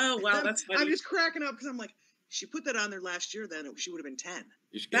one. Oh, wow, that's funny. I'm just cracking up because I'm like, she put that on there last year, then she would have been 10.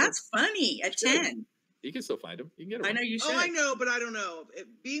 That's funny, at 10. You can still find them. You can get them. I know you should. Oh, I know, but I don't know.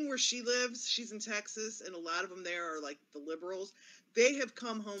 Being where she lives, she's in Texas, and a lot of them there are like the liberals. They have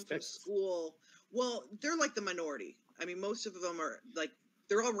come home from school. Well, they're like the minority. I mean, most of them are like,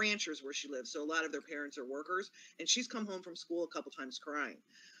 they're all ranchers where she lives, so a lot of their parents are workers, and she's come home from school a couple times crying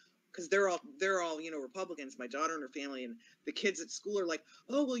because they're all Republicans. My daughter and her family, and the kids at school are like,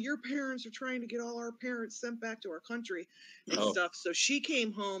 "Oh, well, your parents are trying to get all our parents sent back to our country and stuff." So she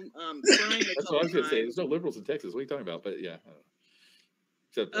came home crying. That's what I was going to say. There's no liberals in Texas. What are you talking about? But yeah.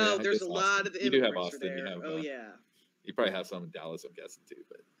 Except, there's a lot of the you do have immigrants Austin. there. You have, you probably have some in Dallas, I'm guessing too,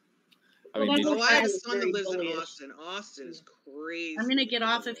 but. I have a son that lives in Austin. Austin is crazy. I'm gonna get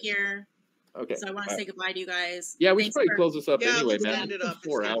off of here. Okay. So I want to say goodbye to you guys. Yeah, we Thanks should probably for, close this up anyway, let's man. end it up. It's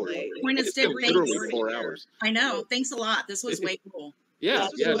 4 getting hours. late. Point of It's stick, been thanks. literally 4 hours. I know. Thanks a lot. This was way cool. Yeah,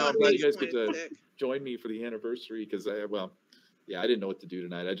 This was yeah. a No, lot I'm of glad you fun. guys get to join me for the anniversary because I didn't know what to do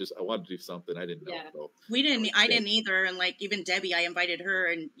tonight. I wanted to do something. I didn't know. Yeah. So. I didn't either. And like even Debbie, I invited her,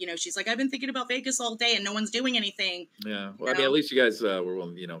 and she's like, I've been thinking about Vegas all day, and no one's doing anything. Yeah. Well, I mean, at least you guys were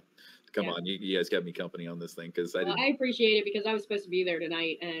willing, to come on. You guys got me company on this thing because I appreciate it because I was supposed to be there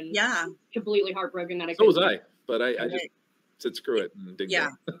tonight, and completely heartbroken that I couldn't. So was I, but I just said screw it and didn't go.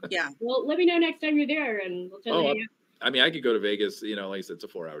 Yeah. Well, let me know next time you're there, and we'll tell you. I mean, I could go to Vegas. Like I said, it's a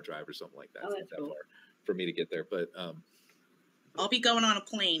 4-hour drive or something like that. Oh, that's that cool. far for me to get there, but I'll be going on a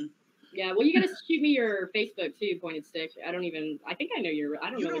plane. Yeah, well, you gotta shoot me your Facebook too, Pointed Stick. I think I know your. I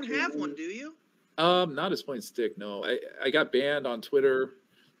don't know. You don't have one, do you? Not as Pointed Stick. No, I got banned on Twitter.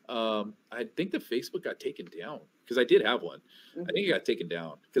 I think the Facebook got taken down because I did have one. Mm-hmm. I think it got taken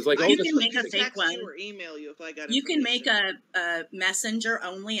down because like you can make a fake one or email you if I got. You can make a messenger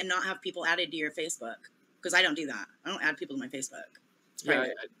only and not have people added to your Facebook because I don't do that. I don't add people to my Facebook.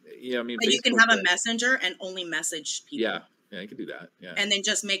 I mean, but Facebook, you can have a messenger and only message people. Yeah, you can do that. Yeah, and then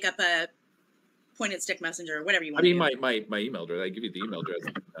just make up a Pointed Stick messenger or whatever you want. I mean, my email address. I give you the email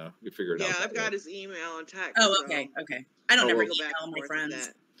address. You figure it out. Yeah, I've got his email and text. Oh, okay. I don't ever email my friends.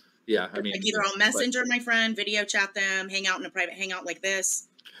 Yeah, I mean, like either I'll messenger my friend, video chat them, hang out in a private hangout like this.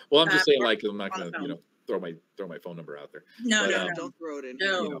 Well, I'm just saying, like, I'm not gonna, throw my phone number out there. No, don't throw it in.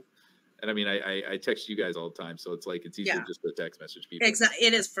 No. And I mean, I text you guys all the time, so it's like it's easier just to text message people. Exactly,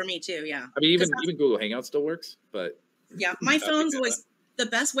 it is for me too. Yeah. I mean, even Google Hangout still works, but yeah, my phone's always the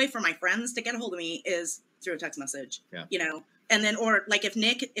best way for my friends to get a hold of me is through a text message. Yeah. And then or like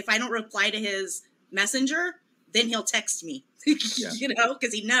if I don't reply to his messenger, then he'll text me.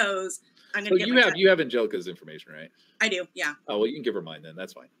 Because he knows I'm gonna. So you have Angelica's information, right? I do. Yeah. Oh well, you can give her mine then.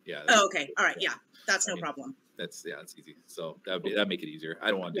 That's fine. Yeah. Oh, okay. All right. Yeah, that's no problem. That's easy. So that'd make it easier.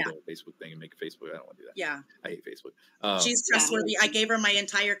 I don't want to do the Facebook thing and make a Facebook. I don't want to do that. Yeah. I hate Facebook. She's trustworthy. I gave her my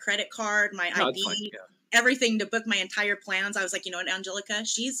entire credit card, my ID, everything to book my entire plans. I was like, you know what, Angelica,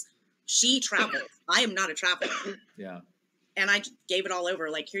 she travels. I am not a traveler. Yeah. And I gave it all over.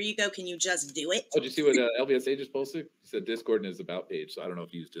 Like, here you go. Can you just do it? Oh, did you see what LVSA just posted? He said Discord in his about page. So I don't know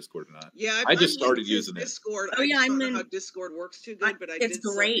if you use Discord or not. Yeah, I just started using Discord. it. Oh yeah, I'm in. How Discord works too good, but it's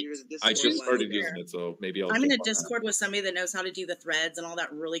great. I just started using it, so maybe I'm in a Discord with somebody that knows how to do the threads and all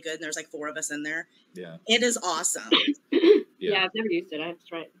that really good. And there's like 4 of us in there. Yeah, it is awesome. Yeah, I've never used it. I have to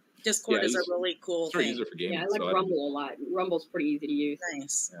try it. Discord is a really cool thing. User for gaming, I like Rumble a lot. Rumble's pretty easy to use.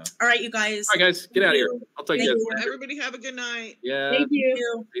 Nice. Yeah. All right, you guys. All right, guys, get out of here. I'll take you guys. Everybody have a good night. Yeah. Thank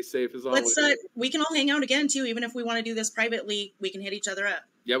you. Stay safe as always. We can all hang out again too. Even if we want to do this privately, we can hit each other up.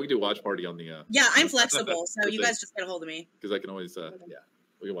 Yeah, we do watch party on the. Yeah, I'm flexible, so you guys just get a hold of me. Because I can always,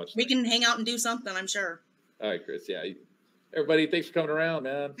 we can watch. We can hang out and do something. I'm sure. All right, Chris. Yeah, everybody, thanks for coming around,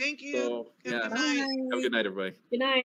 man. Thank you. So, have a good night, everybody. Good night.